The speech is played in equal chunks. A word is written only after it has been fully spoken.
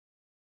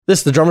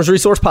This is the Drummers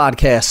Resource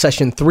Podcast,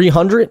 session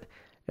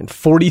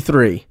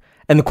 343.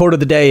 And the quote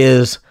of the day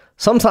is,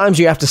 sometimes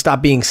you have to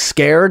stop being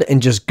scared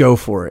and just go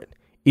for it.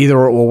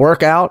 Either it will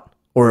work out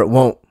or it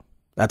won't.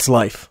 That's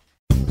life.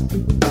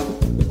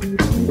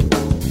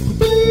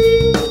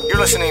 You're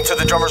listening to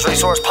the Drummers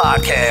Resource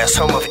Podcast,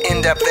 home of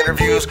in-depth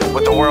interviews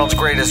with the world's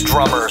greatest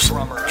drummers,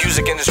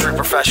 music industry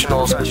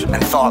professionals,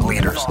 and thought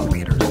leaders.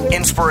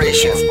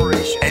 Inspiration,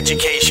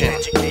 education,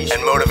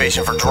 and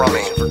motivation for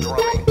drumming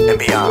and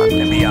beyond.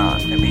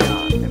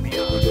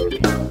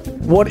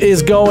 What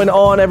is going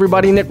on,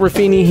 everybody? Nick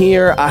Ruffini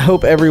here. I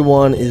hope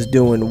everyone is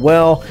doing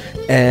well,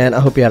 and I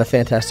hope you had a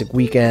fantastic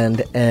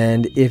weekend.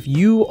 And if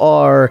you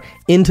are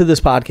into this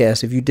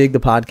podcast, if you dig the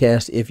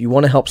podcast, if you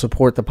want to help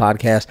support the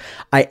podcast,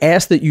 I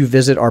ask that you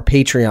visit our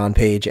Patreon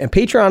page. And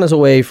Patreon is a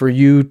way for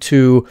you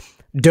to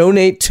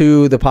donate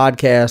to the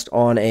podcast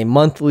on a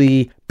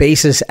monthly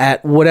basis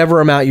at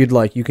whatever amount you'd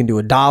like. You can do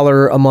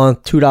 $1 a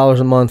month, $2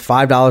 a month,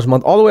 $5 a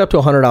month, all the way up to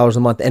 $100 a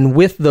month. And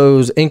with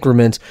those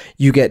increments,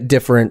 you get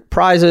different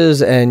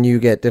prizes and you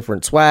get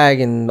different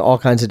swag and all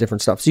kinds of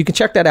different stuff. So you can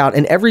check that out.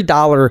 And every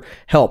dollar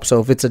helps. So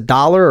if it's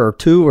 $1 or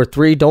 $2 or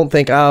 $3, don't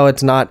think, oh,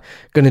 it's not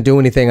going to do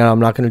anything and I'm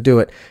not going to do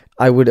it.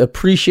 I would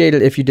appreciate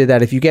it if you did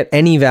that. If you get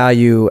any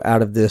value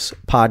out of this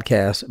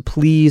podcast,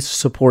 please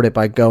support it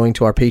by going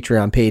to our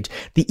Patreon page.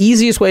 The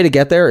easiest way to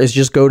get there is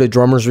just go to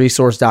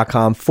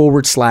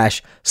drummersresource.com/support,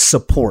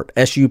 SUPPORT,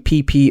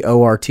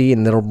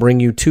 and it'll bring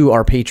you to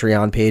our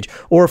Patreon page.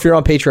 Or if you're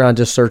on Patreon,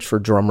 just search for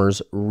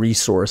Drummers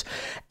Resource.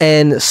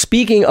 And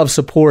speaking of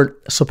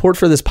support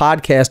for this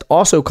podcast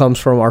also comes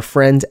from our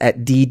friends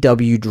at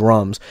DW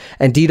Drums.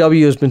 And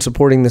DW has been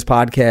supporting this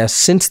podcast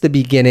since the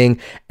beginning,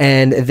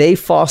 and they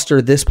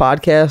foster this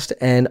podcast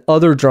and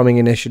other drumming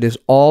initiatives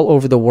all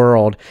over the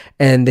world,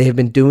 and they have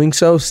been doing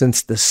so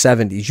since the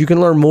 70s. You can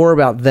learn more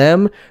about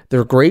them,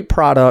 their great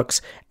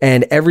products,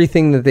 and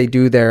everything that they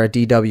do there at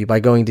DW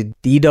by going to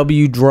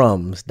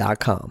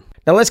dwdrums.com.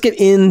 Now let's get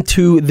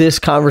into this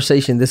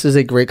conversation. This is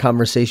a great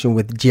conversation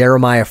with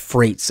Jeremiah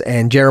Fraites,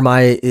 and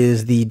Jeremiah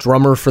is the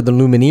drummer for the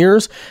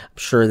Lumineers. I'm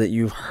sure that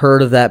you've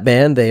heard of that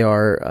band. They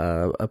are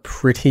a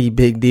pretty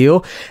big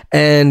deal,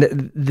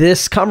 and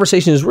this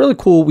conversation is really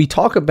cool. We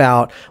talk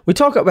about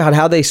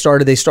how they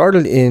started. They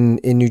started in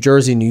New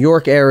Jersey, New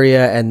York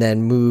area, and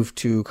then moved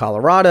to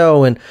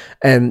Colorado, and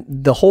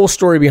the whole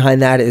story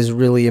behind that is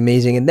really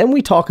amazing. And then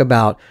we talk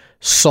about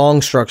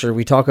song structure.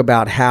 We talk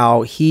about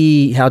how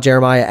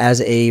Jeremiah,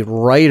 as a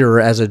writer,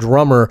 as a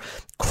drummer,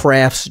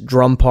 crafts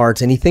drum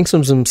parts, and he thinks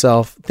of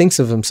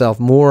himself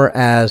more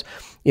as,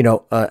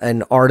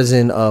 an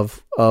artisan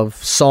of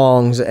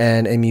songs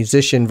and a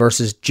musician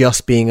versus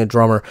just being a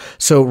drummer.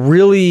 So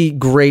really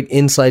great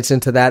insights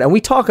into that. And we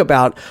talk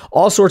about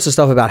all sorts of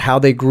stuff about how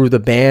they grew the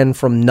band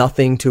from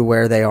nothing to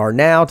where they are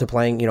now, to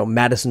playing,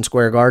 Madison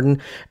Square Garden,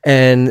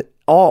 and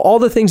all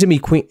the things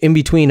in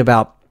between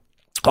about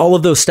all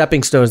of those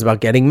stepping stones, about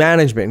getting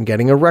management and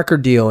getting a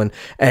record deal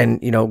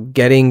and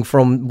getting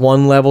from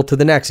one level to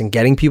the next and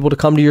getting people to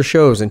come to your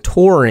shows and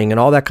touring and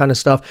all that kind of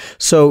stuff.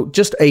 So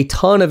just a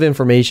ton of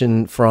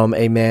information from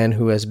a man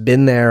who has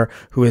been there,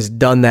 who has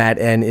done that,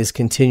 and is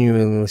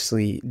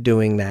continuously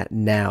doing that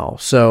now.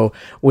 So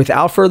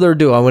without further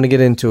ado, I want to get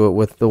into it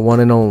with the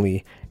one and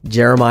only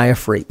Jeremiah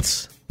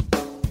Fraites.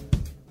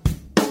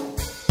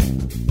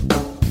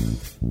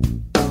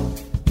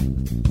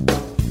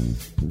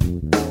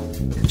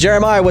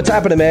 Jeremiah, what's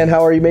happening, man?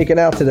 How are you making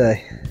out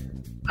today?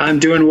 I'm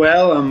doing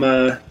well. I'm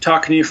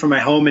talking to you from my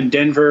home in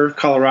Denver,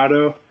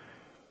 Colorado.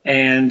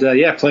 And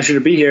pleasure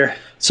to be here.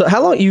 So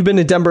how long you've been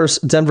in Denver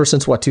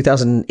since what,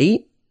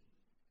 2008?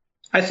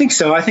 I think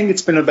so. I think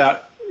it's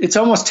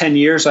almost 10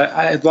 years.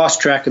 I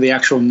lost track of the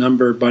actual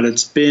number, but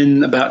it's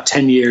been about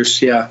 10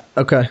 years. Yeah.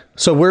 Okay.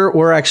 So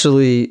we're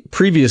actually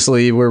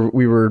previously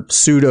we were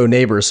pseudo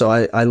neighbors. So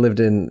I lived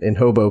in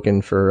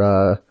Hoboken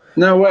for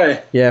no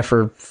way. Yeah,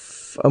 for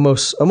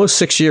almost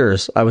 6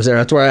 years I was there.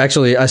 That's where I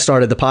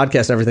started the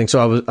podcast and everything.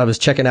 So I was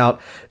checking out,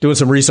 doing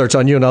some research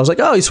on you, and I was like,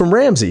 oh, he's from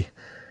Ramsey.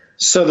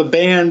 So the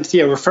band,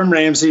 we're from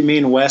Ramsey. Me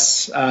and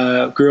Wes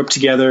grew up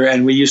together,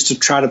 and we used to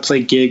try to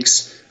play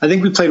gigs. I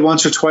think we played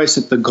once or twice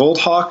at the Gold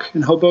Hawk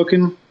in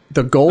Hoboken.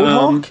 The Gold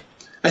Hawk?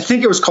 I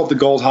think it was called the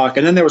Gold Hawk.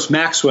 And then there was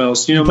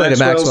Maxwell's. You played at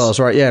Maxwell's,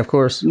 right? Yeah, of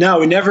course. No,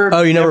 we never.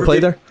 Oh, you never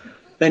played there?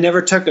 They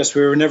never took us.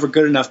 We were never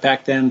good enough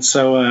back then.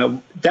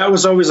 So that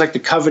was always like the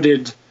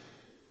coveted,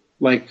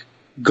 like,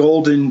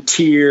 golden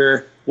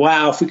tier.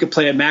 Wow, if we could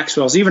play at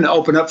Maxwell's, even to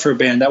open up for a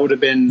band, that would have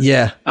been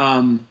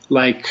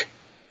like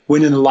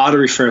winning the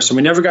lottery first. And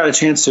we never got a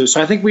chance to.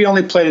 So I think we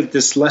only played at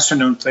this lesser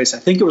known place. I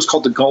think it was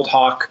called the Gold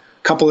Hawk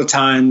a couple of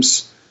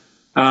times.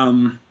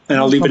 And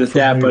I'll leave it at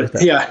that.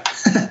 But yeah.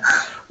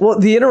 Well,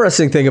 the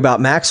interesting thing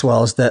about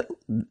Maxwell is that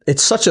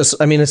it's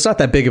it's not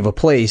that big of a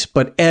place,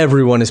 but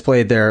everyone has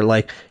played there.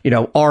 Like,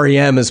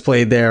 REM has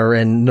played there,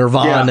 and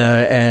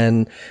Nirvana,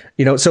 and,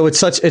 so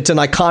it's an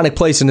iconic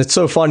place. And it's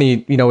so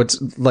funny,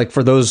 it's like,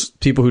 for those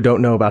people who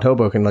don't know about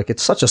Hoboken, like,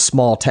 it's such a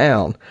small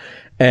town.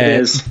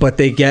 But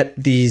they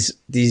get these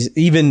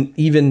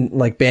even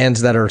like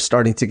bands that are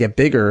starting to get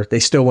bigger, they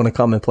still want to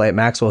come and play at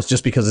Maxwell's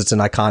just because it's an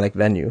iconic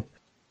venue.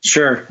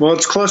 Sure. Well,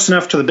 it's close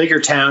enough to the bigger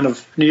town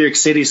of New York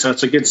City, so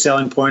it's a good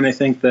selling point. I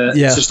think that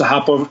it's just a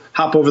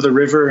hop over the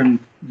river and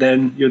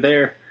then you're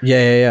there.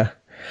 Yeah.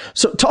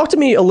 So talk to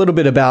me a little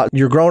bit about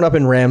you're growing up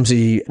in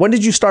Ramsey. When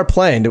did you start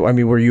playing? I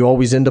mean, were you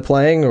always into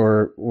playing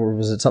or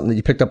was it something that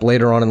you picked up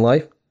later on in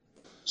life?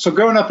 So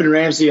growing up in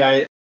Ramsey,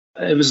 it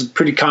was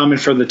pretty common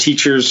for the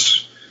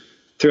teachers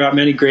throughout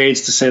many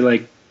grades to say,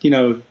 like,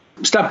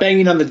 stop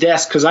banging on the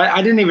desk, because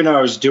I didn't even know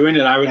I was doing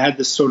it. I would have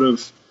this sort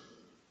of,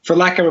 for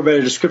lack of a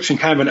better description,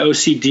 kind of an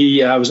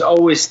OCD. I was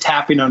always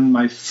tapping on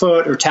my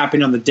foot or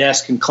tapping on the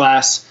desk in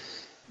class.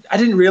 I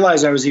didn't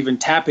realize I was even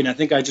tapping. I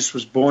think I just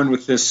was born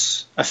with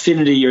this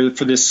affinity or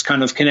for this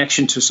kind of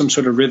connection to some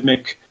sort of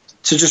to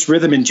just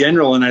rhythm in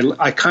general. And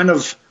I kind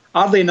of,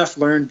 oddly enough,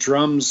 learned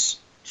drums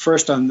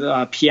first on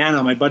the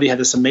piano. My buddy had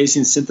this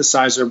amazing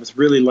synthesizer with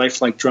really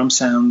lifelike drum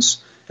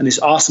sounds and these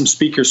awesome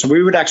speakers. So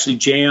we would actually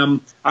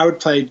jam. I would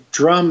play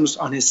drums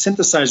on his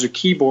synthesizer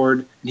keyboard,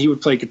 and he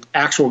would play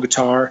actual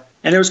guitar.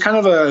 And it was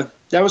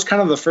that was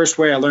kind of the first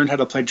way I learned how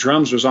to play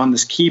drums, was on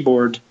this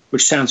keyboard,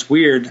 which sounds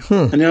weird.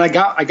 And then I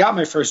got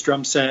my first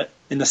drum set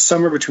in the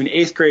summer between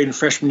 8th grade and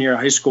freshman year of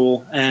high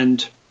school.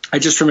 And I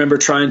just remember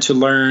trying to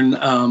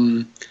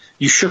learn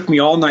You Shook Me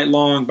All Night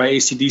Long by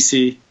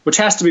AC/DC, which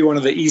has to be one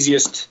of the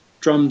easiest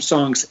drum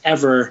songs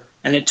ever.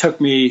 And it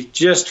took me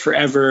just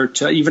forever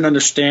to even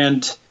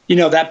understand,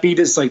 that beat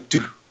is like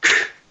do,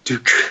 do,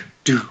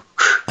 do.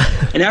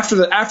 And after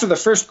the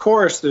first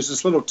chorus, there's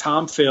this little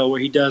tom fill where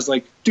he does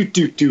like do,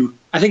 do, do.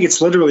 I think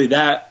it's literally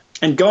that.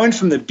 And going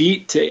from the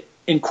beat to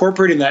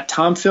incorporating that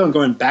tom fill and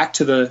going back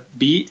to the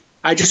beat,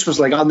 I just was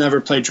like, I'll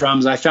never play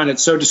drums. I found it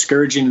so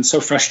discouraging and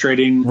so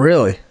frustrating.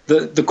 Really?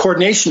 The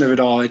coordination of it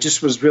all, it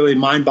just was really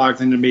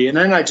mind-boggling to me. And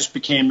then I just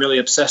became really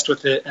obsessed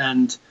with it.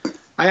 And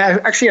I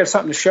actually have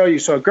something to show you.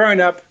 So growing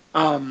up,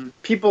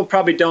 people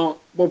probably don't,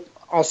 well,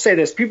 I'll say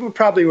this, people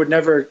probably would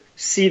never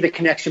see the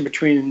connection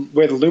between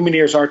where the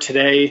Lumineers are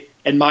today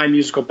and my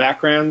musical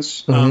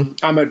backgrounds.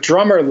 I'm a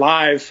drummer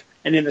live,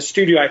 and in the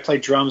studio I play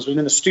drums, but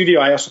in the studio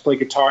I also play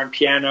guitar and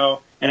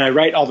piano, and I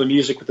write all the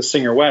music with the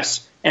singer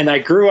Wes. And I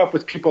grew up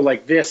with people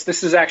like this.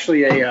 This is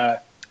actually I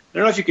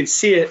don't know if you can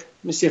see it.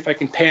 Let me see if I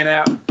can pan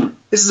out.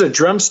 This is a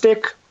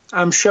drumstick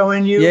I'm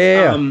showing you.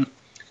 Yeah.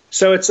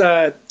 So it's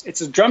a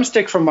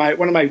drumstick from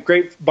one of my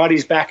great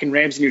buddies back in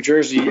Ramsey, New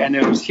Jersey, and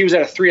he was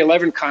at a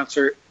 311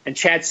 concert, and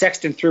Chad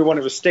Sexton threw one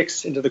of his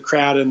sticks into the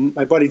crowd, and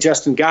my buddy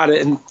Justin got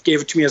it and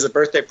gave it to me as a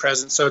birthday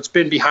present. So it's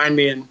been behind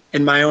me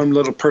in my own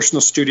little personal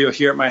studio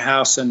here at my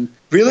house. And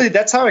really,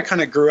 that's how I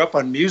kind of grew up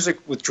on music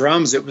with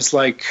drums. It was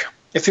like,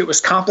 if it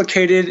was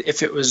complicated,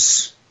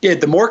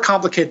 the more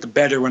complicated, the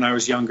better when I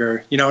was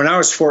younger. When I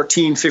was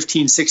 14,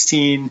 15,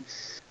 16,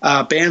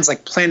 bands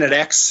like Planet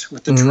X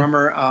with the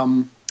drummer,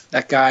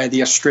 that guy,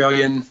 the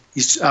Australian,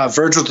 he's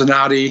Virgil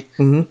Donati,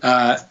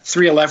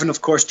 311, of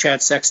course,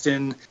 Chad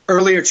Sexton.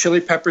 Earlier, Chili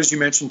Peppers, you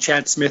mentioned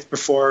Chad Smith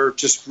before,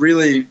 just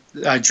really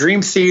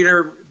Dream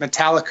Theater,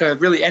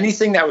 Metallica, really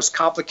anything that was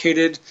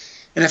complicated.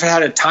 And if it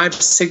had a time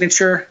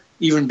signature,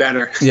 even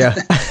better. Yeah.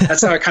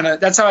 That's how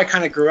I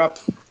kind of grew up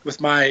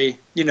with my,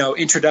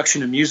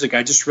 introduction to music.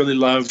 I just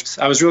really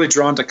I was really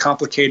drawn to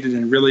complicated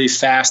and really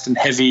fast and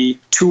heavy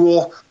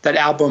Tool. That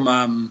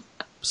album,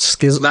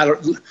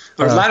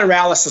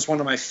 Lateralis is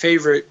one of my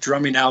favorite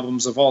drumming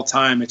albums of all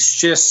time. It's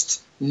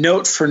just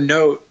note for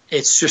note,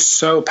 it's just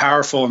so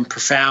powerful and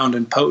profound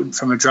and potent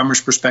from a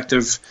drummer's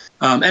perspective,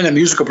 and a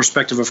musical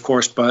perspective, of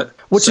course.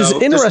 Which is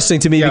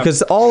interesting to me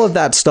because all of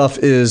that stuff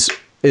is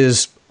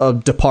a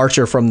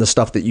departure from the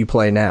stuff that you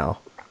play now.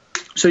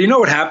 So you know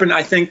what happened?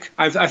 I think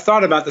I've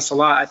thought about this a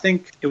lot. I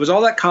think it was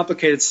all that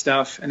complicated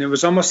stuff, and it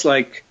was almost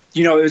like,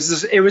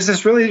 it was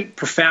this really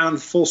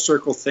profound full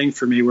circle thing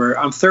for me where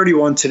I'm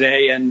 31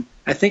 today, and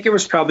I think it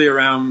was probably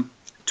around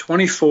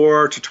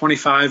 24 to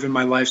 25 in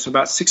my life. So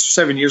about 6 or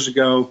 7 years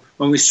ago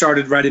when we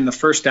started writing the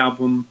first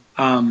album,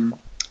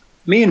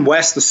 me and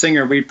Wes, the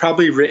singer, we'd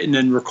probably written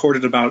and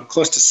recorded about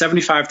close to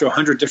 75 to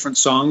 100 different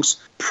songs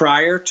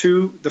prior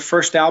to the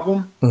first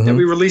album that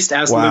we released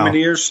as the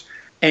Lumineers.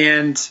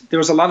 And there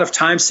was a lot of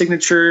time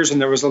signatures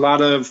and there was a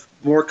lot of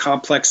more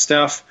complex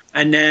stuff.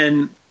 And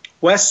then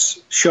Wes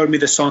showed me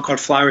this song called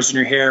Flowers in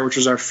Your Hair, which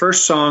was our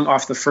first song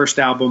off the first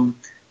album.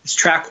 It's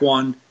track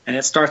 1, and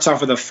it starts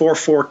off with a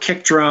 4/4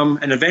 kick drum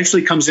and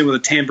eventually comes in with a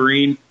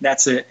tambourine.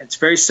 That's it. It's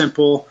very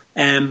simple.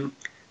 And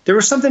there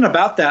was something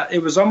about that.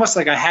 It was almost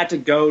like I had to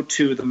go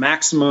to the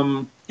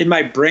maximum in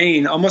my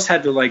brain, almost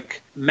had to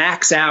like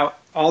max out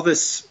all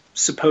this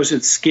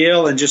supposed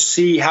skill and just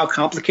see how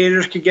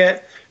complicated it could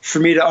get for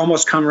me to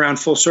almost come around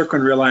full circle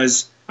and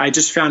realize I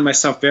just found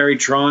myself very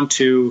drawn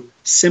to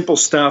simple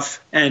stuff.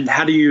 And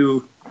how do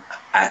you,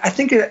 I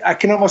think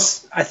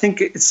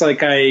it's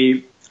like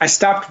I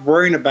stopped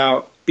worrying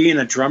about being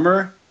a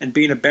drummer and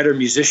being a better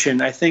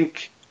musician. I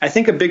think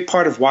a big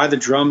part of why the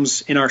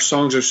drums in our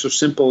songs are so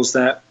simple is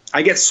that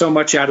I get so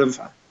much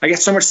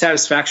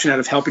satisfaction out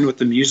of helping with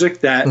the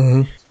music that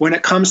when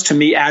it comes to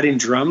me adding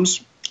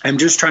drums, I'm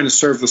just trying to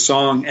serve the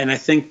song. And I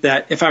think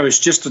that if I was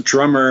just a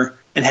drummer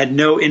and had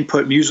no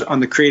input music on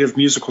the creative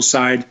musical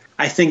side,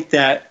 I think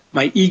that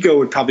my ego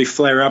would probably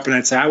flare up and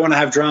I'd say, I want to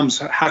have drums.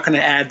 How can I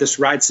add this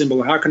ride cymbal?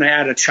 Or how can I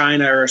add a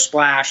china or a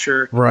splash?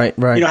 Or, right.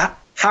 You know,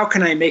 how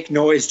can I make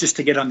noise just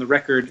to get on the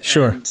record?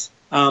 Sure. And,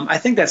 I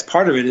think that's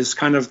part of it, is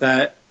kind of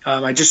that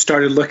I just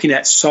started looking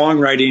at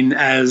songwriting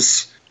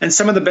and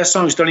some of the best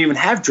songs don't even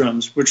have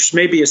drums, which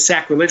maybe is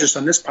sacrilegious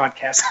on this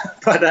podcast.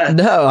 But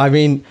no, I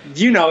mean,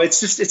 you know,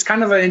 it's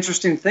kind of an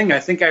interesting thing. I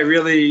think I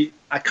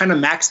kind of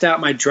maxed out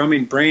my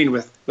drumming brain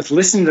with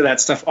listening to that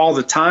stuff all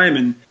the time.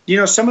 And, you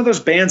know, some of those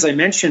bands I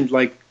mentioned,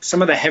 like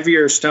some of the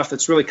heavier stuff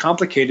that's really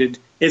complicated,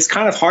 it's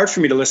kind of hard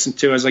for me to listen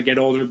to as I get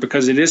older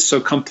because it is so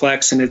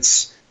complex, and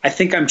I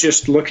think I'm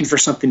just looking for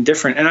something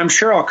different. And I'm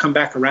sure I'll come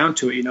back around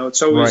to it. You know,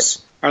 it's always,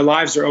 right. Our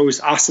lives are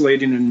always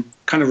oscillating and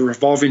kind of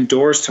revolving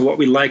doors to what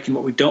we like and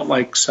what we don't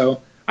like.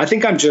 So I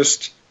think I'm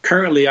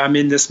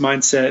in this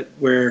mindset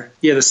where,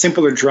 the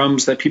simpler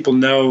drums that people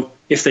know,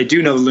 if they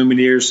do know the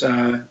Lumineers,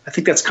 I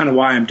think that's kind of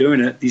why I'm doing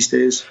it these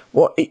days.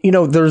 Well, you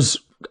know,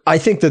 I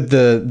think that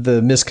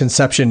the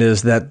misconception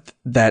is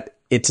that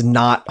it's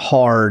not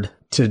hard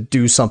to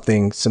do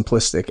something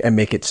simplistic and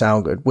make it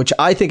sound good, which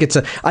I think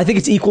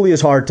it's equally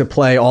as hard to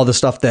play all the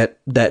stuff that,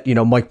 you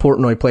know, Mike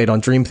Portnoy played on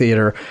Dream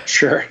Theater.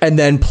 Sure. And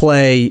then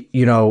play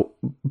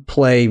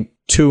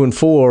 2 and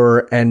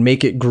 4 and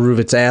make it groove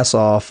its ass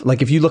off.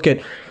 Like if you look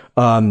at,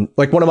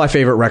 like one of my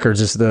favorite records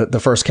is the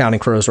first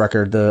Counting Crows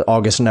record, the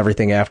August and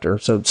Everything After.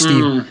 So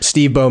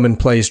Steve Bowman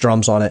plays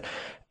drums on it.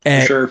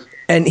 And, sure.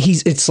 And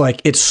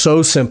it's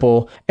so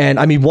simple. And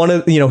I mean,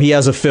 he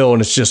has a fill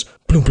and it's just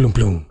bloom, bloom,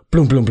 bloom,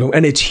 bloom, bloom, bloom.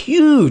 And it's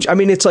huge. I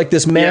mean, it's like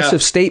this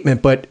massive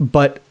statement,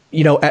 but,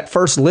 you know, at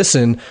first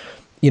listen,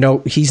 you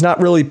know, he's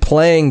not really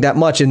playing that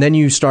much. And then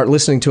you start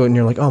listening to it and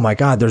you're like, oh my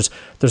God, there's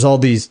all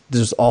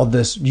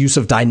this use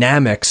of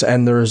dynamics.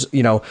 And there's,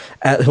 you know,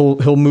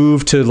 he'll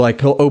move to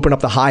he'll open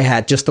up the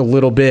hi-hat just a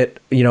little bit,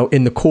 you know,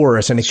 in the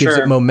chorus, and it gives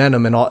it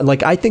momentum and all.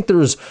 Like, I think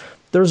there's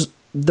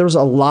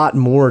a lot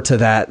more to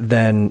that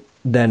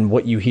than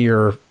what you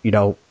hear, you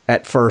know,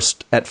 at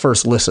first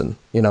listen,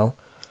 you know.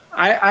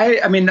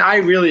 I mean, I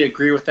really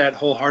agree with that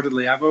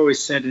wholeheartely. I've always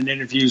said in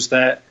interviews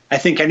that I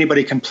think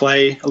anybody can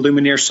play a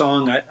Lumineer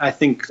song. I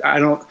think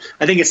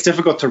it's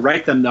difficult to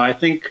write them though. I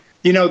think,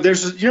 you know,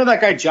 there's, you know,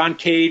 that guy John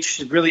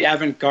Cage, really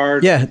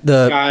avant-garde. Yeah,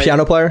 the guy.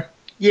 Piano player.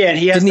 Yeah, and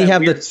he has. Didn't he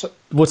have weird,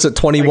 what's it,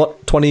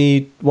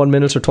 21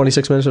 minutes or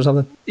 26 minutes or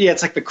something? Yeah,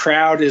 it's like the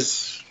crowd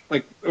is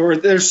like, or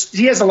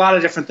he has a lot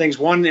of different things.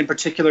 One in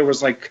particular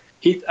was like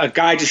a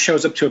guy just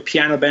shows up to a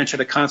piano bench at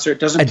a concert,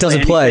 doesn't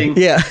play.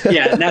 Yeah.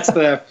 Yeah, and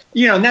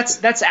that's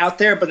that's out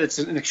there, but it's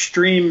an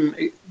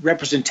extreme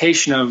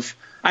representation of,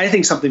 I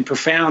think, something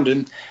profound.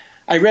 And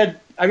I read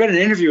an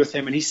interview with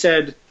him, and he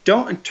said,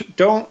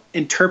 don't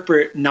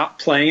interpret not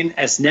playing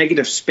as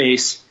negative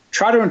space.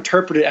 Try to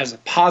interpret it as a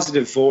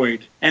positive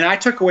void. And I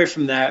took away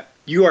from that,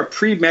 you are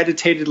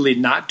premeditatedly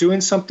not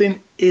doing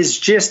something is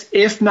just,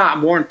 if not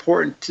more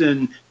important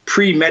than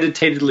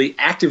premeditatedly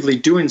actively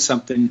doing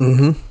something.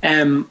 Mm-hmm.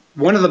 And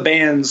one of the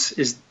bands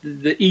is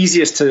the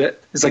easiest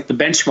is like the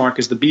benchmark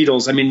is the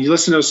Beatles. I mean, you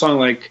listen to a song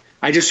like,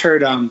 I just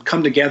heard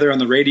Come Together on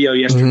the radio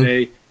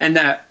yesterday, and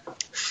that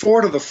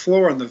 4 to the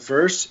floor on the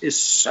verse is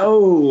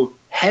so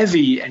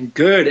heavy and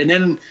good. And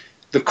then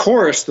the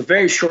chorus, the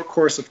very short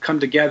chorus of Come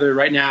Together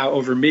Right Now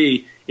Over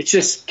Me, it's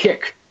just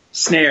kick,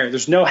 snare.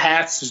 There's no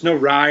hats, there's no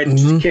ride,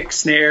 it's just kick,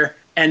 snare.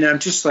 And I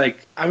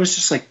was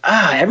just like,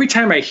 every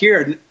time I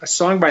hear a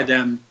song by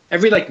them,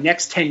 every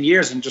next 10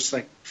 years, I'm just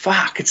like,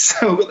 fuck, it's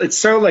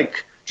so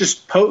like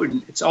just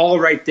potent. It's all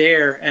right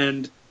there.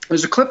 And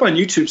there's a clip on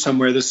YouTube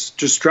somewhere. This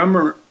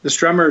drummer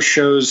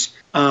shows,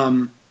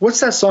 what's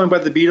that song by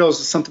the Beatles?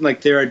 It's something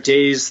like There Are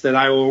Days That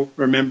I Will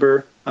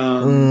Remember.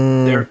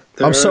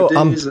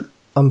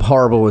 I'm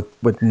horrible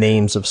with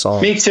names of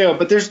songs. Me too,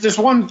 but there's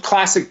one of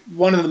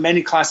the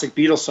many classic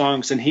Beatles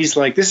songs, and he's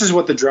like, this is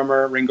what the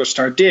drummer Ringo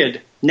Starr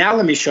did. Now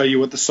let me show you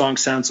what the song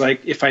sounds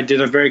like if I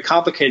did a very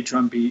complicated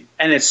drum beat.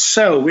 And it's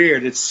so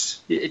weird.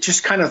 It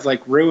just kind of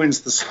like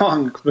ruins the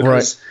song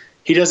because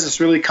he does this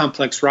really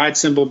complex ride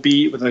cymbal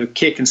beat with a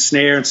kick and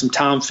snare and some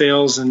tom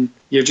fills, and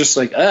you're just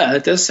like,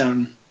 that does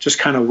sound just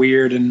kind of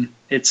weird. And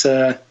it's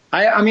I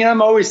mean,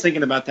 I'm always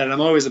thinking about that.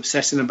 I'm always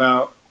obsessing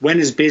about when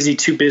is busy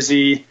too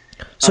busy.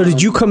 So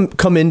did you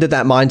come into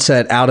that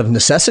mindset out of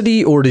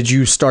necessity, or did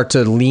you start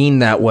to lean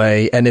that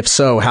way? And if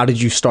so, how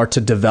did you start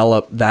to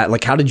develop that?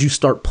 Like, how did you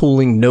start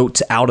pulling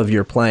notes out of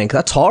your playing? 'Cause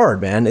that's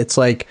hard, man. It's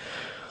like,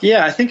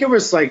 yeah, I think it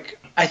was like,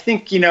 I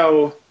think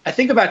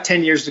about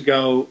 10 years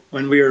ago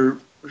when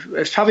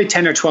it's probably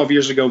 10 or 12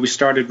 years ago, we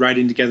started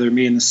writing together,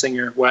 me and the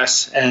singer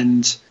Wes.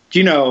 And,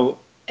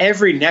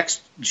 every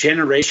next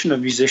generation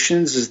of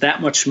musicians is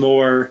that much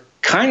more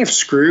kind of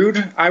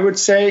screwed, I would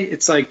say.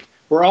 It's like,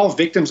 we're all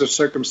victims of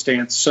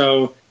circumstance.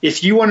 So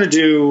if you want to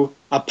do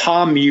a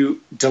palm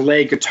mute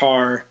delay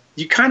guitar,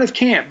 you kind of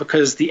can't,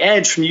 because the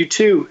Edge from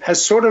U2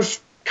 has sort of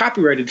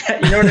copyrighted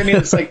that. You know what I mean?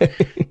 It's like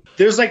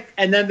there's like,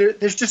 and then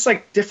there's just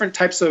like different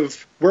types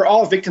of, we're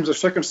all victims of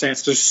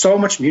circumstance. There's so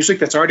much music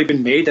that's already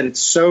been made that it's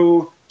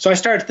so I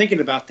started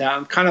thinking about that.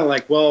 I'm kind of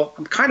like, well,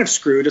 I'm kind of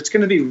screwed. It's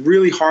going to be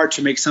really hard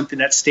to make something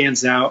that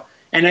stands out.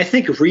 And I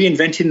think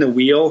reinventing the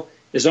wheel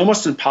is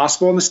almost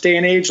impossible in this day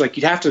and age. Like,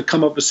 you'd have to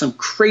come up with some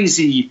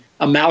crazy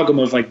amalgam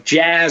of like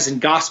jazz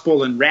and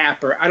gospel and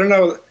rap, or I don't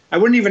know. I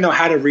wouldn't even know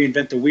how to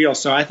reinvent the wheel.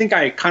 So I think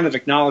I kind of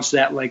acknowledge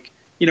that, like,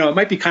 you know, it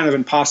might be kind of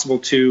impossible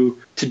to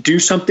do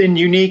something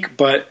unique,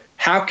 but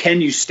how can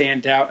you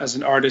stand out as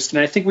an artist?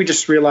 And I think we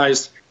just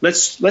realized,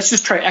 let's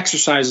just try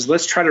exercises.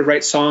 Let's try to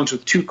write songs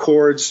with 2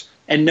 chords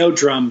and no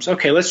drums.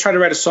 Okay, let's try to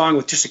write a song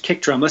with just a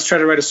kick drum. Let's try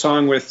to write a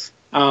song with,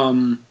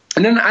 and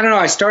then I don't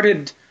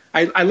know.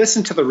 I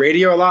listen to the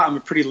radio a lot. I'm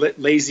a pretty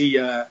lazy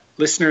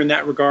listener in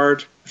that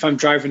regard. If I'm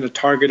driving to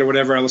Target or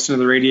whatever, I listen to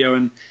the radio,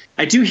 and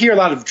I do hear a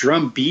lot of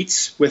drum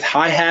beats with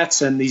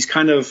hi-hats and these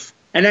kind of,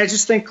 and I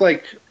just think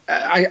like,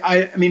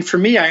 I mean, for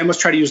me, I almost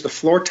try to use the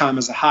floor tom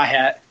as a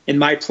hi-hat in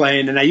my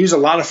playing, and I use a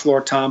lot of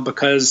floor tom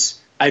because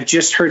I've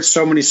just heard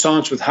so many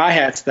songs with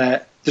hi-hats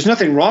that there's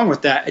nothing wrong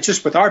with that. It's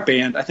just with our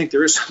band, I think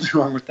there is something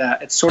wrong with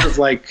that. It's sort of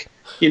like,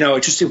 you know,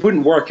 it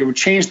wouldn't work. It would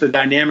change the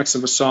dynamics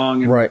of a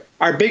song. And right.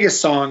 Our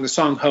biggest song, the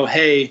song Ho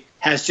Hey,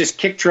 has just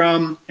kick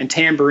drum and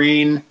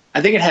tambourine.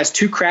 I think it has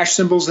 2 crash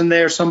cymbals in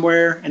there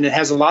somewhere, and it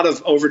has a lot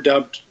of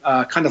overdubbed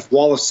kind of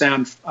wall of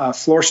sound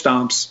floor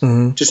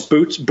stomps, just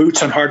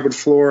boots on hardwood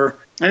floor.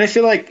 And I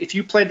feel like if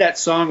you played that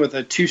song with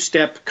a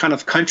 2-step kind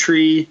of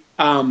country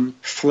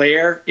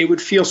flair, it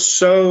would feel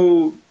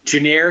so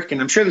generic. And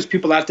I'm sure there's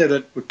people out there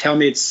that would tell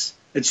me it's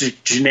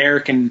just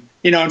generic. And,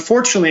 you know,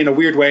 unfortunately, in a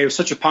weird way, it was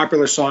such a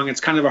popular song. It's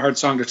kind of a hard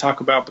song to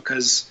talk about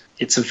because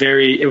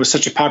it was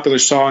such a popular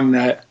song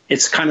that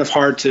it's kind of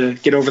hard to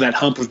get over that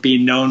hump of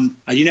being known.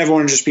 You never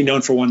want to just be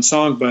known for one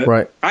song, but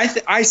right.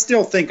 I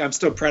still think I'm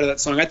still proud of that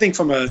song. I think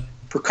from a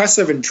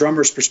percussive and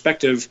drummer's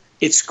perspective,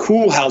 it's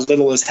cool how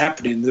little is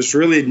happening. There's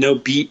really no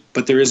beat,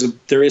 but there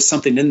is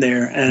something in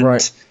there, and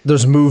right.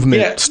 There's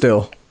movement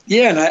still.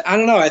 Yeah, and I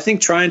don't know. I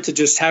think trying to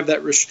just have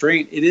that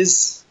restraint,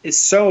 it's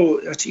so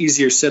much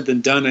easier said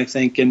than done, I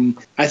think, and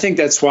I think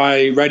that's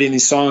why writing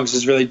these songs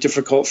is really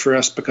difficult for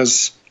us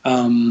because.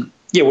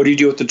 What do you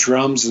do with the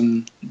drums?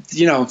 And,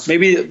 you know,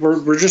 maybe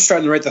we're just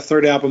starting to write the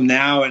 3rd album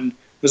now, and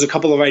there's a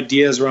couple of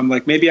ideas where I'm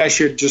like, maybe I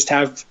should just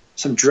have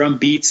some drum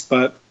beats.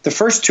 But the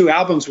first 2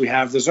 albums we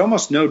have, there's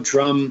almost no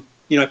drum,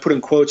 you know, I put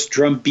in quotes,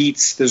 drum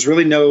beats. There's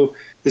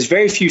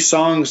very few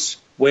songs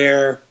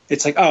where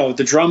it's like, oh,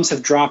 the drums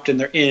have dropped and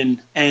they're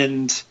in.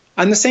 And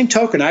on the same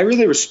token, I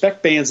really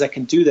respect bands that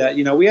can do that.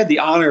 You know, we had the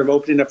honor of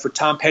opening up for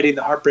Tom Petty and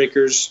the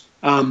Heartbreakers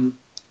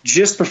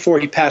just before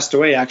he passed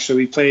away.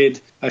 Actually, we played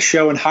a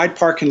show in Hyde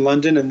Park in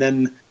London, and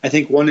then I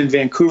think one in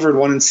Vancouver and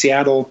one in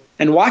Seattle.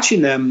 And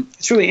watching them,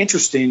 it's really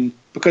interesting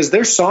because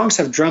their songs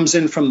have drums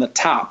in from the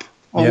top,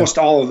 almost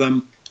all of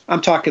them.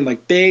 I'm talking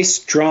like bass,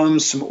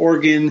 drums, some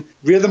organ,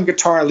 rhythm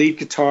guitar, lead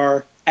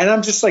guitar. And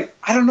I'm just like,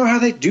 I don't know how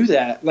they do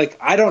that. Like,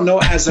 I don't know,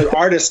 as an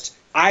artist,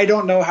 I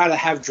don't know how to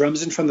have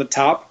drums in from the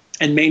top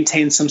and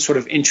maintain some sort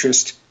of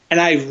interest.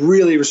 And I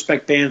really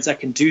respect bands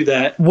that can do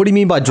that. What do you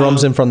mean by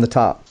drums in from the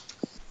top?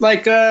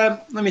 Like,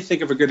 let me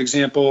think of a good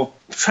example.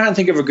 I'm trying to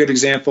think of a good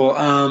example.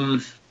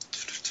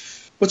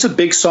 What's a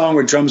big song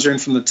where drums are in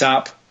from the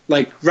top?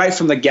 Like, right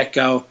from the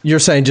get-go. You're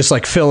saying just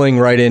like filling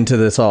right into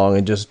the song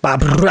and just...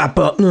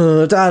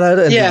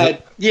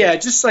 Yeah,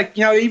 just like,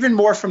 you know, even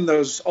more from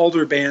those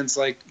older bands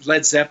like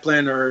Led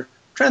Zeppelin, or I'm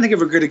trying to think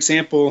of a good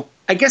example.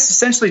 I guess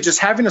essentially just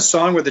having a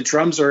song where the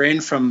drums are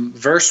in from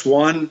verse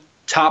 1,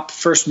 top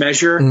first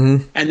measure,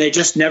 and they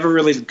just never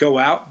really go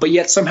out, but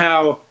yet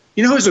somehow...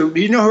 You know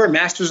who are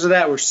masters of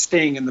that? Were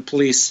Sting and the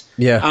Police.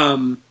 Yeah.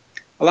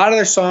 A lot of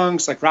their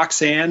songs, like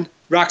Roxanne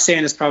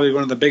is probably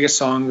one of the biggest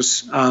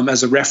songs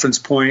as a reference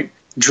point.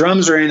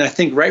 Drums are in, I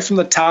think, right from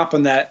the top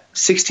on that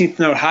 16th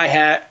note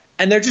hi-hat,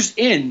 and they're just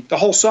in the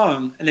whole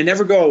song, and they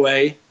never go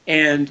away.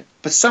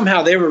 But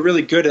somehow they were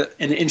really good at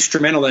an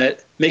instrumental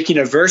at making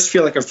a verse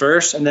feel like a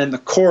verse, and then the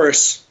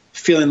chorus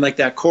feeling like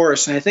that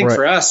chorus. And I think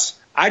for us,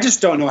 I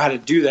just don't know how to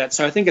do that.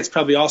 So I think it's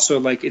probably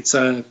also like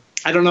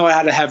I don't know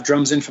how to have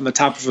drums in from the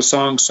top of a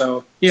song.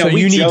 So, you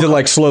need to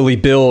like slowly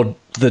build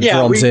the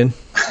drums in.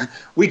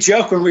 We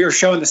joke when we were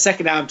showing the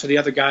second album to the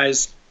other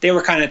guys, they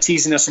were kind of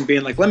teasing us and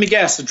being like, let me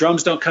guess, the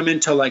drums don't come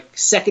in till like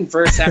second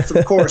verse after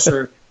the chorus,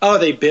 or, oh,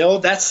 they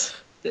build?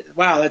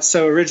 Wow, that's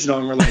so original.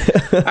 And we're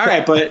like, all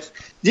right, but,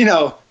 you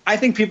know, I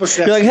think people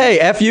should be like, hey,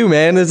 F you,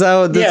 man. This is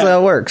how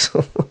it works.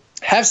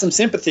 Have some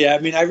sympathy. I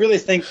mean, I really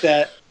think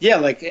that,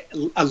 like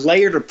a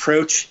layered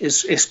approach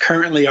is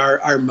currently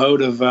our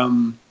mode of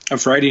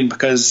writing,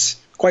 because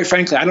quite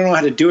frankly, I don't know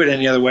how to do it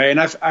any other way.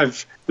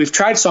 And we've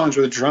tried songs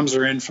where the drums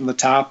are in from the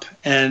top,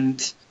 and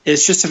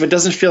it's just, if it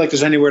doesn't feel like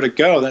there's anywhere to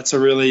go, that's a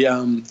really,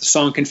 the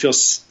song can feel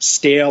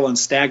stale and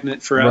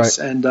stagnant for us.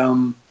 Right.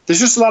 And there's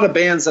just a lot of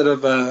bands that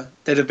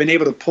have been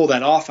able to pull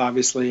that off,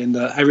 obviously. And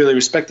I really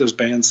respect those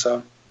bands.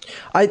 So.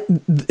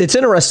 It's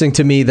interesting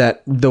to me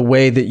that the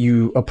way that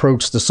you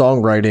approach the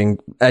songwriting,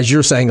 as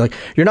you're saying, like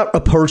you're not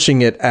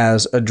approaching it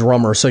as a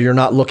drummer. So you're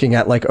not looking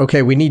at like,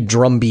 okay, we need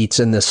drum beats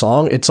in this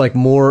song. It's like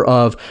more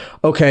of,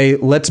 okay,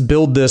 let's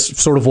build this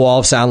sort of wall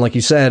of sound, like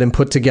you said, and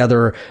put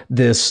together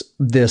this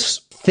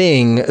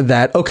thing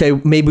that, okay,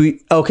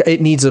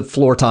 it needs a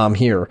floor tom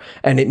here,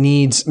 and it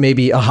needs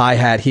maybe a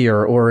hi-hat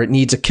here, or it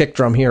needs a kick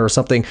drum here or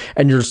something.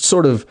 And you're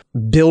sort of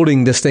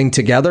building this thing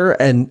together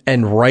and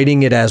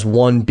writing it as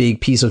one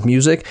big piece of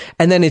music.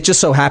 And then it just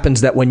so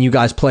happens that when you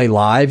guys play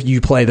live,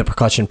 you play the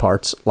percussion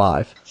parts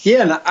live.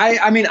 Yeah. And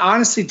I mean,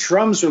 honestly,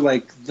 drums are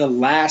like the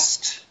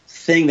last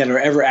thing that are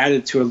ever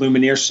added to a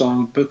Lumineer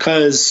song,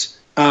 because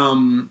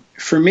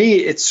for me,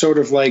 it's sort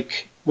of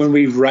like when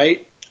we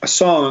write a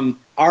song,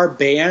 our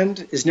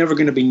band is never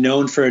going to be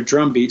known for a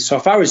drum beat. So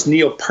if I was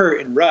Neil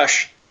Peart in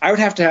Rush, I would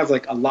have to have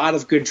like a lot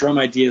of good drum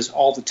ideas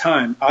all the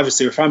time.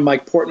 Obviously, if I'm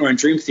Mike Portnoy in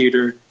Dream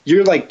Theater,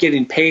 you're like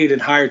getting paid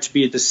and hired to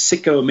be the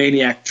sicko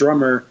maniac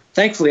drummer.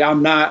 Thankfully,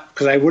 I'm not,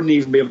 because I wouldn't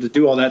even be able to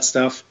do all that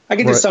stuff. I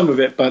can do some of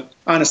it, but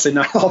honestly,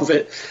 not all of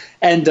it.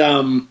 And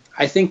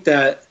I think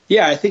that,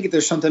 I think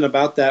there's something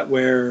about that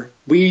where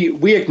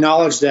we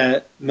acknowledge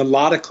that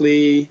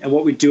melodically and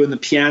what we do in the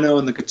piano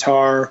and the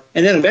guitar,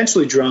 and then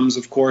eventually drums,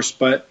 of course,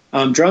 but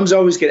drums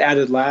always get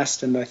added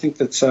last. And I think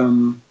that's,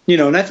 and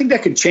I think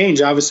that could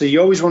change. Obviously,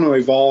 you always want to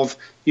evolve.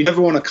 You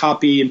never want to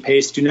copy and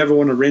paste. You never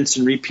want to rinse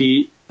and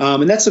repeat.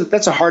 And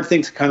that's a hard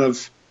thing to kind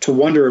of to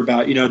wonder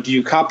about. Do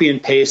you copy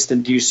and paste,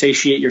 and do you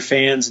satiate your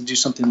fans and do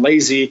something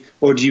lazy,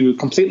 or do you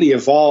completely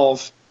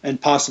evolve and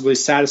possibly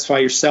satisfy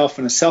yourself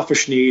in a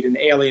selfish need and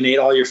alienate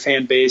all your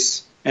fan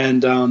base?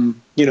 And,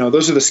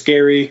 those are the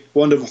scary,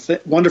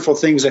 wonderful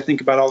things I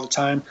think about all the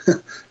time.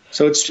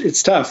 So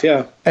it's tough.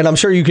 Yeah. And I'm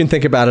sure you can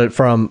think about it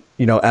from,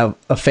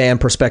 a fan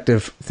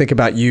perspective. Think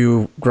about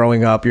you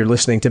growing up, you're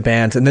listening to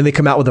bands, and then they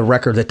come out with a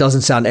record that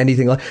doesn't sound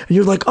anything like, and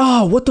you're like,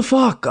 oh, what the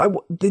fuck?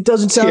 It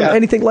doesn't sound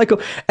anything like.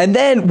 And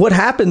then what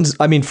happens,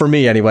 I mean, for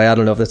me anyway, I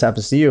don't know if this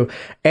happens to you,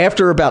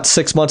 after about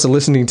 6 months of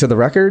listening to the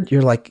record,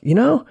 you're like,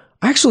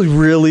 I actually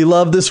really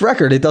love this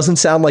record. It doesn't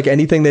sound like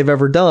anything they've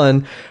ever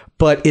done,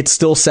 but it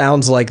still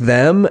sounds like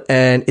them,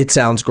 and it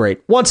sounds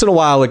great. Once in a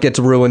while, it gets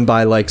ruined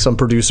by like some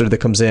producer that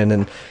comes in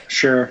and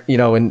sure,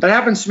 and that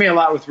happens to me a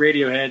lot with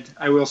Radiohead,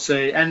 I will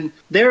say. And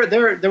they're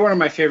one of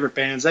my favorite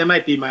bands. They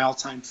might be my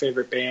all-time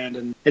favorite band.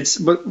 And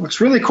what's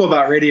really cool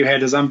about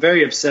Radiohead is I'm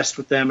very obsessed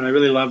with them, and I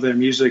really love their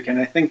music. And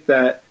I think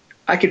that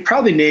I could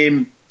probably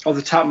name off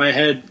the top of my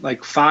head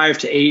like 5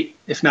 to 8,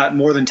 if not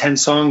more than 10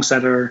 songs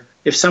that are,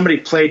 if somebody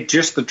played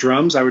just the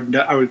drums, I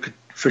would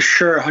for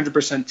sure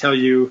 100% tell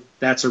you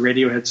that's a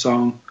Radiohead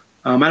song.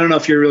 I don't know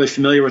if you're really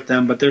familiar with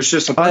them, but there's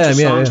just a bunch of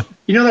songs. Yeah.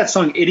 You know that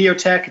song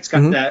Idiotech? It's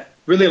got that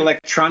really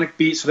electronic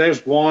beat. So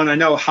there's one. I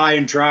know High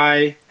and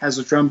Dry has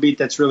a drum beat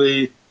that's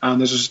really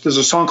there's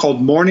a song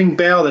called Morning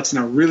Bell that's in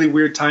a really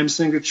weird time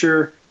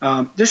signature.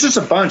 There's just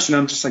a bunch, and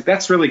I'm just like,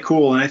 that's really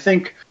cool. And I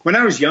think when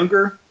I was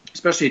younger,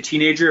 especially a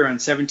teenager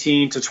around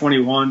 17 to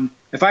 21,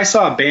 if I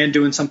saw a band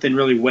doing something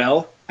really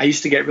well, I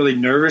used to get really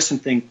nervous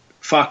and think,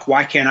 fuck,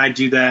 why can't I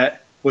do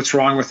that? What's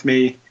wrong with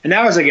me? And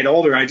now as I get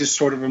older, I just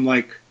sort of am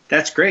like,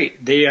 that's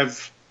great.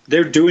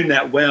 They're doing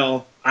that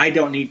well. I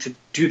don't need to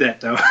do that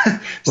though.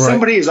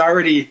 Somebody is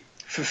already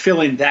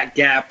fulfilling that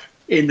gap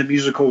in the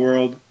musical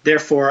world.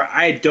 Therefore,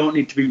 I don't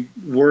need to be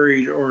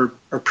worried or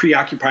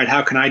preoccupied.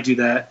 How can I do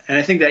that? And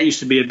I think that used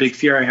to be a big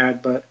fear I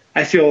had, but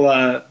I feel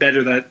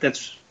better that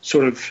that's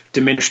sort of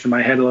diminished in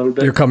my head a little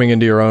bit. You're coming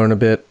into your own a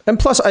bit. And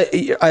plus,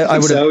 I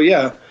would so,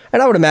 yeah.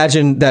 And I would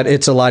imagine that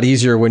it's a lot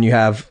easier when you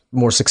have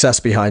more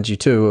success behind you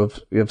too,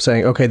 of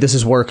saying, okay, this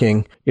is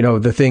working.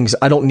 The things,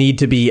 I don't need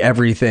to be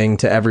everything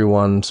to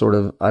everyone. Sort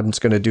of, I'm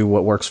just going to do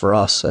what works for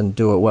us and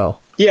do it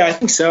well. Yeah, I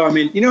think so. I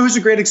mean, who's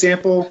a great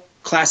example?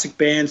 Classic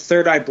band,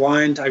 Third Eye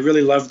Blind. I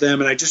really love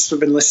them, and I just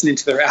have been listening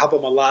to their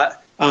album a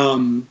lot.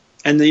 And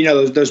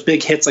those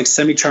big hits like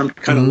Semi-Charmed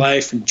Kind of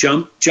Life and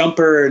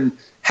Jumper and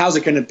How's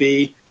It Gonna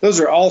Be?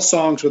 Those are all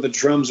songs where the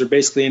drums are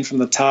basically in from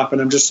the top,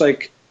 and I'm just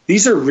like,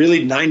 these are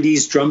really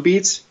 90s drum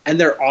beats, and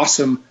they're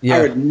awesome. Yeah.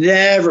 I would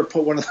never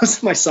put one of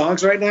those in my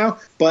songs right now,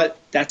 but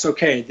that's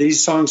okay.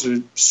 These songs are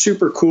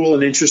super cool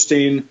and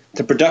interesting.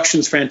 The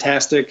production's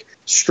fantastic,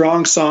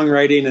 strong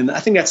songwriting, and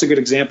I think that's a good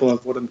example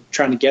of what I'm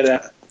trying to get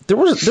at. There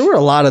were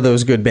a lot of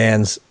those good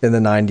bands in the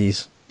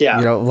 90s.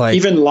 Yeah,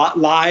 even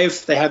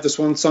live, they have this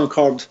one song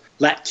called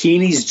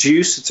Latkini's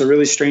Juice. It's a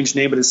really strange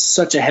name, but it's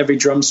such a heavy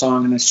drum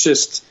song, and it's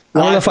just... I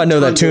don't know if I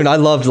know that tune. I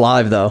loved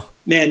live, though.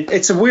 Man,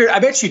 it's a weird... I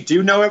bet you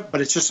do know it, but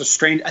it's just a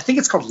strange... I think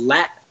it's called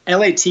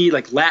L-A-T,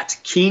 like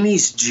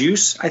Latkini's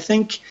Juice, I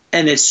think.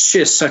 And it's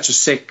just such a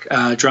sick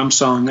drum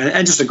song,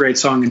 and just a great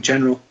song in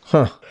general.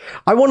 Huh.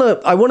 I want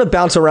to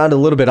bounce around a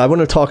little bit. I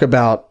want to talk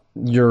about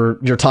your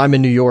time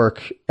in New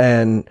York.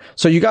 And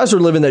so you guys are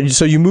living there.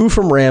 So you moved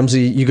from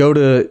Ramsey,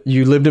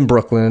 you lived in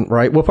Brooklyn,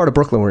 right? What part of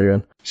Brooklyn were you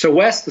in? So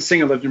Wes, the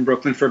singer, lived in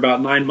Brooklyn for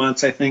about 9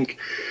 months, I think.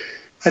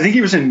 I think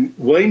he was in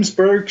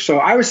Williamsburg. So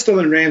I was still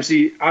in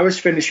Ramsey. I was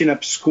finishing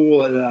up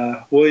school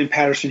at William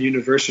Patterson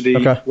University,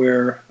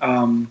 where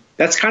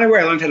that's kind of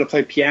where I learned how to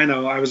play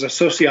piano. I was a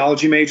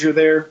sociology major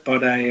there,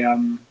 but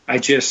I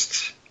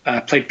just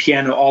played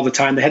piano all the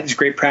time. They had these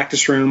great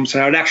practice rooms,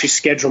 and I would actually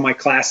schedule my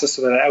classes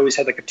so that I always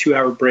had like a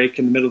 2-hour break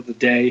in the middle of the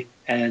day.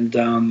 And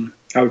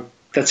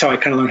that's how I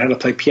kind of learned how to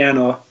play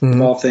piano,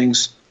 of all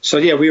things. So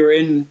yeah,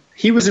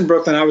 he was in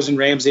Brooklyn, I was in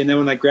Ramsey. And then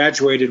when I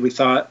graduated, we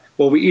thought,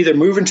 well, we either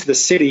move into the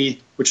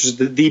city, which is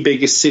the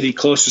biggest city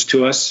closest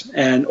to us,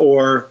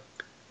 or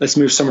let's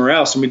move somewhere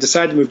else. And we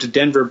decided to move to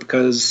Denver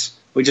because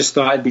we just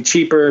thought it'd be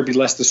cheaper, it'd be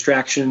less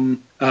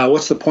distraction.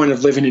 What's the point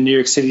of living in New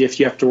York City if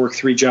you have to work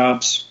 3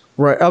 jobs?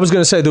 Right. I was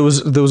going to say there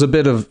was a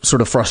bit of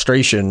sort of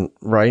frustration,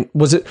 right?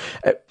 Was it?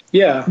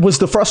 Yeah. Was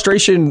the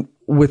frustration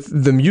with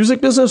the music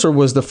business, or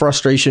was the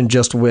frustration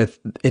just with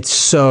it's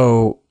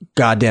so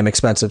goddamn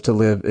expensive to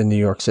live in New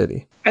York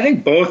City? I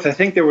think both. I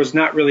think there was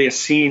not really a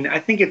scene. I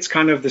think it's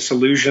kind of this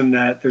illusion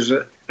that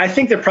I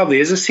think there probably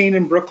is a scene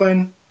in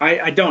Brooklyn.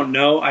 I don't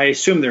know. I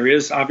assume there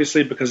is,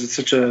 obviously, because it's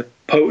such a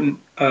potent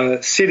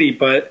city.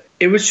 But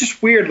it was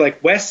just weird.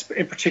 Like Wes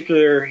in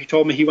particular, he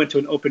told me he went to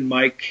an open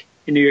mic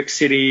in New York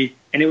City,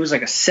 and it was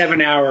like a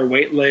 7-hour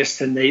wait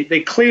list. And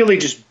they clearly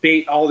just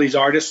bait all these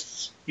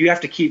artists. You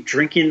have to keep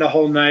drinking the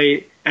whole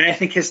night. And I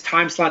think his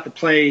time slot to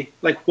play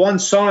like one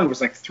song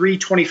was like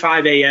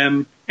 3:25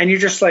 a.m. And you're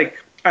just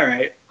like, all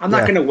right, I'm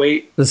not going to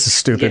wait. This is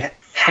stupid. Get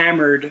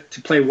hammered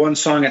to play one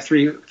song at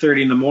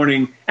 3:30 in the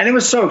morning. And it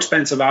was so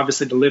expensive,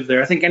 obviously, to live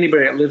there. I think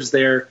anybody that lives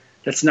there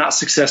that's not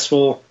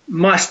successful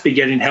must be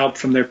getting help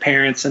from their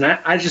parents. And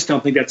I just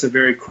don't think that's a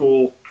very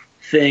cool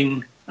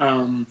thing.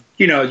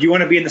 You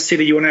want to be in the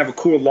city, you want to have a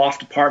cool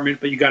loft apartment,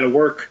 but you got to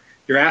work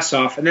your ass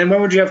off. And then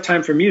when would you have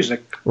time for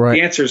music? Right.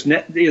 The answer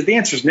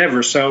is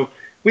never. So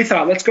we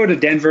thought, let's go to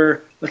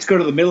Denver. Let's go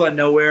to the middle of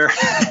nowhere.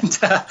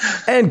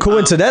 And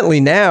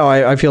coincidentally, now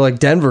I feel like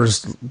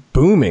Denver's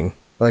booming.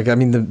 Like, I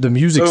mean, the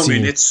music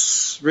scene.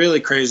 It's really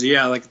crazy.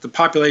 Yeah, like the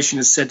population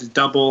is said to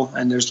double,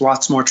 and there's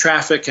lots more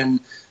traffic, and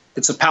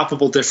it's a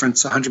palpable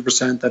difference,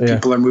 100%, that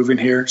people are moving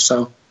here.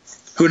 So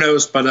who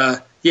knows?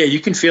 But yeah, you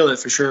can feel it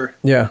for sure.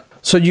 Yeah.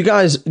 So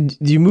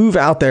you move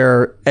out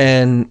there,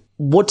 and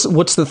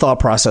what's the thought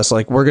process?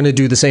 Like, we're going to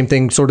do the same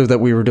thing sort of that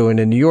we were doing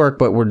in New York,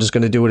 but we're just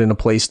going to do it in a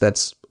place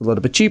that's a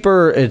little bit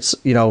cheaper. It's,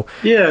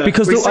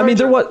 because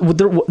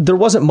there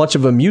wasn't much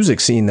of a music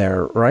scene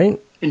there, right?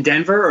 In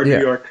Denver or New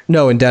York?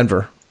 No, in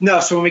Denver. No,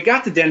 so when we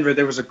got to Denver,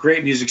 there was a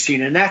great music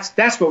scene, and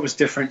that's what was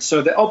different.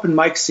 So the open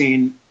mic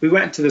scene, we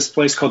went to this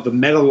place called the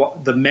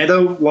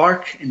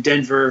Meadowlark in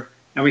Denver,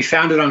 and we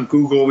found it on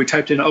Google. We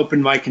typed in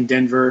open mic in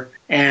Denver,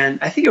 and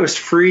I think it was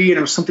free, and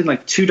it was something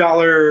like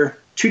 $2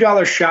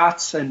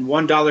 shots and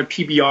 $1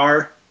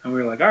 PBR, and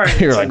we were like, all right,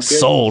 you're like,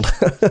 sold.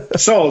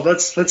 Sold.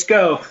 Let's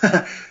go.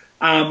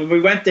 And we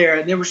went there,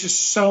 and there was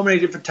just so many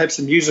different types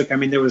of music. I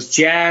mean, there was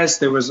jazz,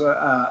 there was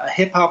a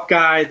hip hop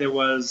guy, there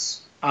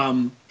was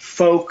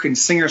folk and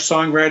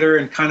singer-songwriter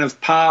and kind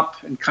of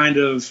pop and kind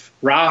of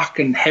rock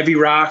and heavy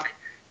rock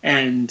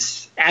and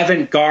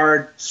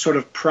avant-garde sort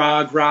of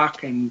prog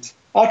rock and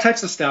all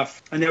types of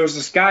stuff. And there was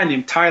this guy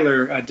named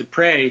Tyler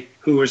Dupre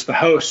who was the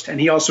host, and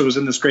he also was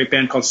in this great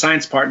band called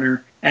Science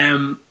Partner.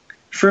 And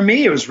for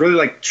me, it was really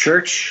like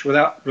church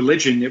without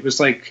religion. It was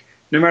like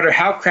no matter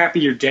how crappy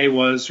your day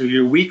was or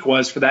your week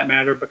was for that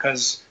matter,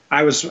 because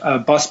I was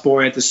a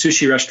busboy at the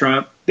sushi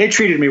restaurant. They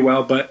treated me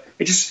well, but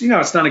it just,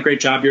 it's not a great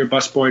job. You're a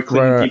busboy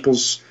cleaning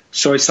people's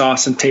soy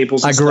sauce and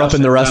tables. I grew up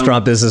in the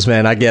restaurant business,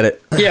 man. I get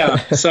it. Yeah.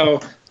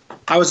 So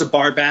I was a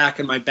bar back,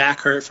 and my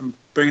back hurt from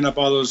bringing up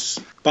all those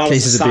bottles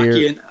Cases of sake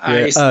beer. and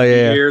ice and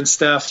beer and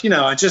stuff.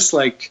 I just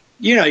like,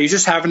 you're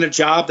just having a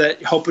job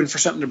that hoping for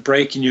something to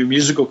break in your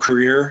musical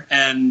career.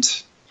 And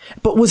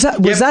but was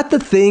that the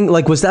thing?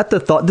 Like, was that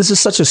the thought? This is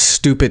such a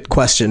stupid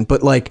question,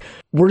 but like,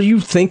 were you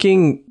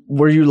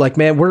like,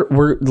 man,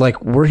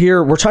 we're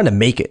here, we're trying to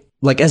make it?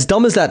 Like, as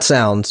dumb as that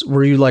sounds,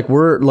 were you like,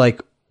 we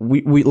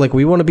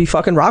want to be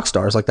fucking rock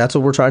stars? Like, that's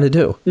what we're trying to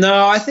do.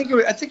 No, I think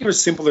it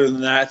was simpler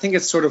than that. I think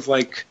it's sort of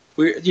like,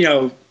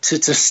 to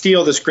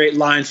steal this great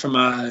line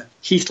from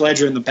Heath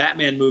Ledger in the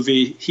Batman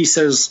movie. He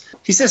says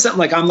something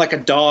like, I'm like a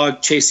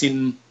dog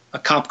chasing a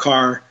cop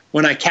car.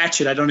 When I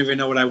catch it, I don't even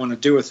know what I want to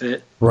do with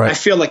it. Right. I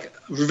feel like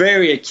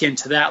very akin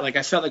to that. Like,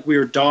 I felt like we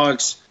were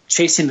dogs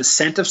chasing the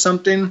scent of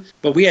something,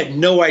 but we had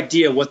no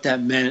idea what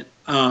that meant.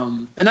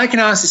 And I can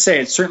honestly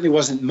say it certainly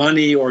wasn't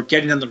money or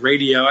getting on the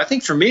radio. I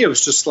think for me, it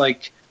was just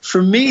like,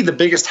 the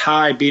biggest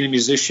high being a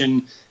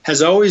musician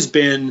has always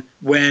been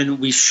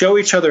when we show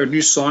each other a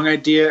new song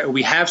idea, or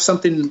we have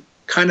something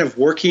kind of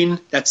working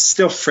that's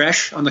still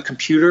fresh on the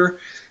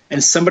computer,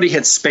 and somebody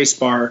hits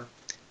spacebar,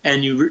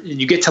 and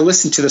you get to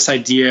listen to this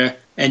idea,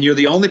 and you're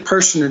the only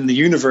person in the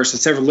universe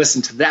that's ever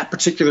listened to that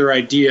particular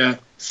idea.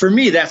 For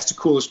me, that's the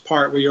coolest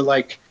part, where you're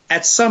like,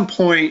 at some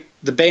point,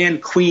 the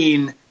band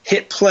Queen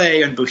hit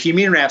play on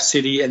Bohemian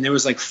Rhapsody, and there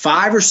was like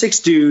 5 or 6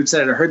 dudes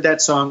that had heard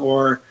that song,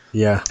 or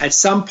at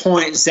some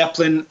point,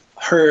 Zeppelin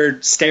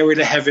heard Stairway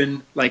to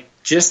Heaven like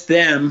just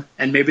them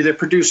and maybe their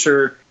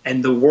producer,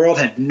 and the world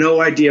had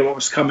no idea what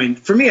was coming.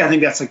 For me, I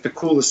think that's like the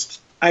coolest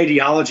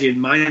ideology and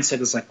mindset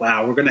is like,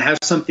 wow, we're going to have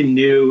something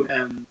new.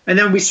 And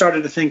then we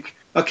started to think,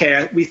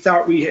 okay, we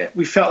felt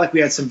like we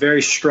had some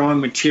very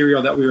strong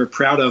material that we were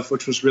proud of,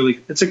 which was really,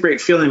 it's a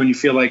great feeling when you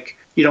feel like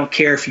you don't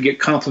care if you get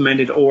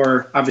complimented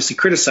or obviously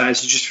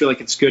criticized. You just feel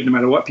like it's good no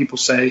matter what people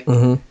say.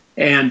 Mm-hmm.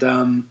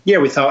 And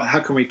we thought,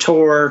 how can we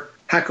tour?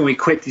 How can we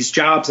quit these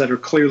jobs that are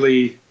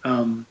clearly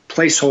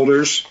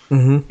placeholders?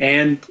 Mm-hmm.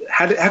 And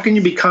how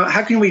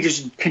can we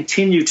just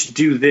continue to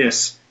do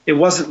this? It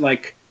wasn't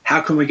like,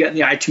 how can we get in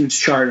the iTunes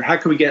chart, or how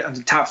can we get on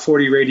the top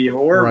 40 radio,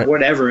 or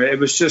whatever. It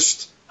was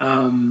just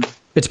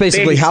it's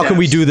basically how can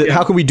we do that? Yeah.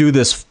 How can we do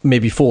this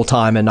maybe full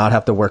time and not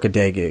have to work a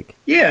day gig?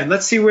 Yeah, and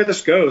let's see where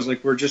this goes.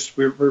 Like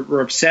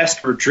we're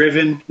obsessed, we're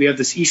driven. We have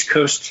this East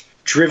Coast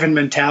driven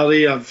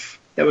mentality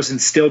that was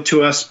instilled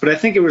to us. But I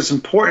think it was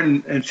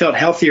important and felt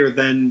healthier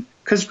than,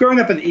 because growing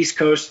up in the East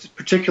Coast,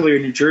 particularly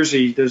in New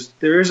Jersey,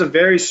 there is a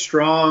very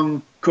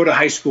strong go to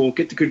high school,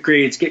 get the good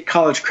grades, get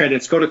college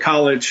credits, go to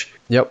college,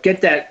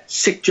 get that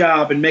sick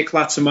job and make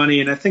lots of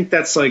money. And I think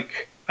that's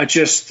like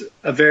just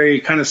a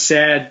very kind of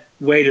sad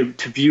way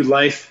to view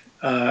life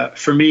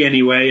for me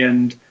anyway.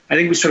 And I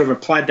think we sort of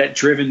applied that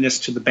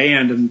drivenness to the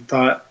band and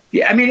thought,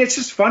 it's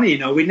just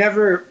funny,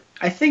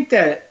 I think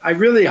that I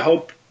really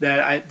hope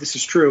that this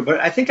is true, but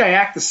I think I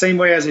act the same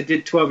way as I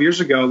did 12 years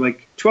ago.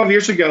 Like 12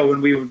 years ago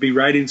when we would be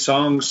writing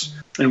songs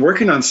and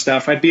working on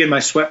stuff, I'd be in my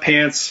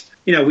sweatpants,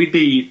 we'd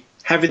be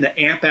having the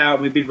amp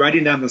out, we'd be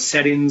writing down the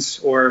settings,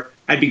 or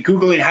I'd be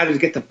Googling how to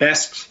get the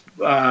best,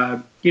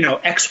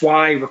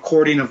 XY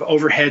recording of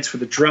overheads for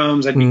the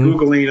drums. I'd be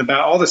Googling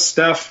about all this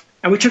stuff.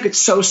 And we took it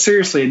so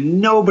seriously,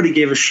 and nobody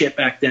gave a shit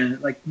back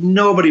then. Like,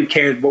 nobody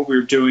cared what we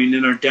were doing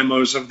in our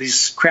demos of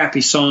these crappy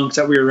songs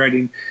that we were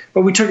writing.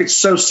 But we took it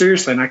so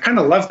seriously, and I kind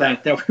of love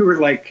that we were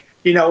like,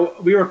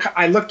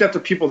 I looked up to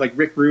people like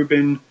Rick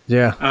Rubin,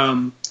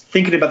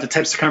 thinking about the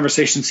types of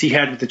conversations he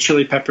had with the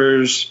Chili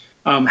Peppers,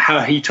 how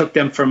he took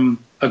them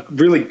from a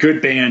really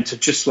good band to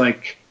just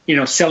like,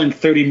 selling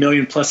 30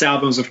 million plus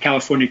albums of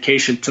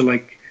Californication to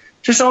like,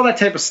 just all that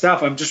type of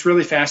stuff. I'm just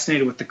really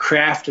fascinated with the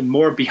craft and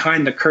more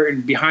behind the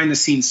curtain, behind the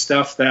scenes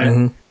stuff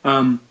that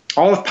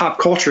all of pop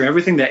culture,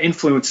 everything that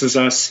influences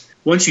us.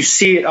 Once you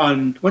see a show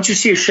on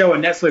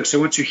Netflix,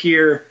 or once you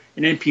hear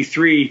an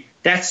MP3,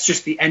 that's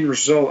just the end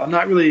result. I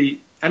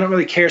don't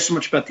really care so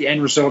much about the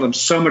end result. I'm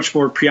so much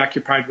more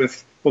preoccupied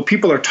with, well,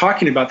 people are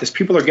talking about this.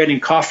 People are getting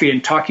coffee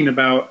and talking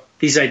about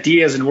these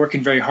ideas and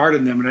working very hard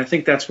on them. And I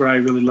think that's what I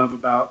really love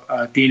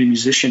about being a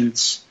musician.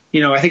 It's,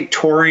 I think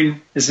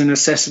touring is a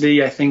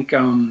necessity. I think.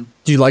 Do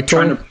you like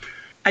touring?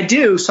 I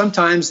do.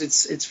 Sometimes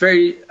it's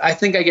very. I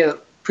think I get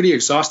pretty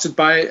exhausted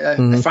by it.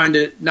 I find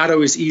it not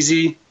always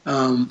easy.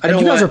 You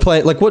guys are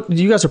playing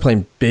you guys are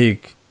playing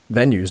big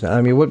venues now.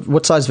 I mean,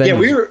 what size venues?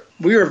 Yeah,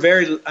 we were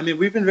very. I mean,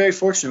 we've been very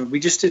fortunate. We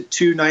just did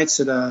 2 nights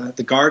at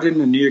the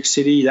Garden in New York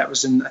City. That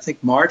was in, I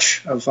think,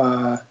 March of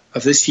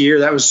this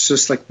year. That was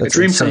just like a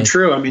dream come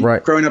true. I mean,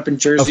 growing up in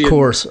Jersey,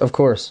 of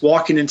course,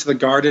 walking into the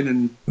Garden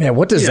and man,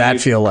 what does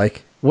that feel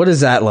like? What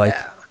is that like?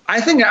 I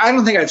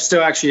don't think I've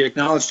still actually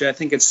acknowledged it. I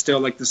think it's still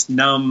like this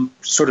numb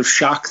sort of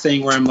shock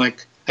thing where I'm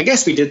like, I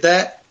guess we did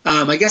that.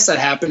 I guess that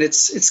happened.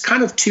 It's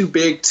kind of too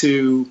big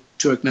to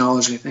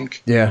acknowledge, I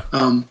think. Yeah.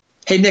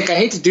 Hey, Nick, I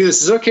hate to do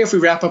this. Is it okay if we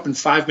wrap up in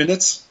 5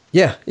 minutes?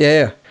 Yeah.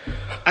 I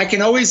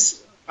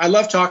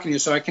love talking to you,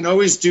 so I can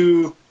always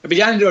I'd be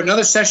down to do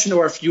another session,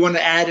 or if you want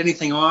to add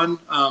anything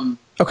on.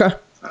 Okay.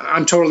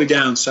 I'm totally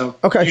down. So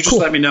okay, you just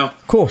let me know.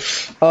 Cool.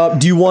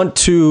 Do you want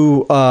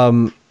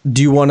to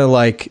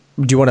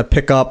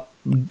pick up,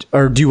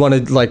 or do you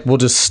want to we'll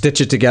just stitch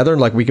it together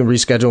and we can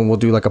reschedule and we'll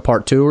do like a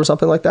part 2 or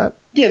something like that?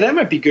 Yeah, that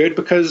might be good,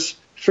 because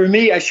for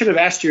me, I should have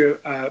asked you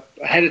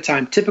ahead of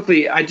time.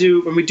 Typically,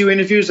 when we do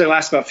interviews, they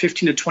last about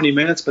 15 to 20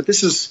 minutes, but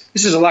this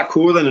is a lot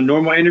cooler than a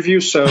normal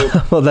interview. So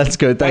well, that's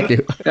good. Thank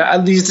you.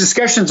 These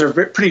discussions are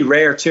pretty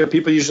rare too.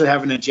 People usually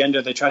have an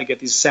agenda. They try to get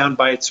these sound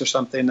bites or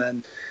something,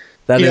 and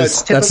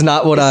that's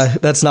not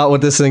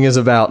what this thing is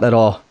about at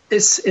all.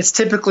 It's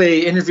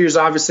typically, interviews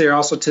obviously are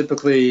also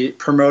typically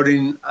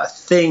promoting a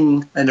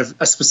thing and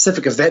a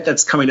specific event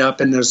that's coming up,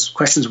 and there's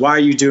questions, why are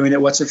you doing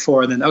it, what's it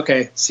for, and then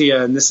okay, see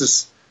ya. And this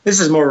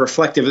is more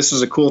reflective. This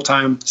is a cool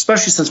time,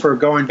 especially since we're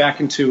going back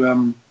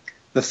into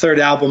the third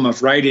album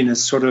of writing.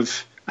 Is sort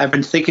of, I've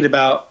been thinking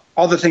about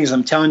all the things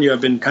I'm telling you.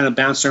 I've been kind of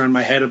bouncing around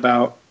my head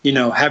about,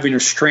 having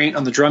restraint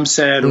on the drum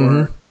set,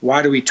 or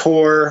why do we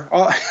tour?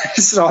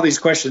 This is all these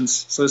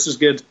questions. So this is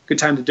good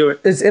time to do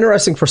it. It's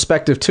interesting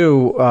perspective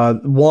too.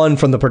 One,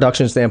 from the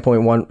production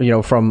standpoint,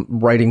 one, from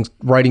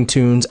writing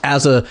tunes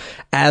as a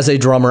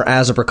drummer,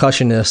 as a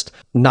percussionist,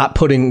 not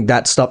putting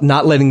that stuff,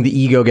 not letting the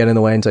ego get in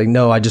the way and saying,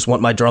 no, I just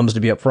want my drums to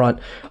be up front.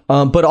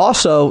 But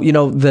also,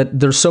 that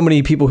there's so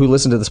many people who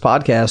listen to this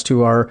podcast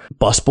who are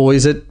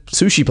busboys at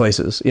sushi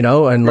places,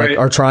 and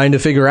are trying to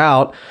figure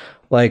out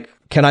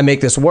can I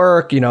make this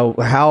work?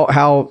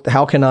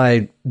 How can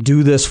I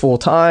do this full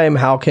time?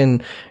 How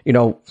can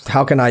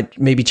I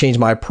maybe change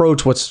my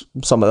approach? What's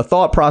some of the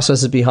thought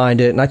processes behind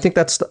it? And I think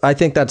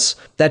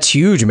that's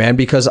huge, man,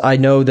 because I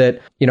know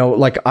that,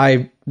 like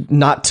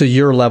not to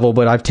your level,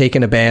 but I've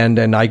taken a band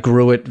and I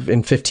grew it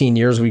in 15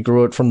 years. We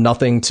grew it from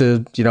nothing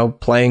to,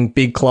 playing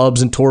big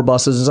clubs and tour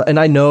buses. And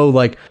I know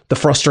like the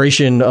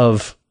frustration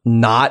of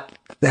not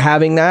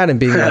having that and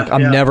being like,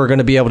 I'm never going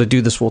to be able to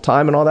do this full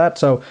time and all that.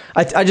 So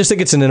I just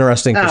think it's an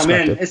interesting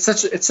perspective. Man,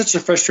 it's such a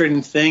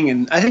frustrating thing.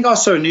 And I think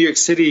also in New York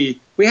City,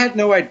 we had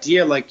no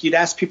idea, like you'd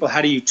ask people,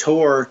 how do you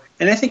tour?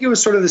 And I think it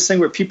was sort of this thing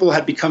where people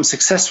had become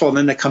successful and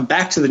then they come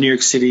back to the New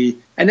York City.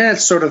 And then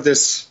it's sort of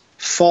this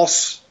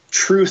false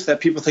truth that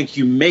people think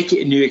you make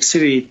it in New York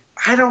City.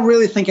 I don't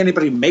really think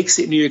anybody makes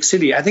it in New York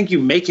City. I think you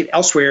make it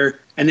elsewhere,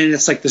 and then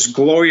it's like this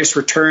glorious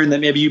return that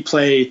maybe you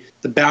play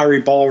the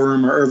Bowery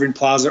Ballroom or Irving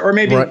Plaza or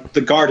maybe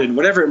the Garden,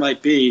 whatever it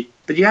might be.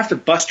 But you have to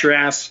bust your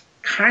ass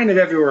kind of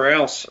everywhere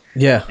else.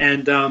 Yeah.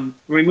 And when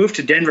we moved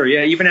to Denver,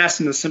 even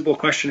asking the simple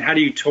question, how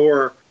do you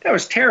tour? That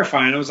was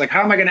terrifying. I was like,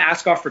 how am I going to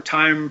ask off for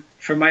time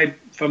for my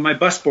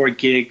busboy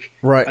gig?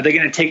 Right. Are they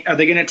going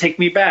to take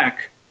me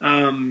back?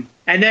 And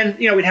then,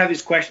 we'd have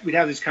these questions, we'd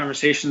have these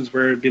conversations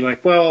where it'd be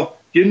like, well,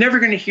 you're never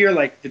going to hear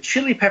like the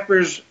Chili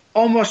Peppers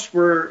almost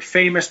were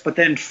famous, but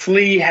then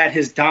Flea had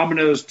his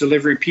Domino's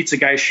delivery pizza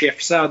guy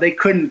shift, so they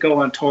couldn't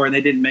go on tour and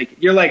they didn't make it.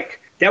 You're like,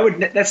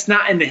 that's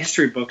not in the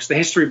history books. The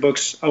history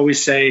books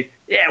always say,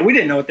 yeah, we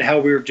didn't know what the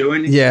hell we were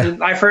doing. Yeah.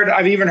 And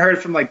I've even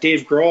heard from like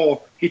Dave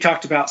Grohl. He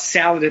talked about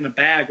salad in a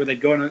bag where they'd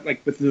go on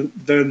like with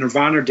the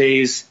Nirvana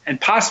days and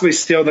possibly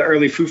still the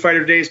early Foo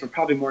Fighter days, but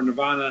probably more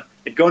Nirvana.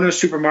 They'd go into a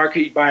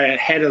supermarket, you'd buy a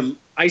head of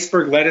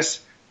iceberg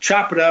lettuce,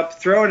 chop it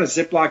up, throw it in a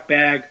Ziploc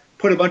bag,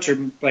 put a bunch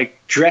of like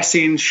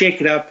dressing,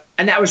 shake it up,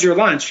 and that was your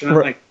lunch. And I'm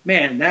like,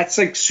 man, that's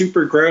like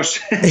super gross,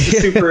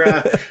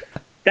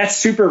 that's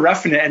super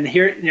roughing it. And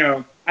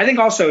here, I think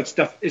also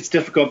it's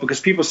difficult because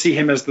people see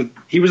him as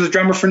he was the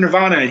drummer for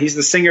Nirvana and he's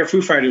the singer of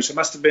Foo Fighters. It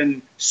must have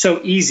been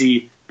so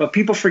easy, but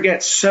people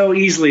forget so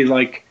easily.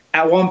 Like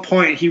at one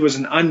point he was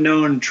an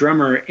unknown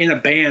drummer in a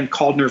band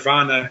called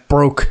Nirvana,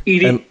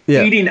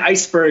 eating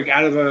iceberg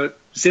out of a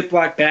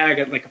Ziploc bag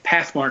at like a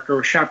Pathmark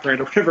or a ShopRite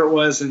or whatever it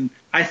was. And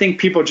I think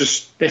people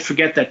they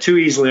forget that too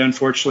easily,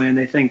 unfortunately. And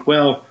they think,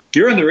 well,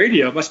 you're on the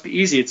radio, it must be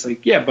easy. It's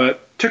like, yeah,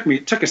 but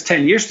it took us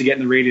 10 years to get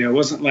in the radio. It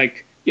wasn't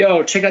like,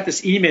 yo, check out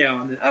this email.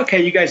 And then,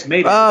 okay, you guys made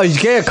it. Oh,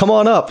 yeah, come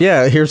on up.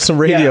 Yeah, here's some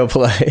radio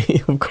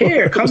play. Of course.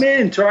 Here, come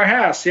in to our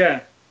house.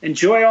 Yeah.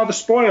 Enjoy all the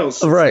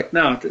spoils. Right.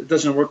 No, it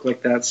doesn't work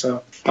like that.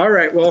 So, all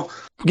right, well.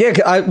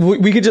 Yeah,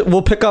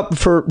 we'll pick up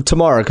for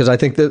tomorrow because I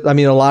think that,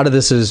 a lot of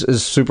this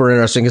is super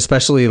interesting,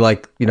 especially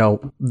like,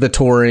 the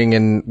touring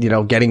and,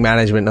 getting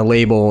management and a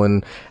label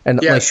and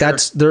like sure.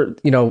 That's there,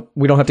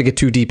 we don't have to get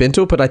too deep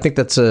into it, but I think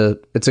it's a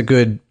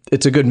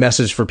good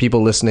message for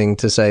people listening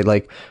to say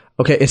like,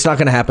 okay, it's not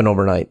going to happen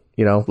overnight.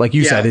 Like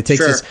you said, it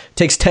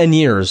takes 10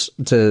 years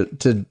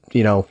to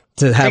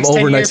have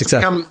overnight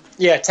success.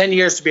 10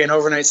 years to be an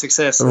overnight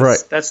success.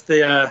 That's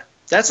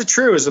a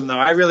truism though.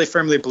 I really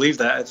firmly believe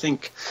that. I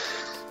think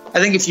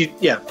if you,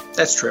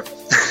 that's true.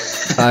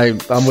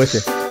 I'm with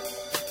you.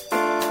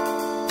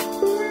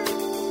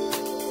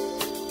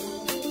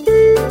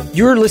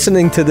 You're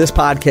listening to this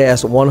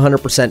podcast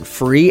 100%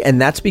 free,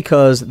 and that's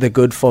because the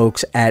good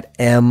folks at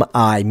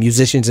MI,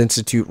 Musicians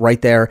Institute,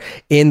 right there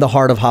in the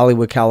heart of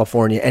Hollywood,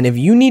 California. And if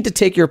you need to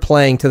take your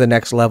playing to the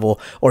next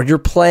level, or your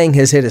playing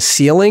has hit a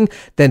ceiling,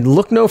 then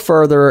look no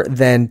further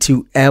than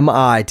to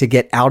MI to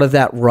get out of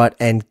that rut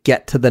and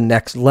get to the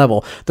next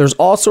level. There's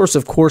all sorts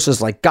of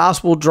courses like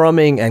gospel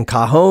drumming and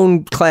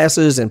cajon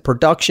classes and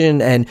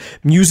production and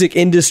music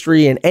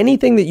industry and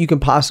anything that you can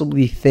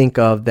possibly think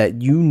of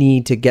that you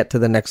need to get to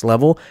the next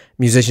level.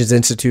 Musicians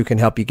Institute can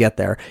help you get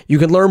there. You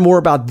can learn more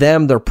about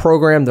them, their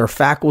program, their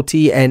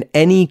faculty, and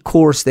any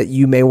course that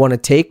you may want to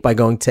take by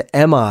going to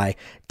mi.edu.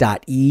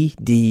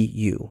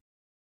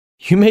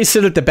 You may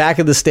sit at the back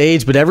of the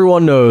stage, but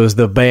everyone knows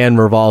the band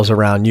revolves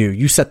around you.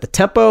 You set the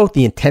tempo,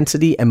 the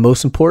intensity, and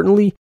most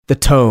importantly, the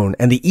tone.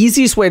 And the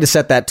easiest way to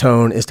set that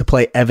tone is to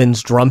play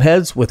Evans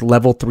drumheads with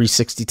Level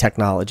 360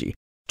 technology.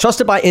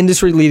 Trusted by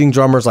industry-leading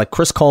drummers like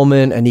Chris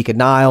Coleman and Anika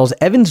Niles,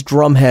 Evans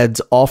drumheads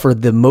offer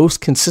the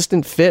most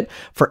consistent fit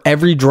for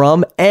every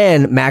drum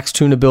and max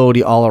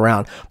tunability all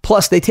around.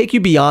 Plus, they take you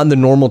beyond the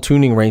normal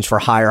tuning range for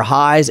higher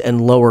highs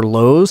and lower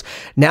lows.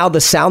 Now,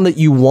 the sound that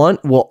you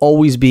want will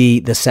always be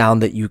the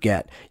sound that you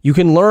get. You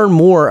can learn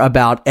more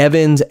about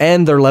Evans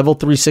and their Level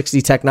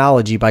 360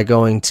 technology by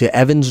going to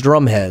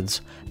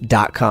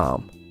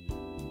evansdrumheads.com.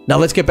 Now,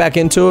 let's get back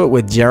into it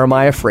with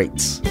Jeremiah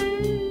Freites.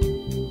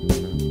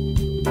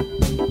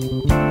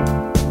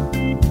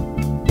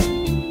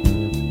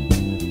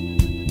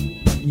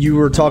 You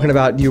were talking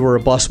about you were a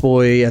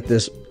busboy at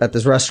this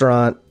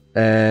restaurant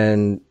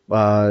and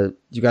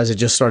you guys had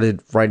just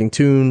started writing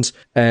tunes.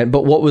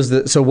 But what was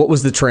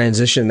the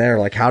transition there?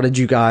 Like, how did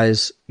you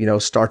guys,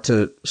 start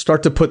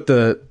to put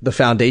the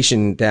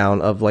foundation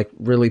down of like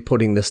really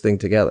putting this thing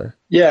together?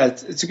 Yeah,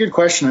 it's a good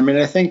question. I mean,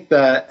 I think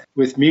that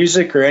with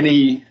music or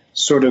any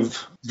sort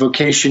of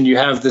vocation, you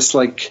have this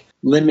like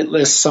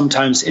limitless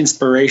sometimes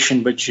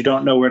inspiration, but you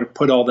don't know where to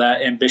put all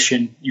that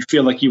ambition. You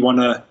feel like you want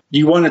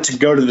it to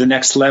go to the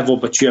next level,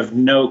 but you have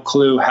no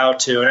clue how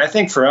to. And I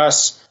think for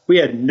us, we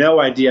had no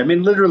idea. I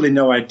mean, literally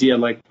no idea.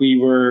 Like, we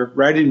were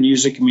writing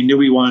music and we knew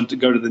we wanted to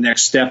go to the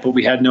next step, but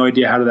we had no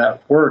idea how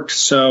that worked.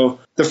 So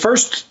the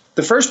first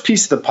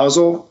piece of the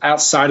puzzle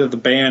outside of the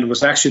band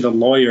was actually the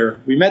lawyer.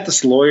 We met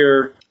this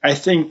lawyer, I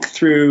think,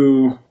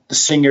 through the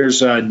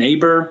singer's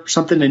neighbor,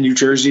 something in New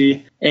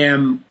Jersey.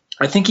 And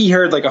I think he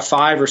heard like a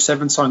 5 or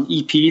 7 song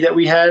EP that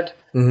we had.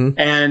 Mm-hmm.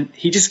 And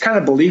he just kind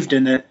of believed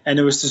in it. And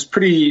it was this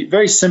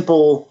very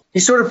simple. He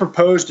sort of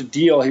proposed a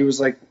deal. He was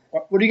like,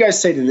 what do you guys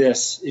say to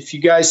this? If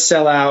you guys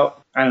sell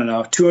out, I don't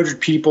know,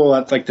 200 people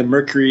at like the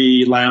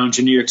Mercury Lounge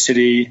in New York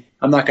City,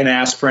 I'm not going to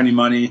ask for any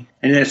money.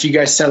 And then if you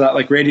guys sell out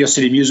like Radio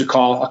City Music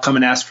Hall, I'll come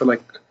and ask for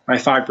like my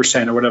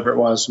 5% or whatever it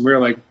was. And we were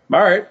like,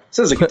 all right,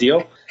 sounds like a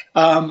deal.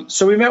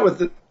 So we met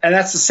and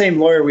that's the same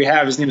lawyer we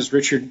have. His name is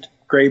Richard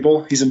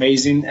Grable. He's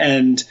amazing.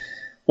 And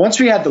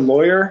once we had the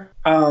lawyer,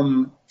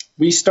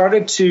 we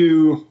started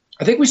to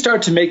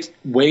make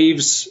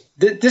waves.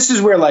 This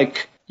is where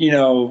like,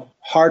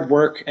 hard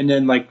work and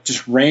then like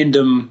just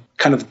random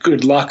kind of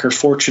good luck or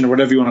fortune or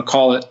whatever you want to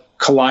call it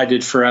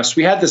collided for us.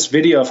 We had this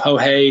video of Ho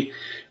Hey.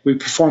 We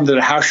performed at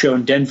a house show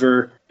in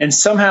Denver, and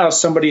somehow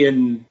somebody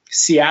in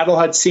Seattle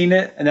had seen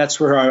it, and that's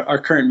where our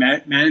current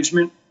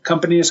management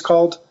company is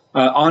called,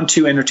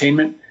 Onto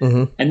Entertainment.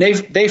 Mm-hmm. And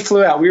they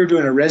flew out. We were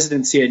doing a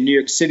residency in New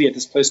York City at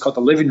this place called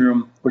The Living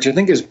Room, which I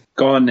think is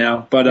gone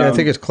now. But I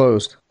think it's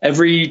closed.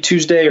 Every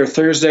Tuesday or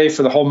Thursday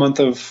for the whole month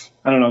of,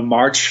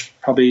 March,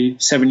 probably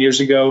 7 years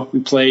ago, we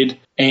played.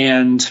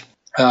 And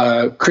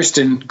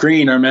Kristen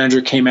Green, our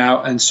manager, came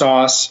out and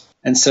saw us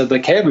and said,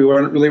 like, hey, we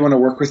really want to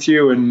work with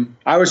you. And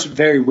I was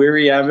very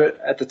weary of it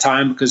at the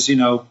time because,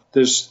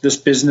 this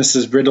business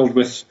is riddled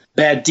with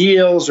bad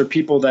deals or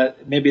people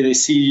that maybe they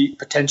see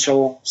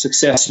potential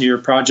success in your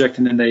project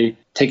and then they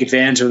take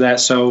advantage of that.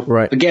 So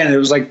Again, it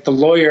was like the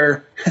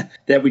lawyer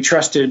that we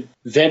trusted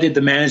vetted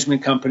the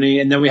management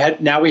company. And then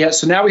now we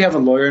have a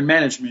lawyer in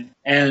management.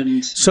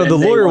 And so the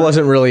lawyer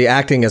wasn't really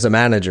acting as a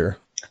manager.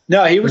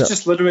 No, he was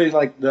just literally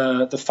like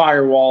the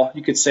firewall,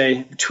 you could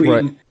say,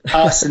 between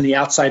us and the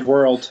outside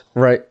world.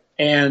 Right.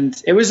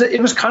 And it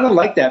was kind of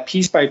like that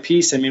piece by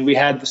piece. I mean,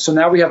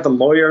 now we have the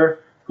lawyer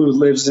who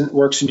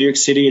works in New York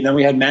City, and then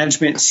we had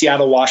management in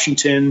Seattle,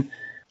 Washington.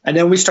 And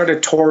then we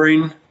started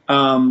touring,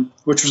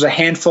 which was a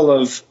handful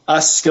of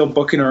us still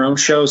booking our own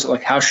shows,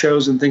 like house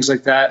shows and things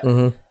like that.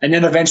 Mm-hmm. And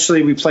then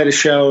eventually we played a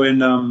show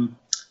in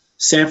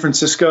San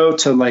Francisco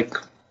to like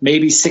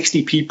maybe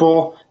 60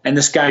 people. And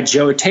this guy,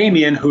 Joe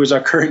Atamian, who is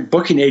our current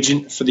booking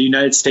agent for the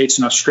United States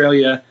and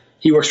Australia,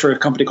 he works for a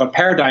company called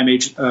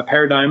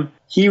Paradigm.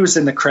 He was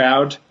in the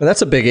crowd. Well,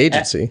 that's a big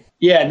agency.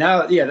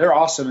 They're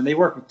awesome. And they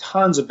work with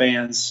tons of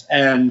bands.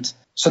 And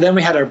so then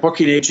we had our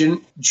booking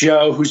agent,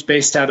 Joe, who's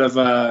based out of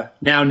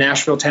now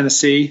Nashville,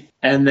 Tennessee.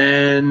 And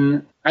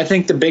then I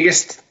think the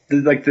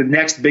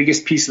next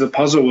biggest piece of the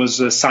puzzle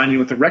was signing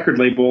with the record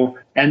label.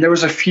 And there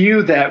was a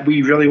few that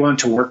we really wanted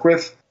to work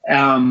with.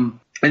 And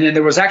then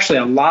there was actually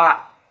a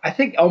lot. I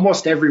think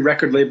almost every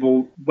record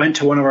label went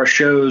to one of our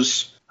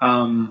shows.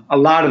 A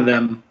lot of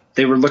them,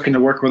 they were looking to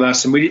work with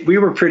us. And we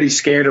were pretty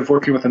scared of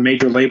working with a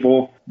major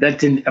label. That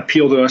didn't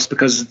appeal to us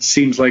because it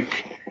seems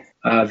like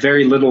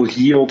very little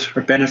yield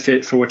or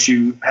benefit for what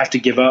you have to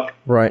give up.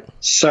 Right.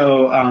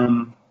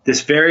 So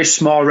this very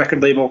small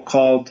record label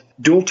called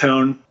Dual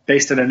Tone,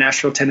 based out of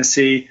Nashville,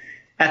 Tennessee,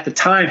 at the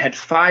time had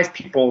 5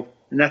 people,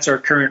 and that's our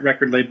current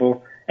record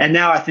label. And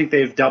now I think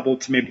they've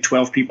doubled to maybe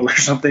 12 people or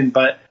something.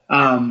 But,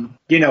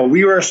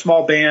 we were a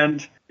small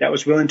band that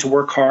was willing to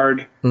work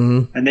hard.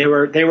 Mm-hmm. And they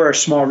were a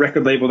small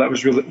record label that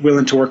was really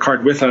willing to work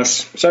hard with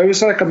us. So it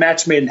was like a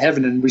match made in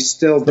heaven, and we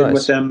still been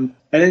with them.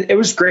 And it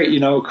was great,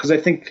 because I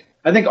think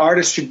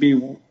artists should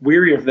be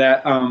weary of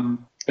that.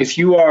 If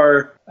you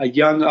are a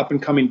young up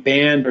and coming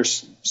band or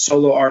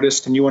solo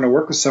artist and you want to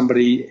work with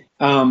somebody,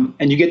 and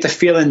you get the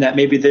feeling that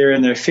maybe they're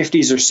in their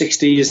 50s or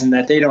 60s and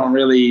that they don't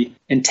really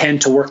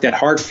intend to work that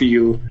hard for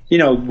you,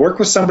 work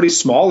with somebody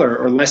smaller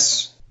or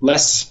less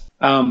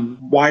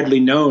widely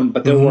known,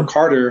 but they'll work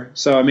harder.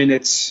 So, I mean,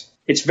 it's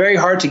very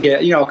hard to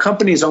get, a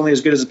company is only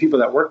as good as the people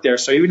that work there.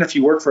 So even if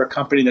you work for a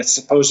company that's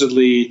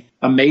supposedly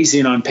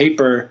amazing on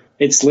paper,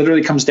 it's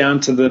literally comes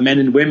down to the men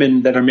and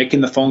women that are making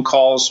the phone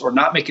calls or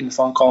not making the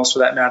phone calls for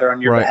that matter on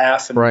your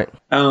behalf.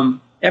 And,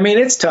 I mean,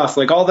 it's tough.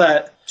 Like all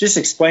that, just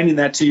explaining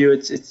that to you,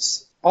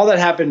 it's all that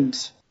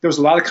happened. There was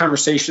a lot of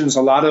conversations,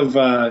 a lot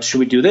of, should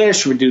we do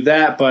this? Should we do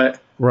that? But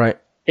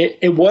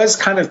it was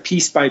kind of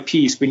piece by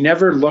piece. We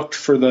never looked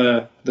for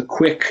the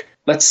quick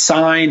let's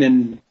sign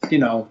and,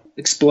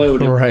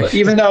 explode. Right.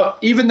 Even though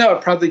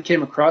it probably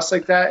came across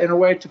like that in a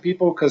way to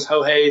people because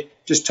Hohei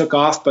just took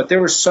off, but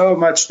there was so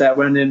much that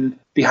went in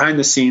behind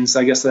the scenes,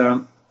 I guess, that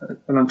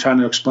I'm trying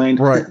to explain.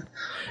 Right.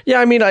 Yeah,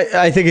 I mean,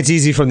 I think it's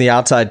easy from the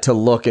outside to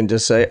look and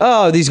just say,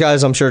 oh, these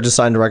guys, I'm sure, just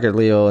signed a record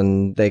deal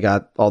and they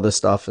got all this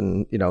stuff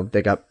and,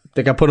 they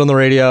got put on the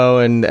radio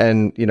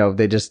and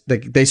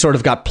they sort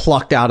of got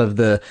plucked out of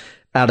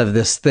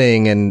this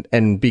thing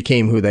and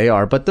became who they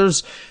are. But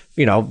there's,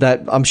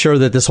 that I'm sure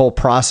that this whole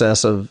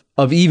process of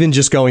even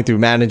just going through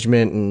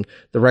management and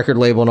the record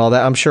label and all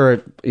that, I'm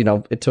sure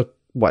it took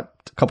a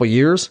couple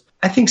years.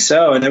 I think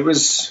so. And I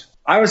was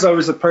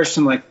always the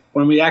person, like,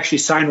 when we actually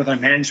signed with our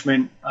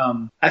management,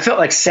 I felt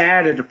like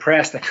sad and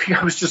depressed.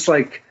 I was just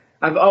like,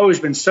 I've always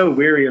been so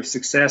weary of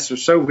success or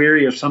so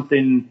weary of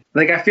something.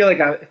 Like, I feel like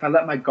if I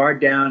let my guard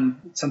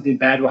down, something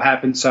bad will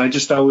happen. So I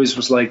just always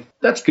was like,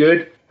 that's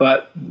good,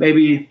 but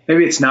maybe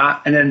it's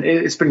not. And then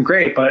it's been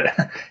great.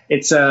 But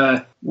it's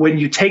when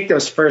you take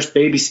those first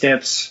baby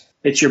steps,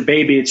 it's your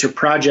baby, it's your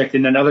project,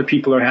 and then other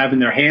people are having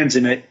their hands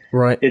in it.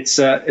 Right. It's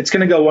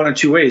going to go one of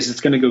two ways.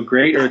 It's going to go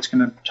great, or it's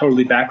going to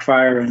totally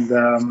backfire.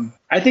 And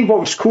I think what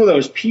was cool though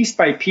is piece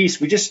by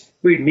piece,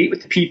 we'd meet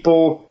with the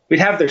people, we'd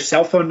have their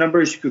cell phone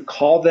numbers, you could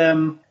call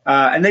them,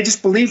 and they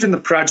just believed in the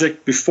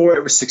project before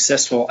it was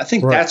successful. I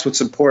think that's what's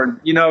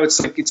important.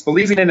 It's like it's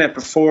believing in it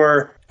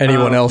before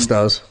anyone else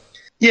does.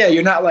 Yeah,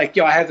 you're not like,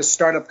 I have a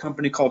startup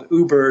company called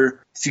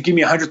Uber. If you give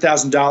me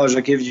 $100,000,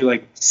 I'll give you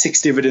like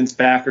 6 dividends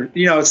back. Or,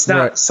 it's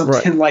not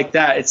something like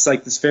that. It's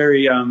like this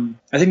very, I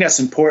think that's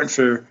important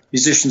for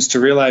musicians to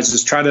realize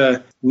is try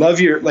to love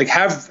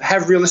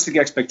have realistic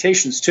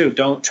expectations too.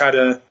 Don't try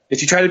to,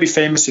 if you try to be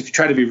famous, if you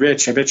try to be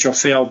rich, I bet you'll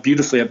fail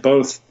beautifully at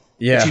both.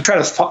 Yeah. If you try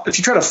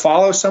to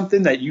follow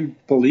something that you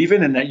believe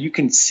in and that you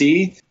can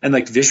see and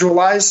like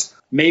visualize,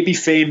 maybe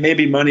fame,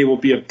 maybe money will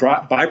be a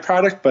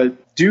byproduct, but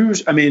I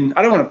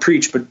don't want to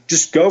preach, but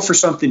just go for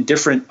something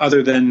different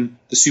other than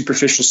the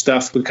superficial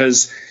stuff,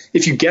 because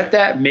if you get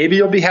that, maybe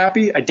you'll be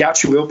happy. I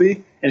doubt you will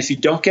be. And if you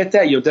don't get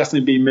that, you'll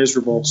definitely be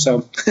miserable.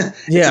 So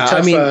yeah,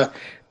 it's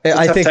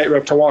a tough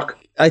tightrope to walk.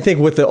 I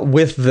think with all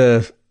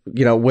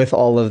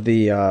of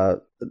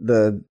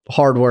the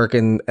hard work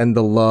and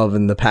the love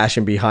and the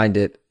passion behind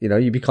it,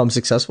 you become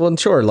successful, and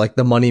sure, like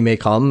the money may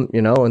come,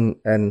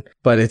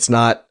 but it's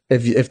not,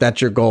 if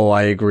that's your goal,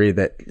 I agree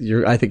that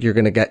I think you're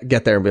going to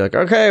get there and be like,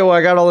 okay, well,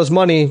 I got all this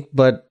money,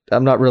 but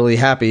I'm not really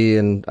happy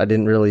and I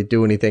didn't really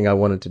do anything I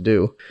wanted to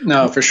do.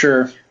 No, for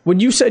sure. When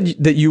you said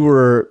that you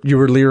were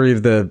leery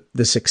of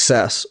the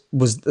success,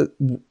 was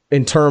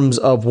in terms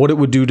of what it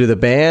would do to the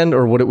band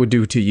or what it would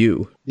do to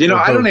you?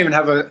 I don't even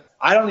have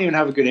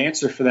a good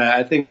answer for that.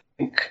 I think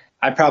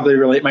I probably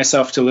relate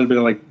myself to a little bit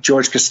of like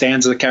George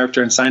Costanza, the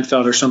character in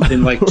Seinfeld, or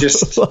something like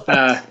just,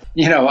 I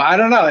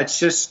don't know. It's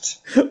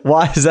just.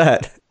 Why is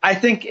that? I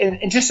think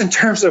and just in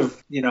terms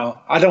of,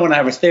 I don't want to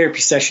have a therapy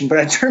session, but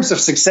in terms of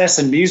success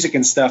and music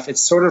and stuff, it's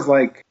sort of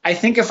like, I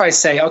think if I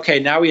say, okay,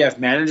 now we have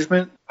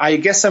management, I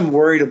guess I'm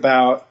worried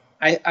about,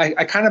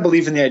 I kind of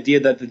believe in the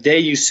idea that the day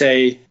you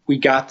say we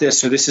got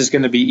this, or this is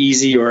going to be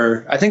easy,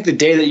 or I think the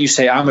day that you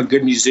say I'm a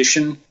good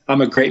musician,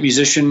 I'm a great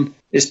musician,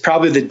 is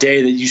probably the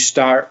day that you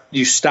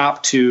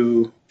stop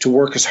to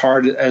work as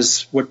hard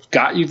as what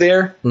got you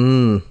there.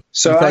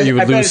 So I thought you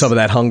would lose some of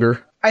that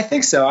hunger. I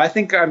think so. I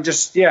think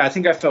I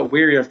think I felt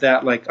weary of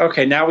that. Like,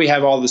 okay, now we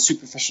have all the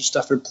superficial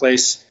stuff in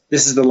place.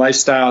 This is the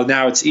lifestyle.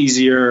 Now it's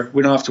easier.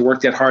 We don't have to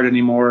work that hard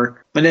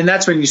anymore. And then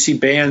that's when you see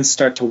bands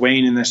start to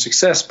wane in their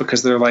success,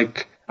 because they're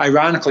like,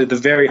 ironically, the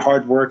very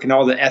hard work and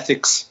all the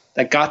ethics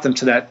that got them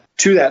to that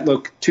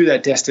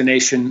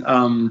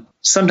destination,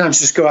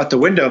 sometimes just go out the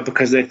window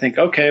because they think,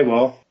 okay,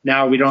 well,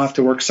 now we don't have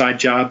to work side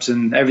jobs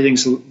and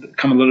everything's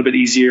come a little bit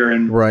easier.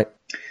 And right.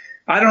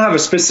 I don't have a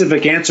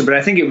specific answer, but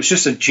I think it was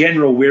just a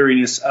general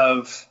weariness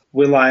of,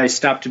 will I lose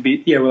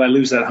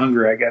that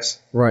hunger, I guess.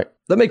 Right.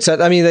 That makes sense.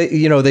 I mean,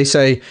 they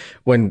say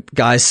when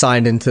guys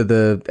signed into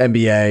the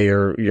NBA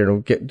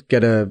or,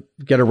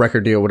 get a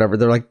record deal, whatever,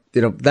 they're like,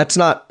 that's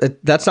not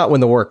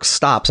when the work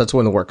stops. That's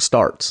when the work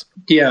starts.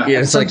 Yeah.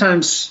 And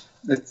sometimes,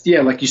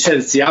 like you said,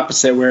 it's the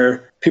opposite,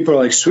 where people are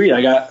like, sweet,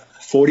 I got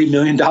 $40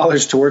 million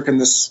to work in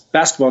this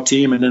basketball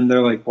team. And then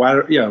they're like,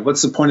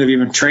 what's the point of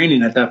even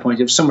training at that point?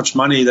 You have so much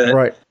money that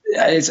right.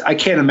 I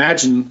can't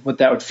imagine what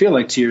that would feel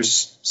like to your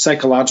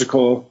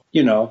psychological,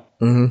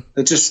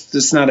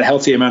 it's not a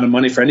healthy amount of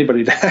money for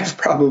anybody to have,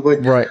 probably.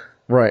 Right.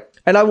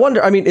 And I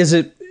wonder, I mean, does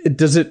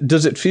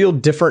it feel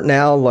different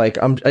now? Like,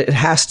 it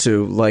has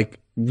to, like,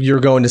 you're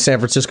going to San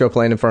Francisco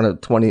playing in front of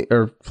 20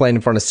 or playing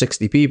in front of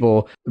 60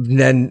 people.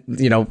 Then,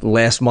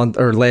 last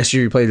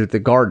year you played at the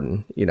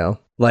Garden,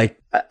 like,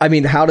 I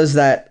mean, how does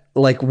that,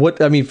 like,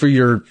 what, I mean, for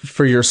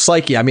your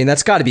psyche, I mean,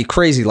 that's got to be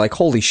crazy. Like,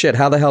 holy shit,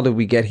 how the hell did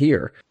we get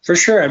here? For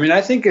sure. I mean,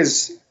 I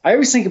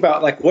always think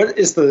about, like,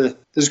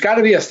 there's got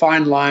to be a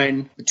fine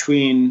line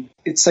between,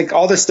 it's like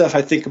all this stuff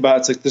I think about.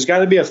 It's like, there's got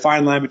to be a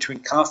fine line between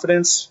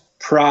confidence,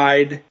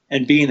 pride,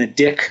 and being a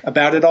dick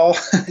about it all.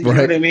 You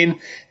know what I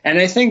mean? And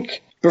I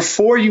think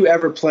before you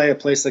ever play a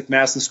place like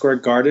Madison Square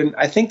Garden,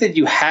 I think that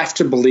you have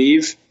to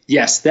believe,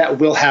 yes, that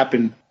will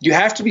happen. You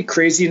have to be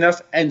crazy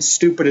enough and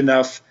stupid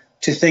enough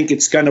to think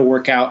it's going to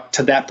work out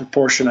to that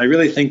proportion. I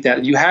really think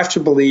that you have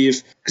to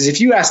believe, because if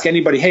you ask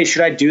anybody, hey,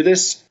 should I do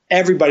this?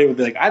 Everybody would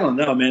be like, I don't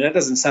know, man, that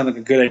doesn't sound like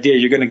a good idea.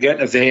 You're going to get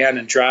in a van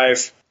and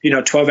drive,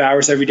 12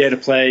 hours every day to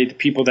play to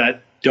people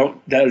that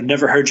have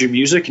never heard your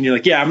music. And you're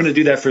like, yeah, I'm going to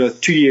do that for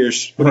 2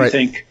 years. What do you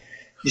think?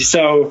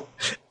 So,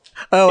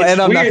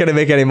 and I'm not going to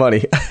make any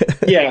money.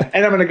 Yeah.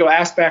 And I'm going to go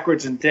ass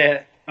backwards in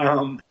debt.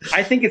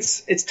 I think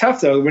it's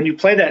tough though, when you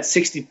play that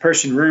 60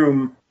 person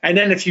room. And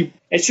then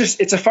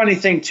it's a funny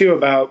thing too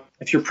about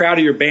if you're proud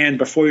of your band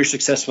before you're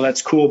successful,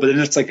 that's cool. But then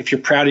it's like, if you're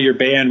proud of your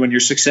band when you're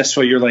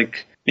successful, you're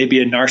like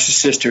maybe a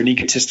narcissist or an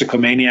egotistical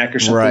maniac or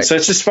something. Right. So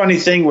it's this funny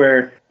thing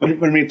where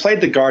when we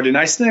played the Garden,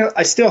 I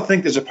still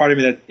think there's a part of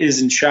me that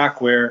is in shock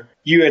where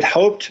you had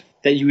hoped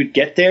that you would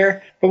get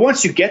there. But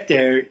once you get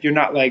there, you're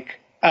not like,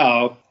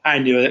 oh, I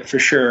knew it for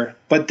sure.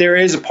 But there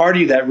is a part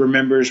of you that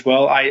remembers,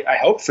 well, I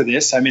hope for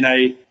this. I mean,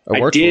 I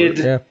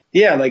did.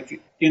 Yeah. Like,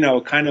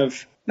 kind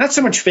of not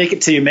so much fake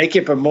it till you make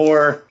it, but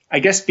more, I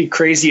guess, be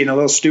crazy and a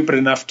little stupid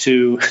enough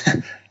to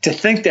to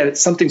think that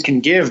something can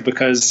give,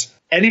 because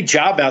any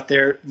job out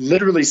there,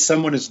 literally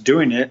someone is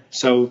doing it.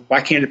 So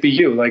why can't it be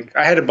you? Like,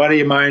 I had a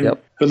buddy of mine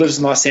who lives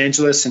in Los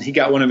Angeles, and he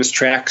got one of his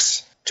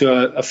tracks to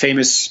a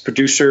famous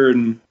producer.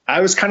 And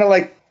I was kind of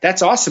like,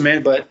 that's awesome,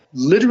 man. But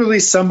literally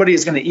somebody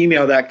is going to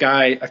email that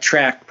guy a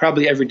track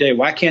probably every day.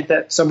 Why can't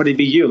that somebody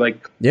be you?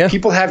 Like,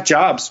 people have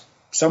jobs.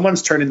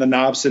 Someone's turning the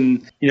knobs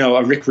in,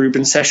 a Rick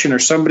Rubin session, or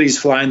somebody's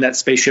flying that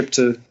spaceship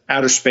to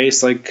outer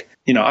space. Like,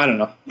 I don't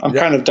know. I'm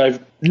kind of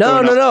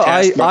No.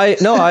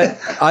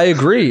 I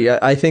agree.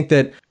 I think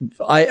that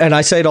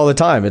I say it all the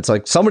time. It's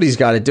like, somebody's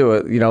got to do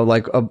it.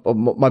 Like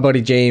my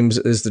buddy James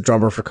is the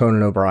drummer for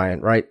Conan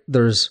O'Brien, right?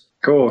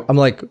 Cool. I'm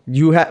like,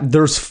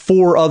 there's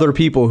 4 other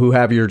people who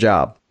have your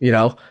job,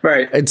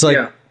 Right. It's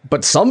like,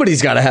 but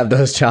somebody's got to have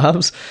those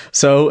jobs.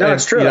 So, no,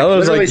 it's true. It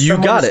was like, you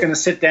got it. Going to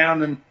sit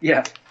down and,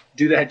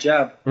 do that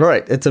job.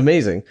 Right. It's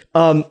amazing.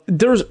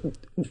 There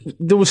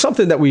was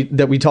something that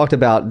we talked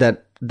about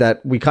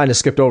that we kind of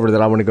skipped over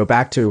that I want to go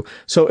back to.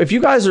 So if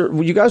you guys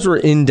were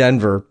in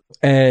Denver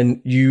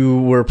and you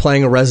were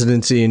playing a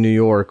residency in New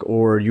York,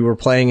 or you were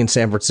playing in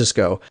San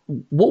Francisco,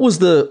 what was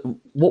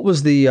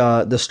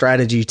the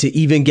strategy to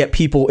even get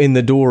people in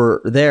the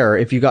door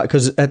there?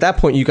 Because at that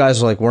point you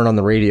guys weren't on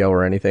the radio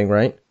or anything,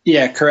 right?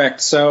 Yeah,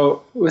 correct.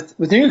 So with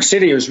New York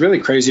City, it was really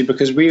crazy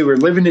because we were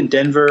living in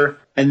Denver,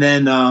 and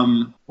then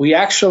I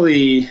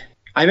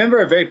remember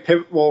a very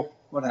pivotal.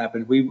 What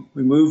happened? We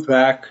moved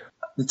back.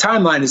 The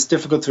timeline is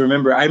difficult to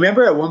remember. I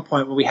remember at one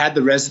point when we had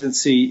the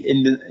residency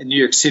in New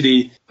York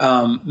City,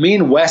 me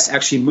and Wes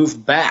actually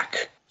moved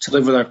back to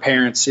live with our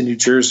parents in New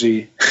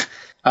Jersey,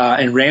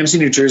 in Ramsey,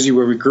 New Jersey,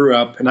 where we grew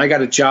up. And I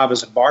got a job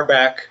as a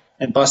barback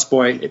and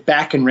busboy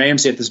back in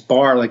Ramsey at this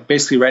bar,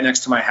 basically right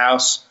next to my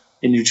house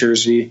in New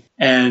Jersey.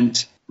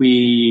 And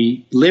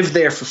we lived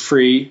there for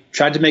free,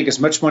 tried to make as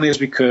much money as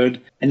we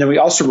could. And then we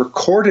also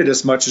recorded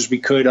as much as we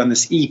could on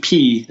this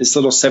EP, this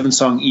little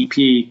 7-song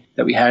EP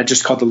that we had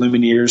just called The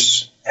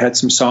Lumineers. It had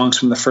some songs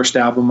from the first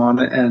album on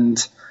it. And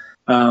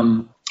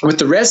with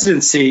the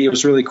residency, it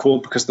was really cool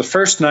because the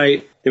first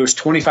night there was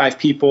 25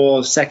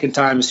 people. The second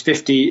time was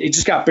 50. It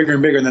just got bigger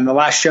and bigger. And then the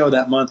last show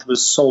that month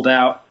was sold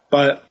out.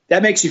 But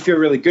that makes you feel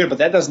really good, but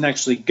that doesn't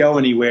actually go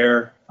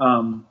anywhere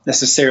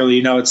necessarily.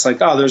 It's like,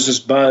 oh, there's this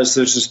buzz,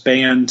 there's this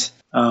band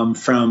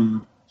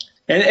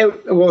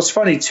it's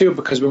funny too,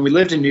 because when we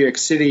lived in New York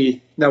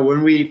City,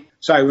 when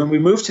we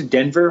moved to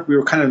Denver, we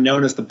were kind of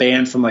known as the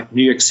band from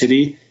New York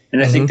City.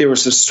 And I think there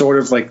was this sort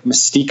of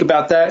mystique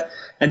about that.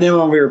 And then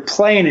when we were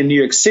playing in New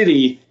York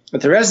City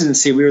at the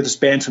residency, we were this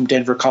band from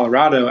Denver,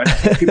 Colorado. And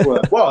people were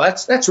like, whoa,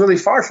 that's really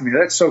far from you.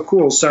 That's so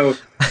cool. So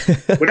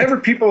whatever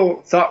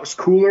people thought was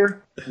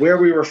cooler, where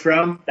we were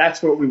from,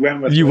 that's what we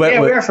went with.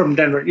 We're from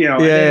Denver,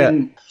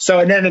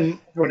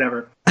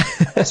 whatever.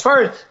 As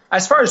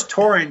far as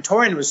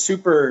touring was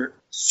super,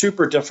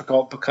 super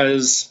difficult,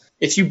 because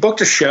if you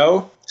booked a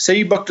show, say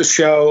you booked a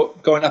show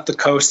going up the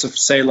coast of,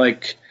 say,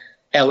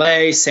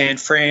 LA, San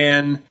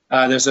Fran,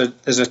 there's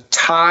a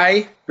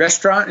Thai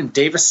restaurant in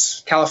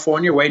Davis,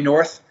 California, way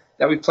north,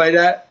 that we played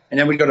at. And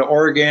then we'd go to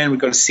Oregon,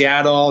 we'd go to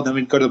Seattle, then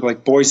we'd go to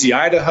Boise,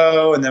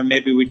 Idaho, and then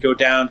maybe we'd go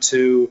down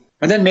to,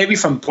 and then maybe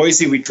from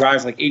Boise we'd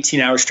drive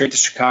 18 hours straight to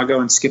Chicago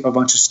and skip a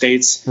bunch of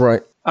states.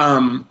 Right.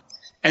 And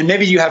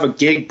maybe you have a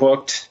gig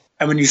booked,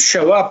 and when you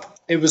show up,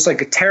 it was a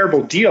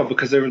terrible deal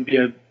because there would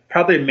be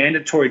probably a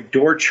mandatory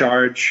door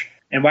charge.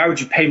 And why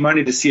would you pay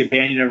money to see a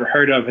band you never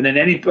heard of? And then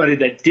anybody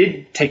that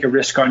did take a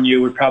risk on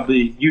you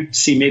you'd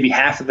see maybe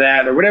half of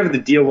that or whatever the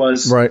deal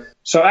was. Right.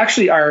 So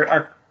actually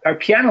our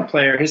piano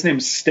player, his name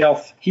is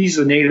Stealth. He's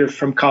a native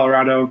from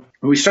Colorado.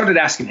 And we started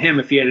asking him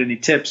if he had any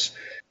tips.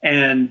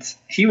 And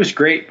he was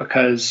great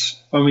because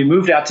when we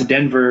moved out to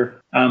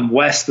Denver,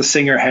 Wes, the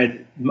singer,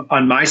 had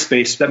on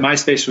MySpace, that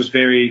MySpace was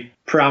very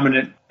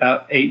prominent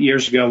about 8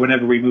 years ago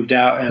whenever we moved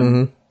out.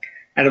 And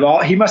out of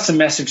all, he must have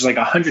messaged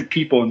 100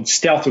 people, and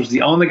Stealth was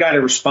the only guy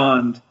to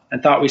respond.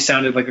 and thought we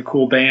sounded like a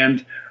cool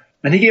band.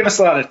 And he gave us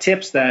a lot of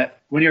tips that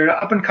when you're an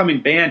up and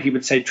coming band, he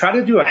would say, try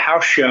to do a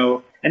house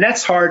show. And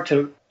that's hard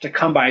to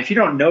come by. If you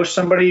don't know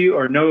somebody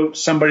or know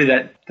somebody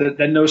that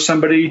knows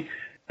somebody,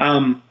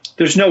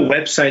 there's no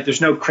website,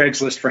 there's no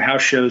Craigslist for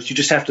house shows. You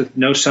just have to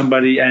know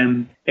somebody.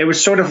 And it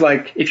was sort of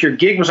like if your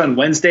gig was on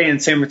Wednesday in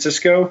San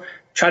Francisco,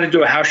 try to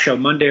do a house show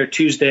Monday or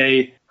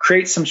Tuesday,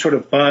 create some sort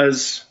of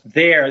buzz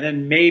there. And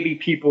then maybe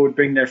people would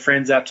bring their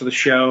friends out to the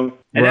show.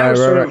 And that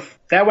was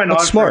that went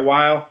on for a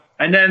while.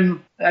 And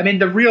then, I mean,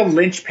 the real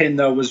linchpin,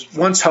 though, was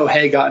once Ho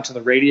Hey got into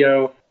the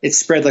radio, it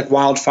spread like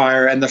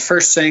wildfire. And the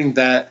first thing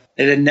that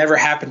it had never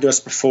happened to us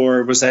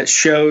before was that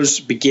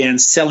shows began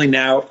selling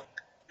out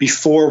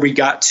before we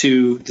got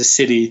to the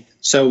city.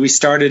 So we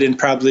started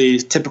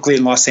typically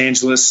in Los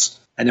Angeles,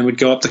 and then we'd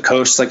go up the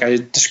coast like I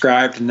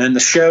described. And then the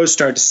shows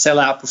started to sell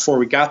out before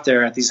we got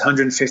there at these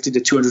 150 to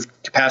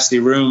 200 capacity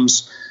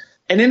rooms.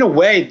 And in a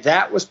way,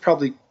 that was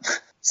probably...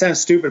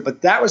 sounds stupid,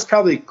 but that was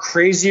probably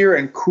crazier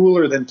and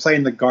cooler than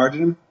playing the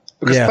Garden,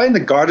 because playing the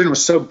Garden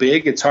was so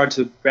big, it's hard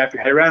to wrap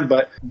your head around.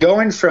 But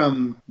going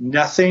from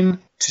nothing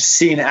to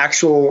seeing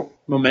actual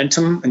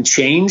momentum and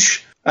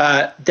change,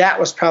 that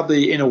was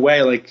probably in a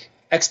way like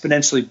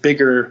exponentially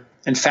bigger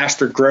and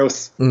faster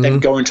growth than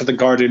going to the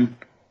Garden,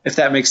 if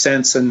that makes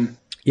sense. And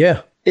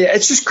yeah,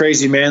 it's just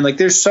crazy, man. Like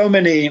there's so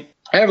many.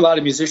 I have a lot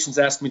of musicians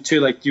ask me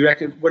too, like,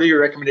 what are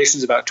your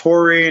recommendations about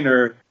touring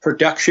or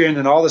production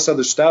and all this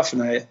other stuff?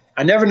 And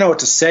I never know what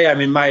to say. I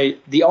mean,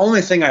 the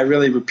only thing I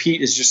really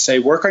repeat is just say,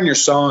 work on your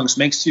songs,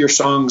 make your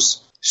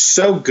songs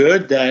so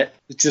good that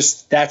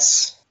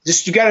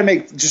you got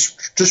to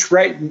just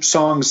write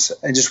songs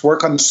and just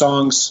work on the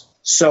songs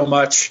so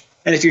much.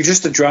 And if you're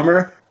just a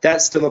drummer,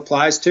 that still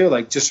applies too.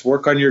 Like just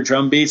work on your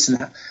drum beats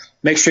and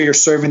make sure you're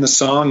serving the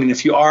song. And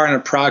if you are in a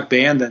prog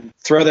band, then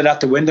throw that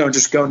out the window and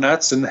just go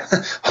nuts and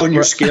hone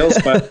your skills.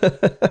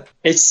 But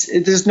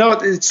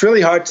it's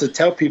really hard to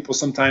tell people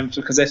sometimes,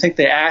 because I think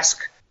they ask,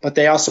 but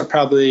they also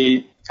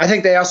I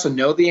think they also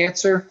know the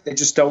answer. They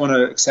just don't want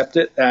to accept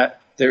it,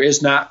 that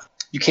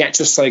you can't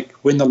just like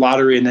win the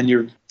lottery and then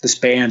you're this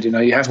band,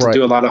 you have to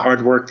do a lot of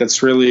hard work.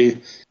 That's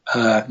really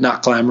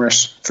not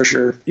glamorous, for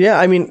sure. Yeah.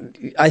 I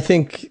mean, I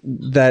think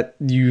that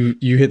you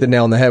hit the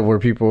nail on the head where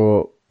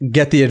people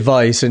get the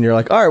advice and you're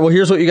like, all right, well,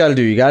 here's what you got to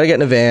do. You got to get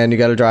in a van. You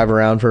got to drive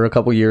around for a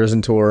couple years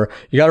and tour.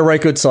 You got to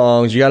write good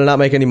songs. You got to not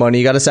make any money.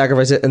 You got to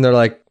sacrifice it. And they're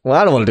like, well,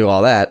 I don't want to do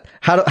all that.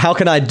 How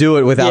can I do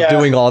it without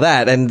doing all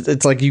that? And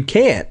it's like, you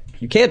can't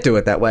do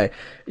it that way.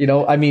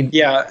 I mean,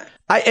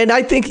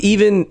 I think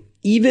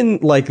even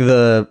like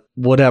the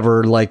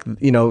whatever, like,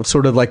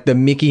 sort of like the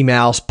Mickey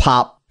Mouse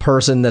pop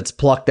person that's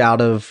plucked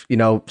out of,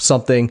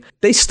 something,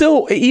 they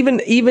still,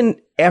 even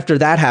after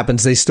that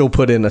happens, they still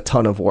put in a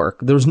ton of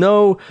work.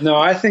 No,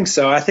 I think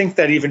so. I think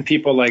that even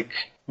people like,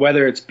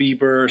 whether it's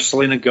Bieber,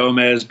 Selena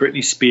Gomez,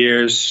 Britney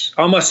Spears,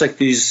 almost like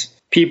these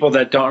people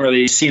that don't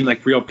really seem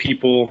like real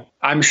people,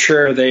 I'm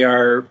sure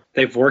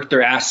they've worked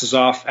their asses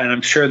off, and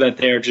I'm sure that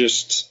they're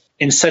just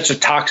in such a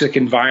toxic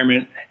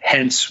environment,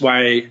 hence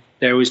why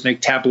they always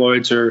make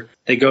tabloids or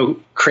they go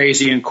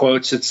crazy in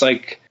quotes. It's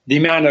like the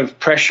amount of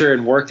pressure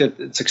and work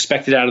that's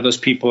expected out of those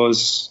people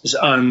is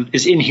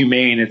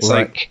inhumane. It's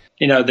like,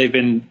 they've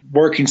been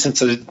working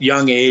since a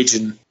young age,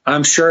 and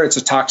I'm sure it's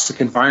a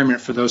toxic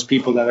environment for those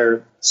people that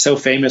are so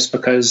famous,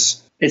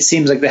 because it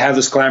seems like they have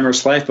this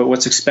glamorous life, but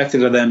what's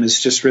expected of them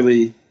is just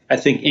really, I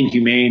think,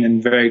 inhumane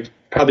and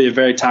probably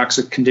very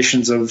toxic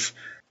conditions of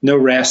no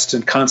rest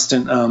and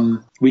constant,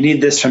 we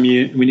need this from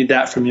you, we need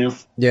that from you.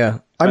 Yeah.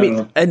 I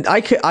mean, and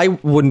I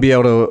wouldn't be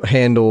able to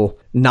handle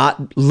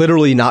not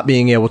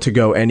being able to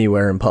go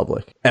anywhere in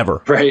public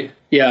ever. Right.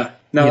 Yeah.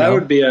 No, that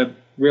would be a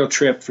real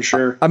trip for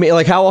sure. I mean,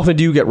 like, how often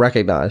do you get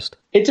recognized?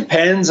 It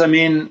depends. I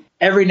mean,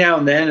 every now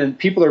and then, and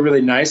people are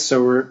really nice.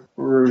 So we're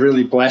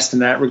really blessed in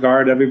that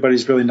regard.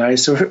 Everybody's really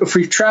nice. So if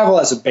we travel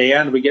as a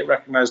band, we get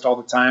recognized all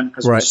the time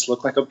because we just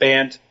look like a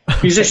band.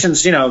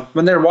 Musicians,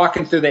 when they're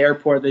walking through the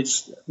airport,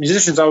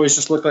 musicians always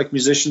just look like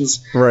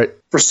musicians, right?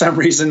 For some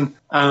reason.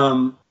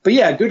 But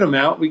yeah, a good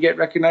amount we get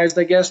recognized,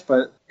 I guess,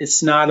 but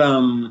it's not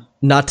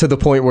to the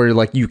point where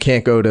like you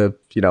can't go to,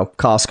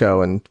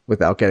 Costco and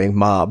without getting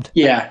mobbed.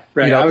 Yeah,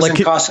 right. I was in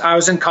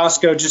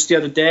Costco just the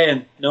other day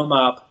and no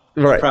mob.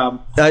 No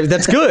problem.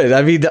 That's good.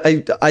 I mean,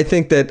 I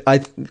think that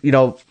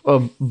a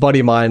buddy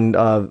of mine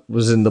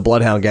was in the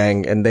Bloodhound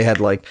Gang, and they had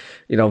like,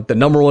 the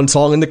 #1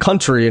 song in the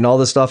country and all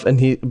this stuff. And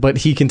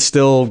he can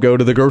still go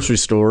to the grocery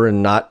store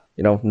and not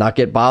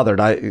get bothered.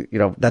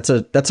 That's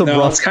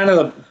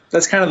rough.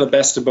 That's kind of the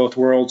best of both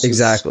worlds.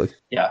 Exactly.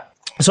 Yeah.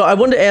 So I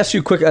wanted to ask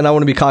you quick, and I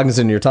want to be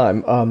cognizant of your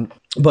time.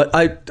 But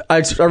I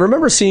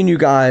remember seeing you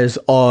guys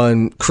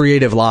on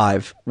Creative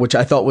Live, which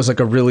I thought was like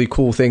a really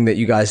cool thing that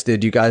you guys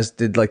did. You guys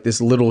did like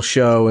this little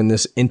show in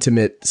this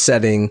intimate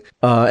setting.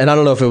 And I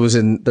don't know if it was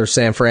in their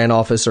San Fran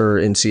office or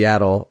in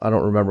Seattle. I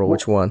don't remember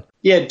which one.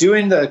 Yeah,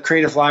 doing the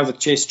Creative Live with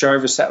Chase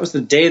Jarvis, that was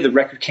the day the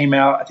record came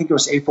out. I think it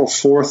was April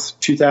 4th,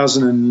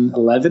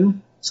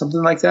 2011,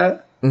 something like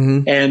that.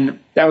 And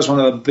that was one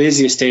of the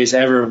busiest days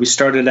ever. We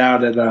started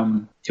out at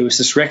it was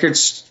this record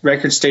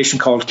station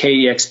called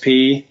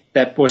KEXP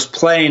that was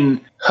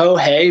playing Ho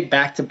Hey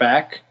back to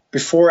back.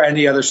 Before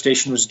any other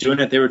station was doing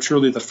it, they were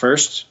truly the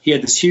first. He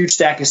had this huge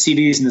stack of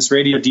CDs, and this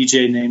radio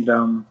DJ named,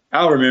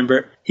 I'll remember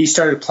it. He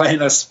started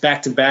playing us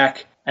back to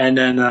back. And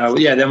then,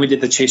 then we did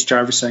the Chase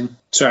Jarvis thing.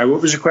 Sorry,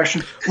 what was your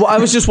question? Well, I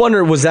was just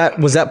wondering, was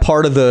that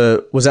part of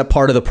the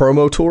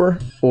promo tour,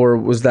 or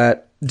was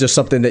that just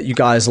something that you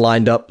guys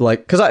lined up?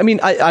 Like, because I mean,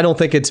 I don't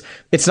think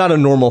it's not a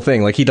normal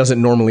thing. Like, he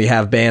doesn't normally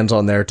have bands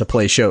on there to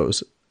play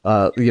shows.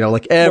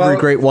 Like every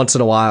great once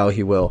in a while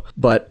he will.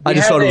 But I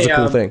just thought it was a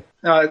cool thing.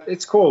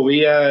 It's cool.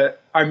 We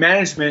our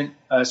management.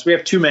 So we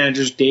have two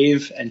managers,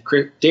 Dave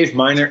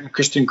Minert and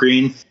Kristen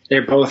Green.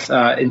 They're both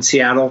in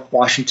Seattle,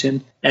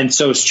 Washington, and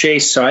so is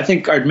Chase. So I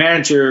think our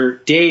manager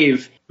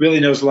Dave really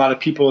knows a lot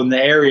of people in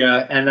the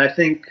area, and I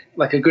think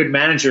like a good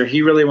manager,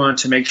 he really wanted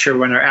to make sure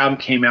when our album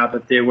came out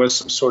that there was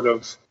some sort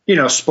of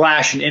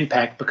splash and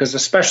impact, because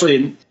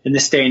especially in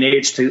this day and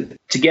age, to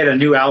get a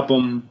new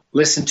album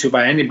listened to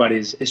by anybody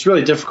is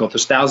really difficult.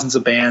 There's thousands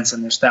of bands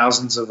and there's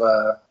thousands of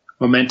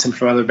momentum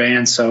from other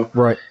bands. So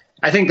right.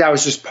 I think that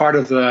was just part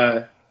of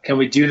the, can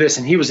we do this?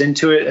 And he was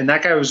into it. And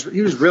that guy was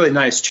really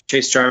nice,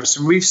 Chase Jarvis.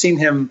 And we've seen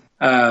him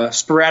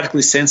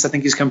sporadically since. I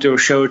think he's come to a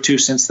show or two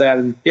since that.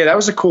 And yeah, that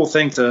was a cool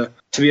thing to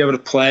be able to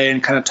play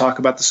and kind of talk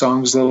about the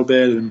songs a little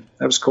bit. And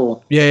that was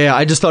cool. Yeah.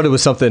 I just thought it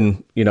was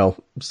something,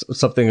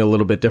 something a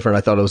little bit different.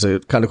 I thought it was a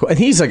kind of cool. And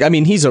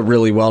he's a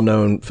really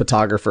well-known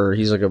photographer.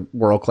 He's like a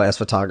world-class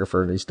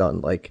photographer, and he's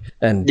done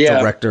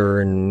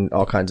director and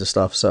all kinds of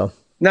stuff. So.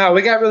 No,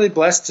 we got really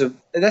blessed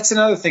that's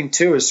another thing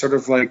too, is sort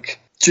of like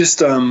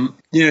just,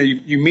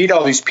 you meet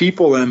all these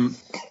people, and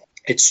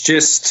it's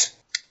just,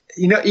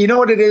 you know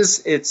what it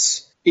is?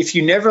 It's, if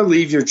you never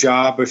leave your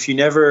job, or if you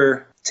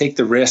never take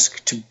the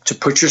risk to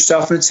put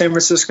yourself in San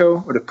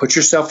Francisco or to put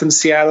yourself in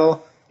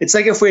Seattle, it's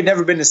like if we had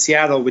never been to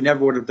Seattle, we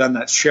never would have done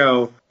that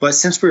show. But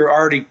since we were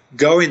already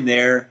going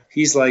there,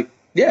 he's like,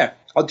 yeah,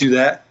 I'll do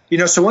that.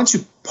 So once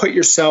you put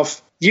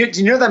yourself,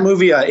 you know that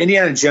movie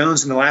Indiana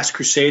Jones and the Last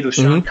Crusade with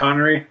Sean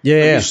Connery?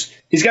 Yeah.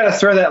 He's got to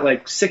throw that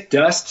like sick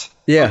dust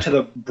to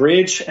the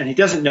bridge, and he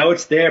doesn't know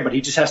it's there, but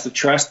he just has to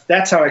trust.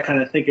 That's how I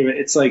kind of think of it.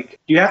 It's like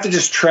you have to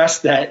just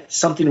trust that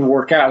something will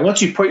work out.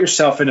 Once you put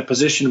yourself in a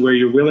position where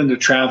you're willing to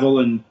travel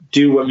and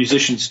do what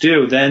musicians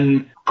do,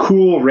 then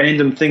cool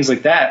random things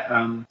like that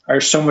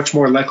are so much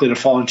more likely to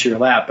fall into your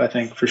lap, I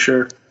think, for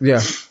sure.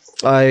 Yeah.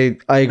 I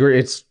agree.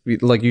 It's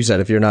like you said,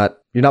 if you're not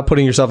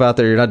putting yourself out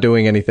there, you're not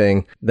doing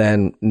anything,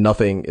 then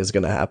nothing is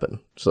going to happen.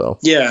 So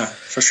yeah,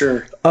 for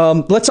sure. I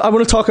want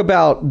to talk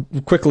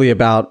quickly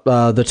about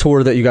the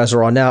tour that you guys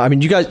are on now. I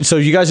mean, you guys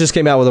just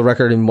came out with a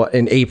record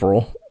in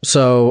April.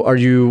 So are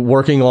you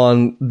working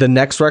on the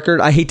next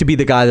record? I hate to be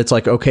the guy that's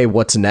like, okay,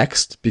 what's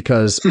next?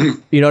 Because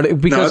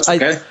because no,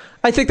 okay.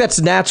 I think that's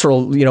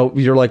natural.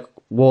 You're like,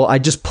 well, I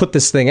just put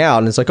this thing out,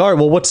 and it's like, all right,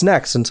 well, what's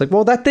next? And it's like,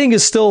 well, that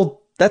thing's still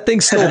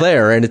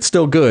there, and it's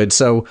still good.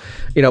 So,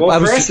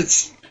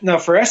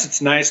 for us,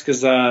 it's nice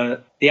because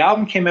the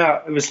album came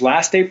out, it was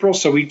last April.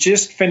 So we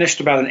just finished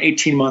about an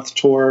 18-month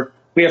tour.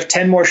 We have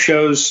 10 more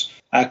shows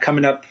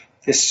coming up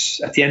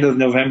at the end of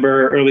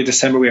November, early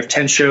December. We have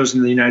 10 shows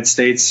in the United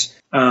States.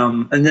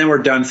 And then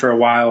we're done for a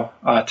while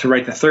to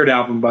write the third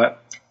album.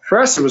 But for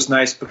us, it was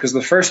nice because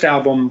the first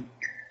album,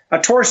 a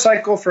tour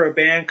cycle for a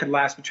band could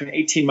last between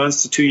 18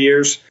 months to 2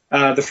 years.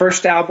 The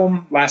first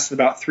album lasted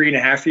about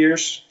 3.5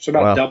 years, so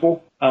about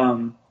double,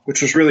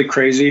 which was really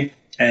crazy.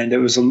 And it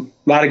was a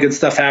lot of good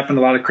stuff happened,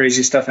 a lot of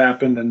crazy stuff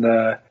happened.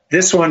 And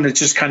this one, it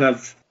just kind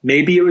of,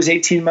 maybe it was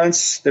 18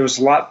 months. There was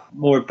a lot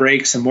more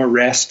breaks and more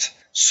rest.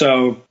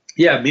 So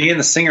yeah, me and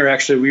the singer,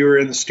 actually, we were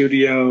in the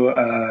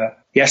studio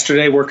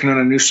yesterday working on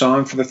a new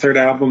song for the third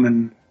album,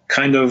 and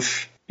kind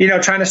of,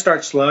 trying to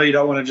start slow. You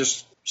don't want to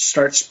just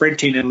start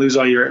sprinting and lose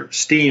all your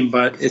steam,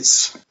 but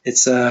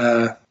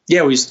so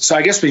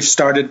I guess we've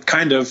started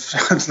kind of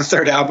the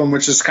third album,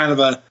 which is kind of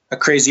a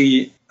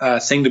crazy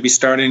thing to be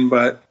starting,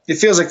 but it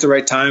feels like the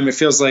right time. It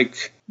feels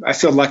like I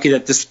feel lucky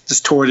that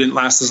this tour didn't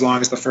last as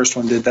long as the first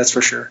one did. That's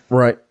for sure.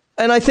 Right.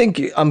 And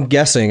I'm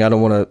guessing, I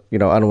don't want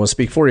to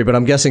speak for you, but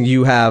I'm guessing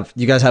you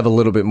guys have a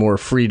little bit more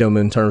freedom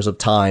in terms of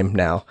time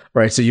now,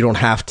 right? So you don't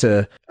have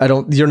to,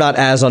 you're not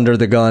as under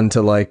the gun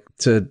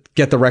to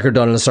get the record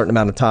done in a certain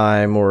amount of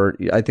time, or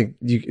I think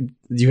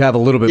you have a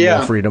little bit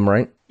more freedom,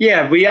 right?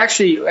 Yeah, we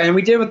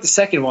did with the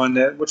second one,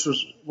 which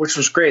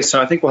was great.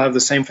 So I think we'll have the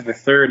same for the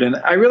third. And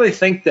I really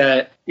think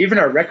that even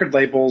our record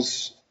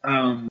labels,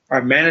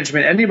 our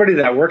management, anybody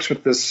that works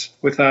with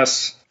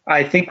us,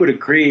 I think would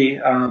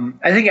agree.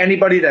 I think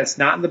anybody that's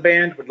not in the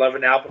band would love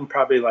an album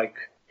probably like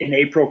in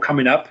April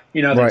coming up,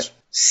 that's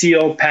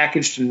sealed,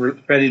 packaged, and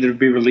ready to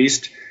be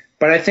released.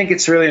 But I think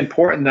it's really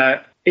important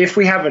that if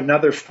we have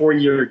another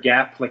 4-year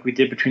gap like we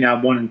did between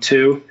album 1 and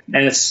 2,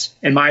 and it's,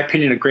 in my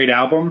opinion, a great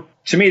album,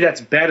 to me that's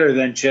better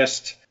than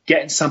just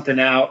getting something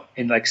out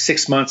in like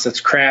 6 months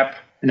that's crap,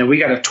 and then we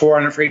got to tour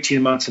on it for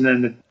 18 months, and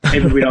then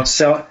maybe we don't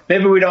sell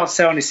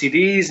any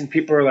CDs, and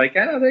people are like,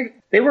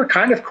 they were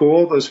kind of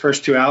cool, those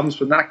first two albums,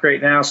 but not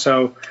great now.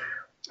 So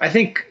I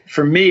think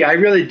for me, I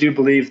really do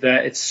believe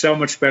that it's so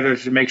much better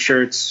to make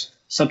sure it's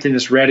something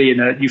that's ready and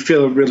that you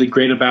feel really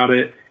great about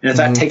it. And if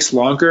that takes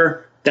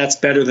longer, that's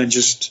better than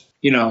just,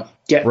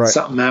 getting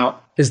something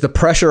out. Is the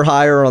pressure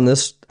higher on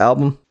this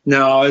album?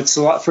 No, it's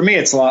a lot. For me,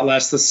 it's a lot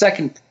less. The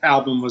second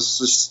album was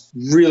just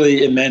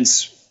really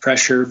immense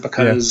pressure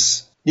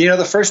because,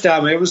 the first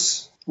album, it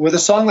was with a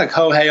song like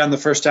Ho Hey on the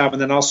first album.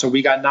 And then also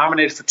we got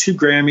nominated for 2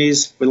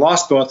 Grammys. We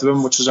lost both of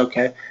them, which was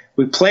okay.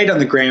 We played on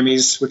the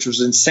Grammys, which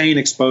was insane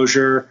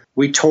exposure.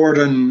 We toured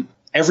on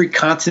every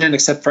continent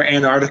except for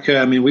Antarctica.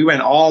 I mean, we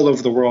went all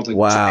over the world,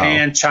 like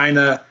Japan,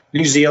 China,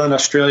 New Zealand,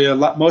 Australia,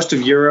 most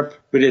of Europe.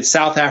 We did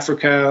South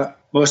Africa,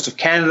 most of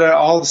Canada,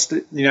 all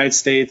the United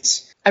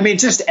States. I mean,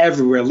 just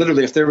everywhere.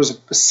 Literally, if there was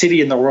a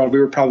city in the world, we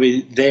were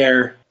probably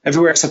there.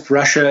 Everywhere except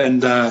Russia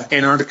and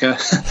Antarctica.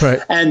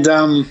 Right. And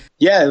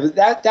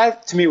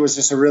that to me was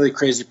just a really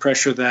crazy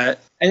pressure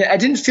and I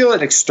didn't feel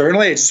it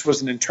externally. It just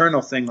was an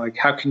internal thing. Like,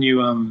 how can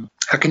you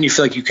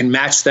feel like you can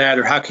match that,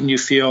 or how can you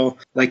feel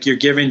like you're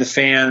giving the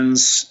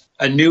fans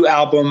a new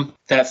album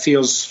that's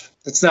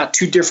not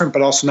too different,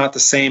 but also not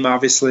the same,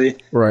 obviously.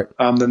 Right.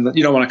 Then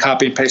you don't want to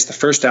copy and paste the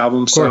first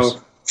album.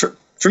 So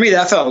for me,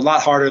 that felt a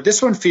lot harder.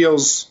 This one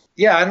feels.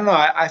 Yeah, I don't know.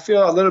 I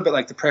feel a little bit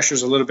like the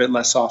pressure's a little bit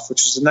less off,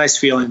 which is a nice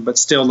feeling, but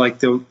still like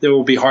there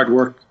will be hard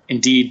work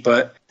indeed.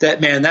 But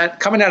that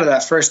coming out of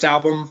that first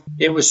album,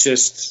 it was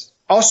just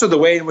also the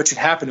way in which it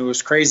happened. It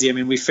was crazy. I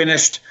mean, we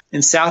finished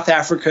in South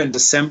Africa in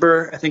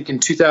December, I think in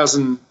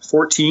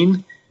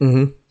 2014.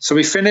 Mm-hmm. So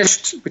we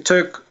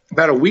took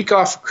about a week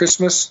off for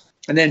Christmas.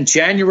 And then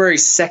January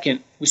 2nd,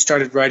 we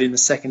started writing the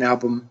second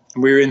album.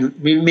 And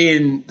me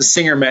and the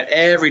singer met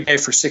every day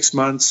for 6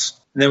 months.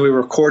 And then we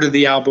recorded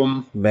the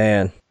album.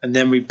 Man. And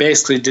then we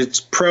basically did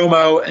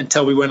promo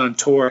until we went on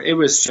tour. It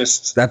was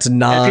just... That's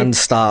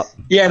nonstop.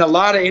 And a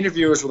lot of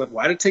interviewers were like,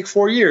 why did it take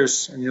 4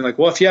 years? And you're like,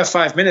 well, if you have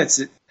 5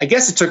 minutes, I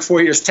guess it took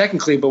 4 years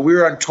technically, but we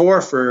were on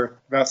tour for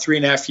about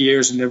 3.5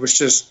 years, and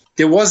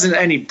there wasn't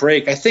any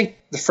break. I think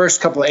the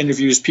first couple of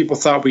interviews, people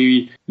thought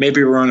we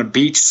maybe were on a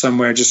beach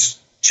somewhere just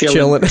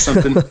chilling. Or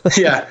something.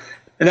 Yeah.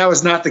 And that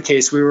was not the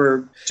case. We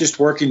were just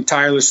working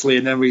tirelessly,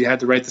 and then we had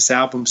to write this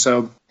album.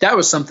 So that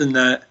was something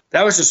that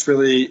was just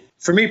really,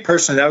 for me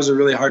personally, that was a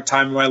really hard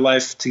time in my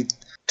life to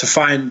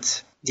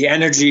find the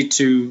energy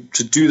to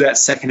do that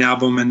second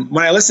album. And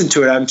when I listen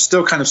to it, I'm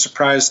still kind of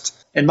surprised.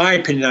 In my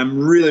opinion,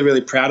 I'm really,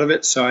 really proud of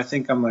it. So I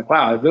think I'm like,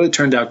 wow, it really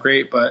turned out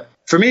great. But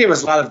for me, it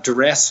was a lot of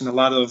duress and a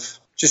lot of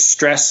just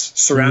stress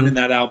surrounding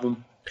that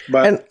album.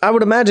 And I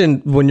would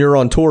imagine when you're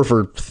on tour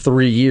for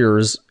 3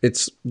 years,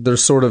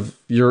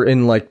 you're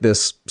in like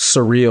this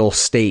surreal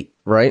state,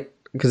 right?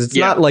 Because it's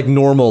not like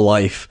normal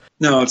life.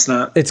 No, it's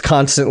not. It's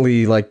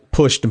constantly like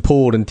pushed and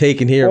pulled and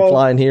taken here and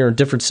flying here in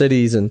different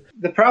cities. And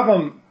the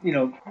problem,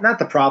 not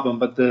the problem,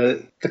 but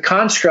the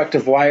construct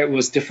of why it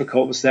was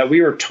difficult was that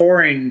we were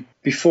touring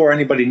before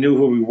anybody knew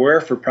who we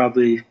were for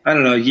probably, I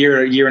don't know, a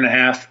year and a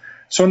half.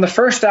 So when the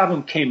first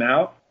album came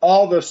out,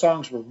 all those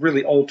songs were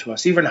really old to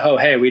us. Even Ho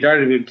Hey, we'd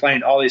already been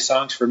playing all these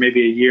songs for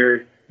maybe a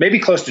year, maybe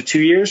close to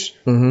 2 years.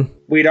 Mm-hmm.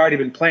 We'd already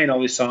been playing all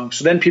these songs.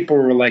 So then people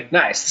were like,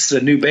 nice, this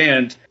is a new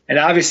band. And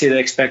obviously they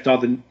expect all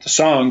the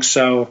songs.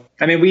 So,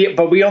 I mean,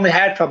 we only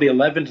had probably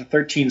 11 to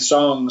 13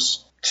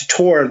 songs to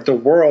tour the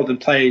world and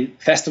play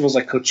festivals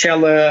like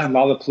Coachella,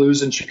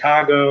 Lollapalooza in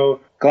Chicago,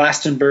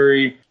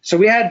 Glastonbury. So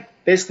we had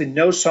basically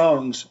no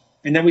songs.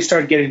 And then we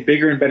started getting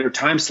bigger and better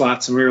time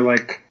slots. And we were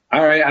like,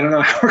 all right, I don't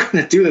know how we're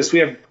going to do this. We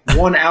have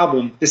one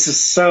album. This is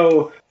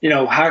so,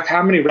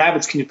 how many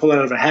rabbits can you pull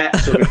out of a hat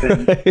sort of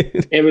thing.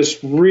 Right. It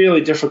was really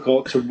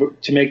difficult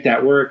to make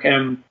that work.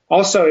 And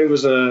also it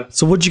was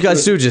So what'd you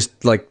guys do?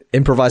 Just like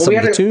improvise some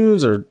of the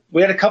tunes, or?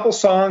 We had a couple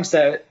songs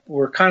that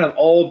were kind of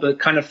old, but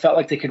kind of felt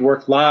like they could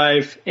work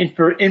live.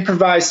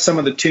 Improvise some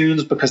of the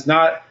tunes because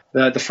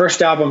the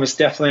first album is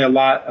definitely a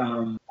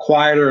lot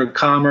quieter and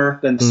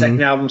calmer than the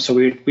second album. So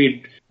we'd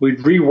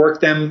rework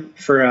them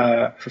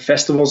for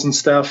festivals and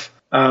stuff.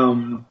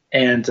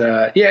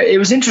 It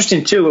was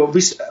interesting too.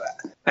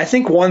 I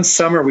think one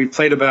summer we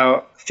played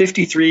about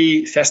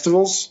 53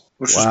 festivals,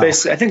 which was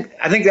basically,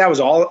 I think that was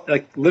all,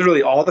 like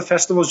literally all the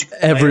festivals.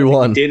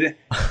 Everyone did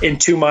in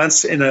 2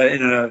 months in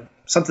a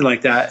something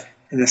like that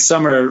in the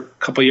summer a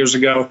couple of years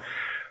ago.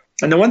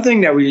 And the one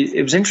thing that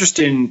it was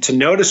interesting to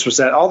notice was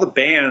that all the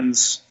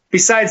bands,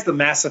 besides the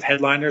massive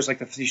headliners, like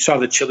if you saw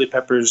the Chili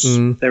Peppers,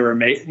 they were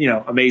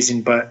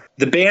amazing. But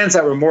the bands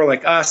that were more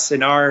like us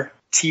in our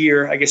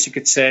tier, I guess you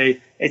could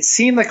say, it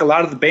seemed like a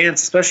lot of the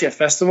bands, especially at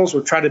festivals,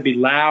 would try to be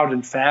loud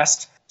and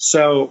fast.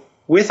 So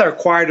with our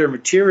quieter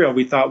material,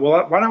 we thought,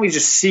 well, why don't we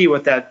just see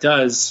what that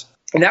does?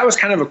 And that was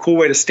kind of a cool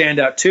way to stand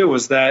out too,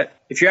 was that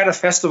if you're at a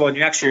festival and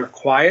you actually are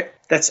quiet,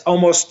 that's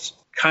almost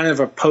kind of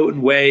a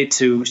potent way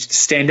to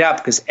stand out,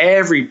 because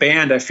every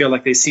band, I feel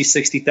like they see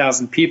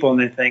 60,000 people and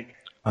they think,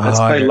 let's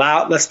play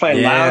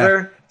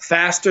louder.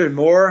 faster and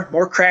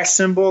more crash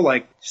cymbal,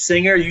 like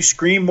singer, you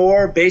scream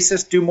more,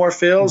 bassist do more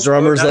fills.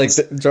 Drummers, like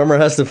the drummer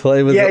has to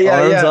play with the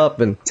arms up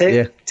and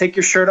take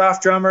your shirt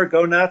off, drummer,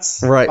 go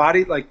nuts. Right.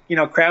 Body, like,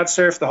 crowd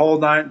surf the whole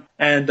nine.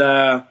 And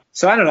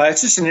so I don't know,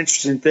 it's just an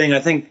interesting thing. I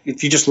think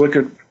if you just look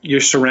at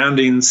your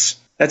surroundings,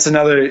 that's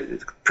another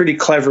pretty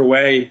clever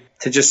way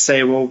to just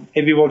say, well,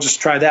 maybe we'll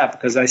just try that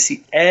because I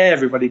see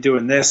everybody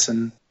doing this,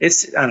 and I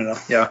don't know.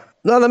 Yeah.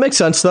 No, that makes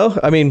sense though.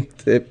 I mean,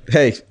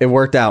 it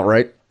worked out,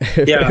 right?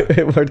 Yeah.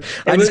 It worked.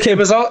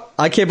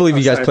 I can't believe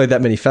you guys played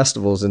that many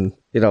festivals, and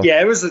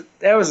Yeah,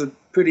 that was a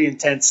pretty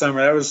intense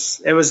summer. It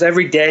was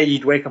every day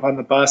you'd wake up on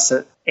the bus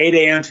at 8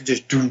 a.m. to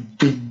just do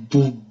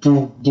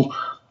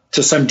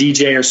to some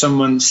DJ or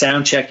someone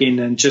sound checking,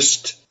 and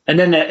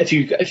then if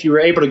you were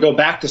able to go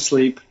back to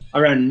sleep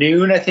around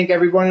noon, I think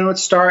everyone would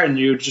start, and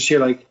you would just hear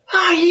like,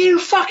 "Are you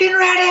fucking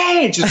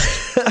ready?"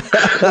 Just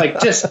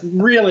just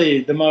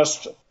really the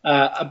most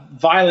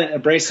violent,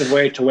 abrasive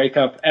way to wake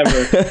up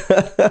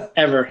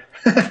ever.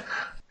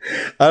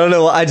 I don't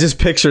know. I just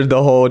pictured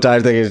the whole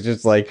entire thing as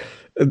just like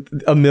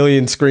a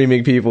million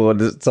screaming people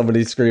and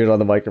somebody screaming on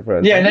the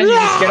microphone. Yeah, and then you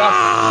just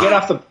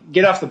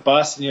get off the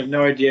bus and you have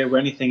no idea where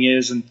anything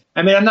is. And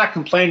I mean, I'm not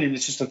complaining.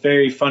 It's just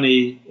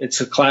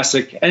it's a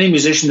classic. Any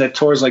musician that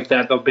tours like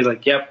that, they'll be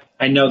like, "Yep,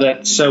 I know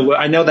that. So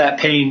I know that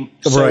pain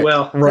so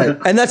well." Right.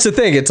 And that's the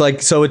thing. It's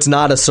like, so it's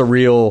not a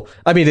surreal.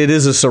 I mean, it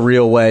is a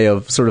surreal way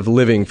of sort of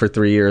living for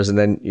 3 years, and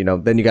then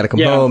then you got to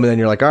come home, and then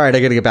you're like, all right, I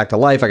got to get back to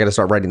life. I got to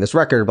start writing this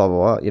record. Blah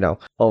blah blah.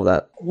 All of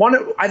that.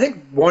 I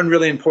think one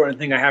really important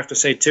thing I have to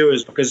say too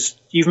is because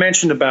you've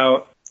mentioned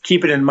about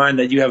keeping in mind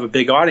that you have a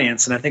big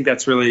audience, and I think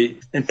that's really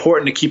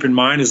important to keep in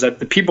mind. Is that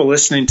the people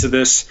listening to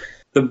this,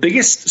 the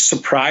biggest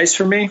surprise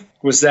for me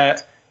was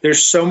that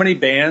there's so many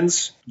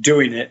bands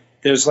doing it.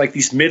 There's like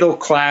these middle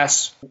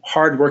class,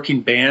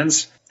 hardworking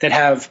bands that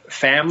have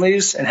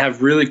families and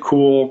have really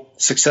cool,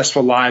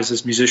 successful lives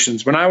as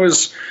musicians. When I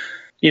was,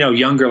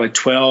 younger, like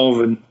 12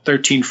 and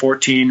 13,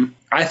 14,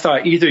 I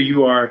thought either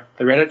you are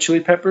the Red Hot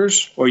Chili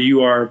Peppers or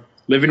you are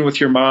living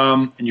with your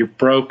mom and you're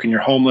broke and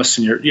you're homeless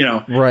and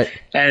you're, Right.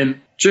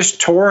 And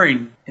just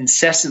touring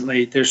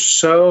incessantly. There's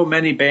so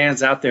many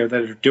bands out there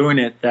that are doing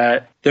it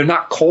that they're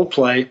not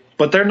Coldplay,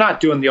 but they're not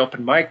doing the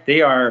open mic.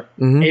 They are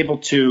able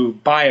to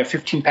buy a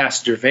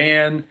 15-passenger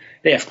van.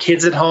 They have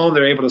kids at home.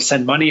 They're able to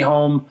send money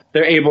home.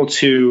 They're able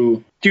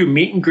to do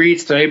meet and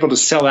greets. They're able to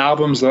sell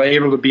albums. They're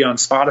able to be on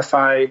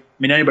Spotify. I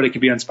mean, anybody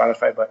could be on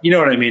Spotify, but you know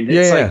what I mean?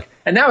 It's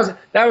and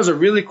that was a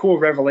really cool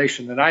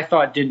revelation that I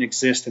thought didn't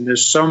exist. And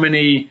there's so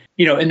many,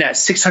 in that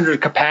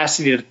 600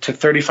 capacity to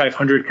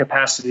 3,500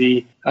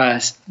 capacity,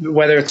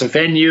 whether it's a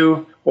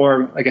venue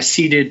or like a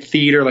seated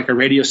theater, like a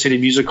Radio City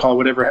Music Hall,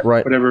 whatever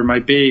it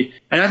might be.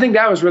 And I think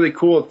that was really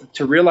cool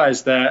to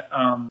realize that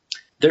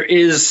there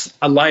is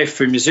a life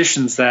for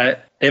musicians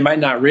that they might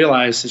not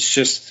realize. It's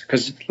just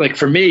because, like,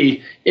 for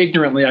me,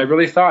 ignorantly, I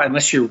really thought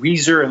unless you're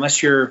Weezer,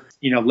 unless you're,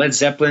 Led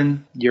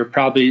Zeppelin,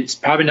 it's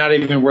probably not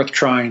even worth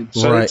trying.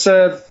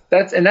 So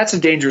that's a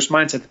dangerous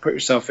mindset to put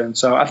yourself in.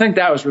 So I think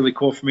that was really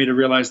cool for me to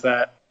realize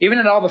that even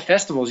at all the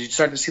festivals, you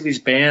start to see these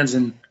bands,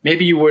 and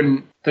maybe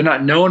they're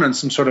not known on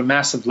some sort of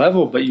massive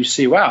level, but you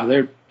see, wow,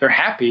 they're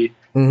happy.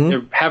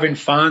 They're having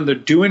fun. They're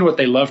doing what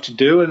they love to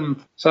do. And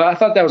so I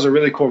thought that was a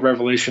really cool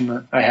revelation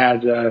that I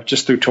had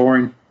just through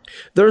touring.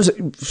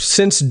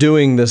 Since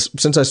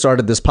I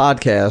started this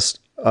podcast,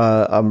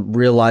 I'm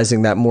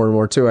realizing that more and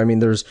more too. I mean,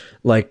 there's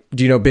like,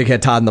 do you know Big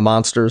Head Todd and the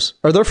Monsters?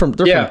 They're from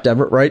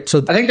Denver, right?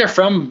 So I think they're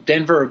from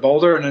Denver or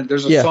Boulder. And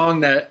there's a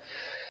song that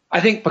I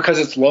think because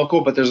it's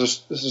local, but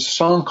there's a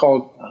song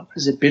called,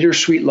 is it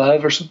Bittersweet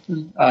Love or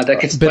something? That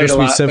gets played a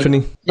lot. Bittersweet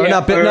Symphony.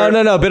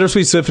 No.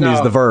 Bittersweet Symphony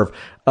is the Verve.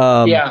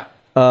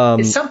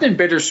 It's something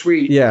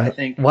bittersweet. Yeah. I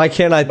think. Why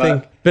can't I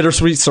think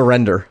Bittersweet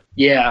Surrender?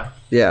 Yeah.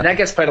 And that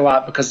gets played a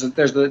lot because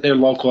they're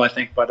local, I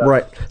think. But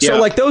right. So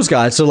like those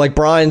guys. So like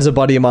Brian's a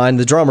buddy of mine,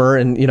 the drummer,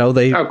 and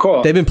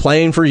they've been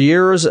playing for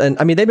years, and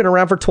I mean they've been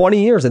around for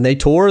 20 years, and they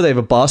tour. They have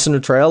a bus and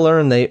a trailer,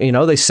 and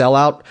they sell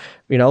out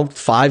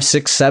 5,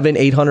 6, 7,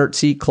 800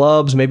 seat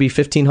clubs, maybe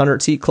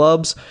 1,500 seat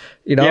clubs.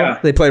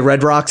 They play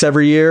Red Rocks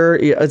every year.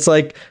 It's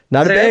like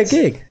not a bad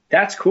gig.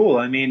 That's cool.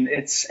 I mean,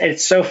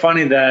 it's so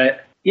funny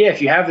that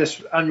if you have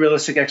this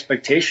unrealistic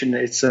expectation,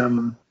 it's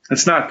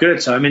not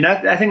good. So I mean,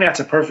 I think that's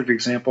a perfect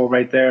example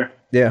right there.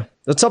 Yeah,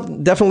 that's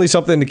definitely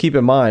something to keep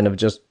in mind. Of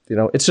just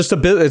it's just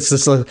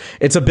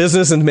it's a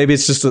business, and maybe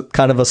it's just a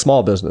kind of a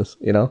small business.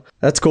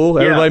 That's cool.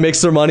 Everybody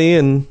makes their money,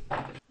 and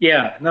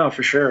yeah, no,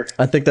 for sure.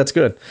 I think that's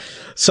good.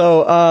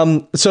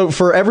 So,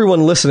 for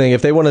everyone listening,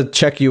 if they want to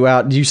check you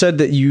out, you said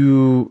that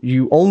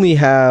you only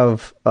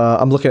have.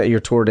 I'm looking at your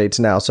tour dates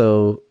now.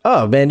 So,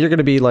 oh man, you're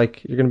gonna be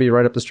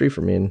right up the street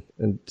from me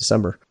in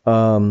December.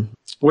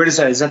 Where is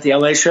that? Is that the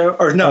LA show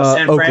or no?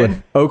 San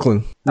Fran?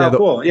 Oakland. Yeah,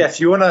 cool. Yeah, if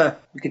you wanna,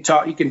 you can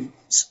talk. You can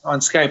on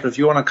Skype. If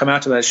you want to come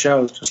out to that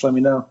show, just let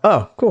me know.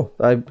 Oh, cool.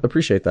 I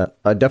appreciate that.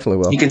 I definitely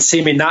will. You can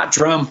see me not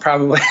drum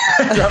probably.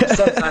 Drum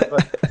sometime,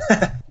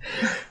 but.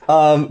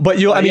 But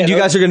you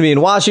guys are going to be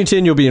in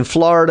Washington. You'll be in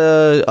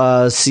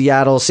Florida,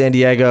 Seattle, San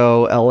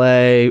Diego,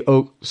 LA,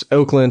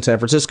 Oakland, San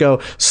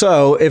Francisco.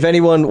 So if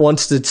anyone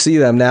wants to see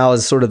them, now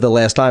is sort of the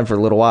last time for a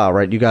little while,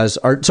 right? Are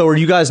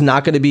you guys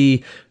not going to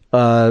be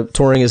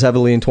touring as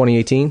heavily in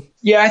 2018?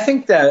 Yeah, I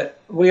think that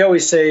we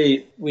always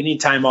say we need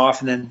time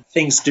off, and then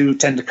things do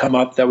tend to come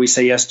up that we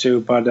say yes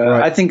to. But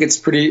right. I think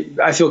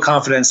I feel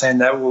confident saying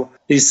that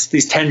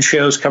these 10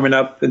 shows coming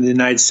up in the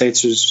United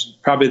States is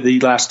probably the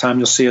last time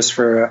you'll see us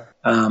for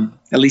at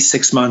least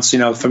 6 months.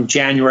 From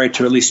January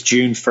to at least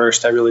June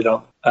 1st, I really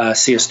don't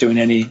see us doing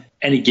any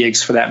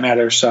gigs for that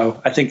matter.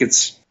 So I think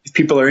if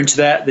people are into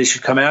that, they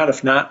should come out.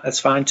 If not, that's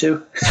fine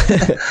too.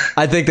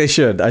 I think they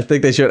should.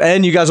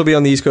 And you guys will be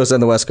on the East Coast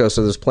and the West Coast,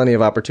 so there's plenty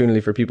of opportunity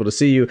for people to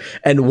see you.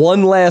 And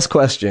one last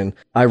question.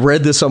 I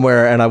read this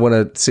somewhere, and I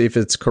want to see if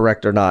it's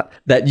correct or not,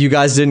 that you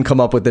guys didn't come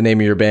up with the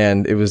name of your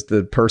band. It was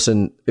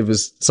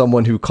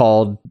someone who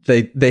called,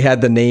 they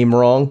had the name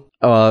wrong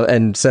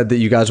and said that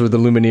you guys were the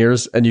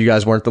Lumineers, and you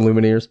guys weren't the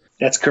Lumineers.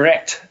 That's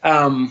correct.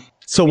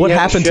 So what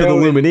happened to the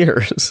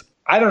Lumineers?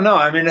 I don't know.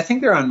 I mean, I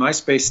think they're on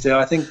MySpace still.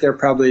 I think they're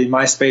probably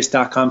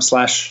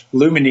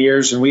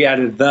myspace.com/Lumineers, and we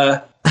added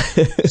the.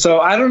 So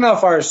I don't know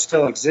if ours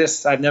still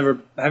exists. I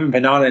haven't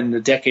been on it in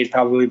a decade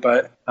probably,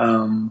 but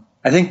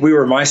I think we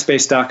were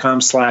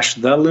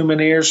myspace.com/the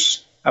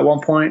Lumineers at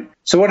one point.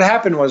 So what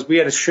happened was we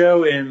had a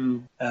show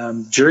in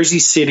Jersey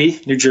City,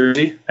 New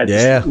Jersey, at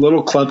this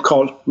little club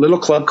called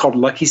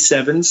Lucky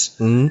Sevens,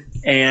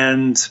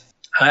 and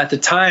at the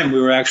time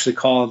we were actually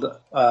called.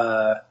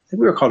 I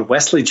think we were called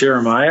Wesley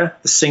Jeremiah,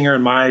 the singer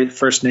and my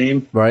first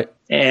name. Right.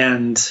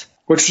 And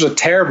which was a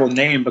terrible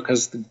name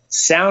because the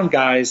sound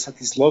guys at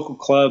these local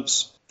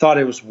clubs thought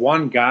it was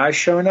one guy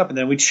showing up, and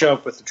then we'd show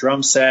up with the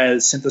drum set,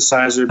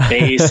 synthesizer,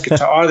 bass,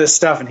 guitar, all this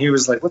stuff, and he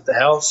was like, "What the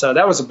hell?" So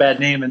that was a bad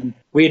name, and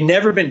we had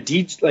never been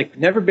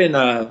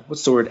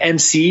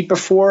MC'd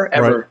before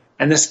ever. Right.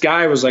 And this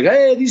guy was like,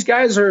 "Hey, these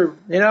guys are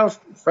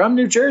from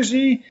New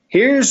Jersey.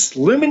 Here's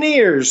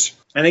Lumineers."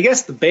 And I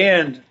guess the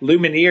band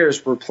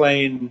Lumineers were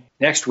playing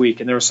next week,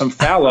 and there was some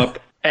foul up.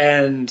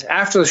 And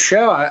after the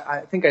show,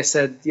 I think I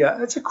said, "Yeah,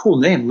 that's a cool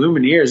name,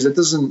 Lumineers.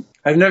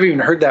 I've never even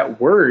heard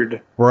that word.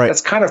 Right.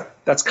 That's kind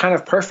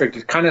of perfect.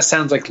 It kind of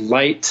sounds like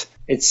light.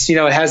 It's it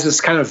has this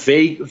kind of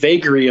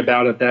vagary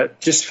about it that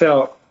just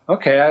felt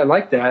okay. I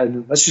like that,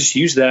 and let's just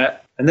use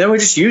that." And then we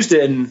just used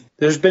it, and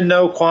there's been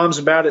no qualms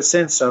about it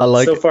since.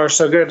 So far,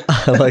 so good.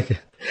 I like it.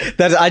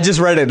 I just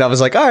read it and I was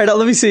like, all right,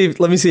 let me see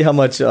how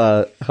much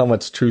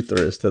truth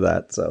there is to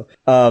that. So,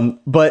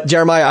 but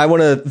Jeremiah, I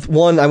want to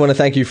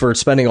thank you for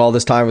spending all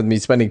this time with me,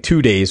 spending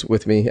 2 days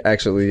with me,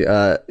 actually,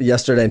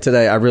 yesterday and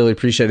today. I really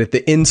appreciate it.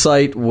 The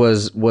insight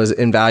was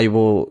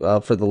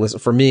invaluable,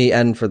 for me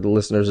and for the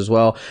listeners as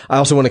well. I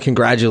also want to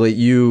congratulate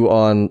you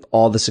on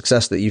all the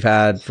success that you've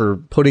had for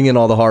putting in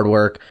all the hard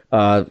work,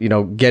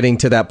 getting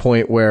to that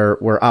point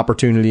where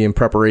opportunity and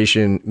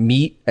preparation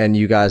meet, and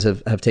you guys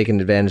have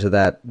taken advantage of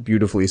that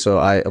beautifully. So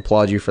I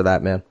applaud you for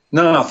that, man.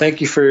 No,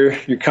 thank you for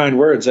your kind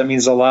words. That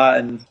means a lot.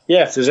 And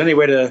yeah, if there's any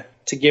way to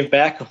give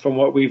back from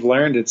what we've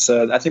learned, it's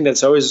I think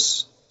that's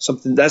always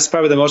something. That's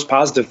probably the most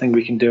positive thing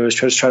we can do is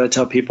just try to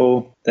tell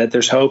people that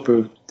there's hope,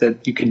 or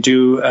that you can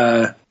do.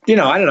 I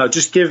don't know,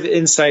 just give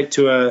insight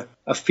to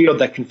a field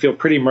that can feel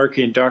pretty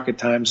murky and dark at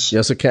times.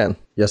 Yes, it can.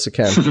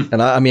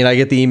 And I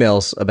get the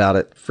emails about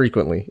it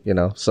frequently,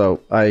 so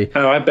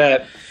I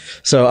bet.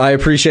 So I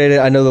appreciate it.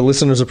 I know the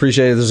listeners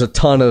appreciate it. There's a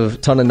ton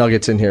of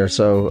nuggets in here.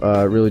 So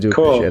I really do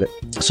appreciate it.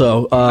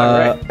 So,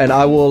 right. And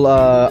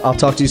I'll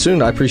talk to you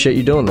soon. I appreciate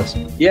you doing this.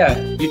 Yeah,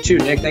 you too,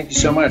 Nick. Thank you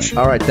so much.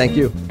 All right. Thank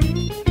you.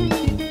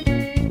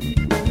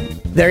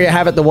 There you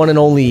have it, the one and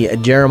only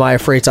Jeremiah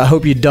Fraites. I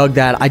hope you dug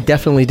that. I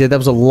definitely did. That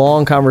was a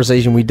long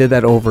conversation. We did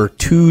that over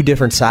 2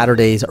 different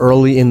Saturdays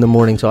early in the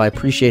morning, so I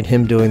appreciate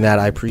him doing that.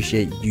 I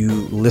appreciate you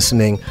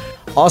listening.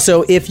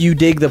 Also, if you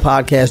dig the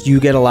podcast, you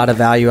get a lot of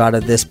value out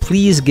of this,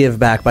 please give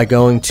back by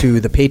going to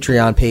the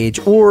Patreon page,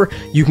 or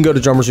you can go to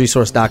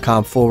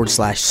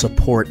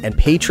drummersresource.com/support. And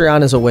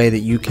Patreon is a way that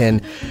you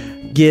can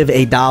give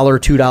 $1, $2,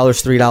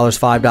 $3,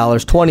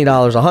 $5,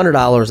 $20,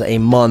 $100 a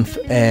month,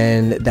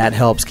 and that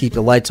helps keep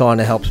the lights on.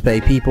 It helps pay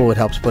people. It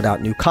helps put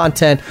out new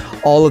content,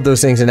 all of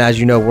those things. And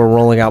as you know, we're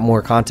rolling out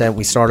more content.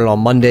 We started on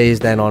Mondays,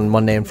 then on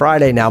Monday and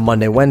Friday, now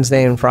Monday,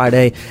 Wednesday, and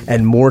Friday,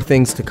 and more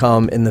things to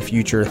come in the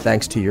future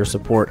thanks to your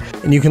support.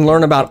 And you can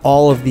learn about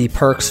all of the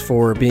perks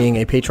for being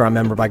a Patreon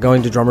member by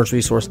going to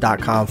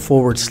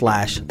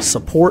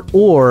drummersresource.com/support,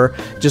 or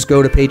just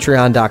go to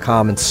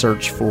patreon.com and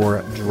search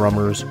for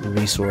Drummers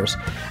Resource.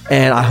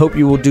 And I hope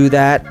you will do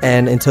that.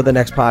 And until the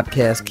next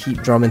podcast,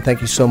 keep drumming.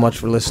 Thank you so much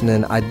for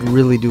listening. I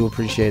really do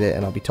appreciate it.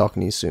 And I'll be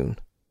talking to you soon.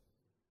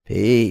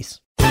 Peace.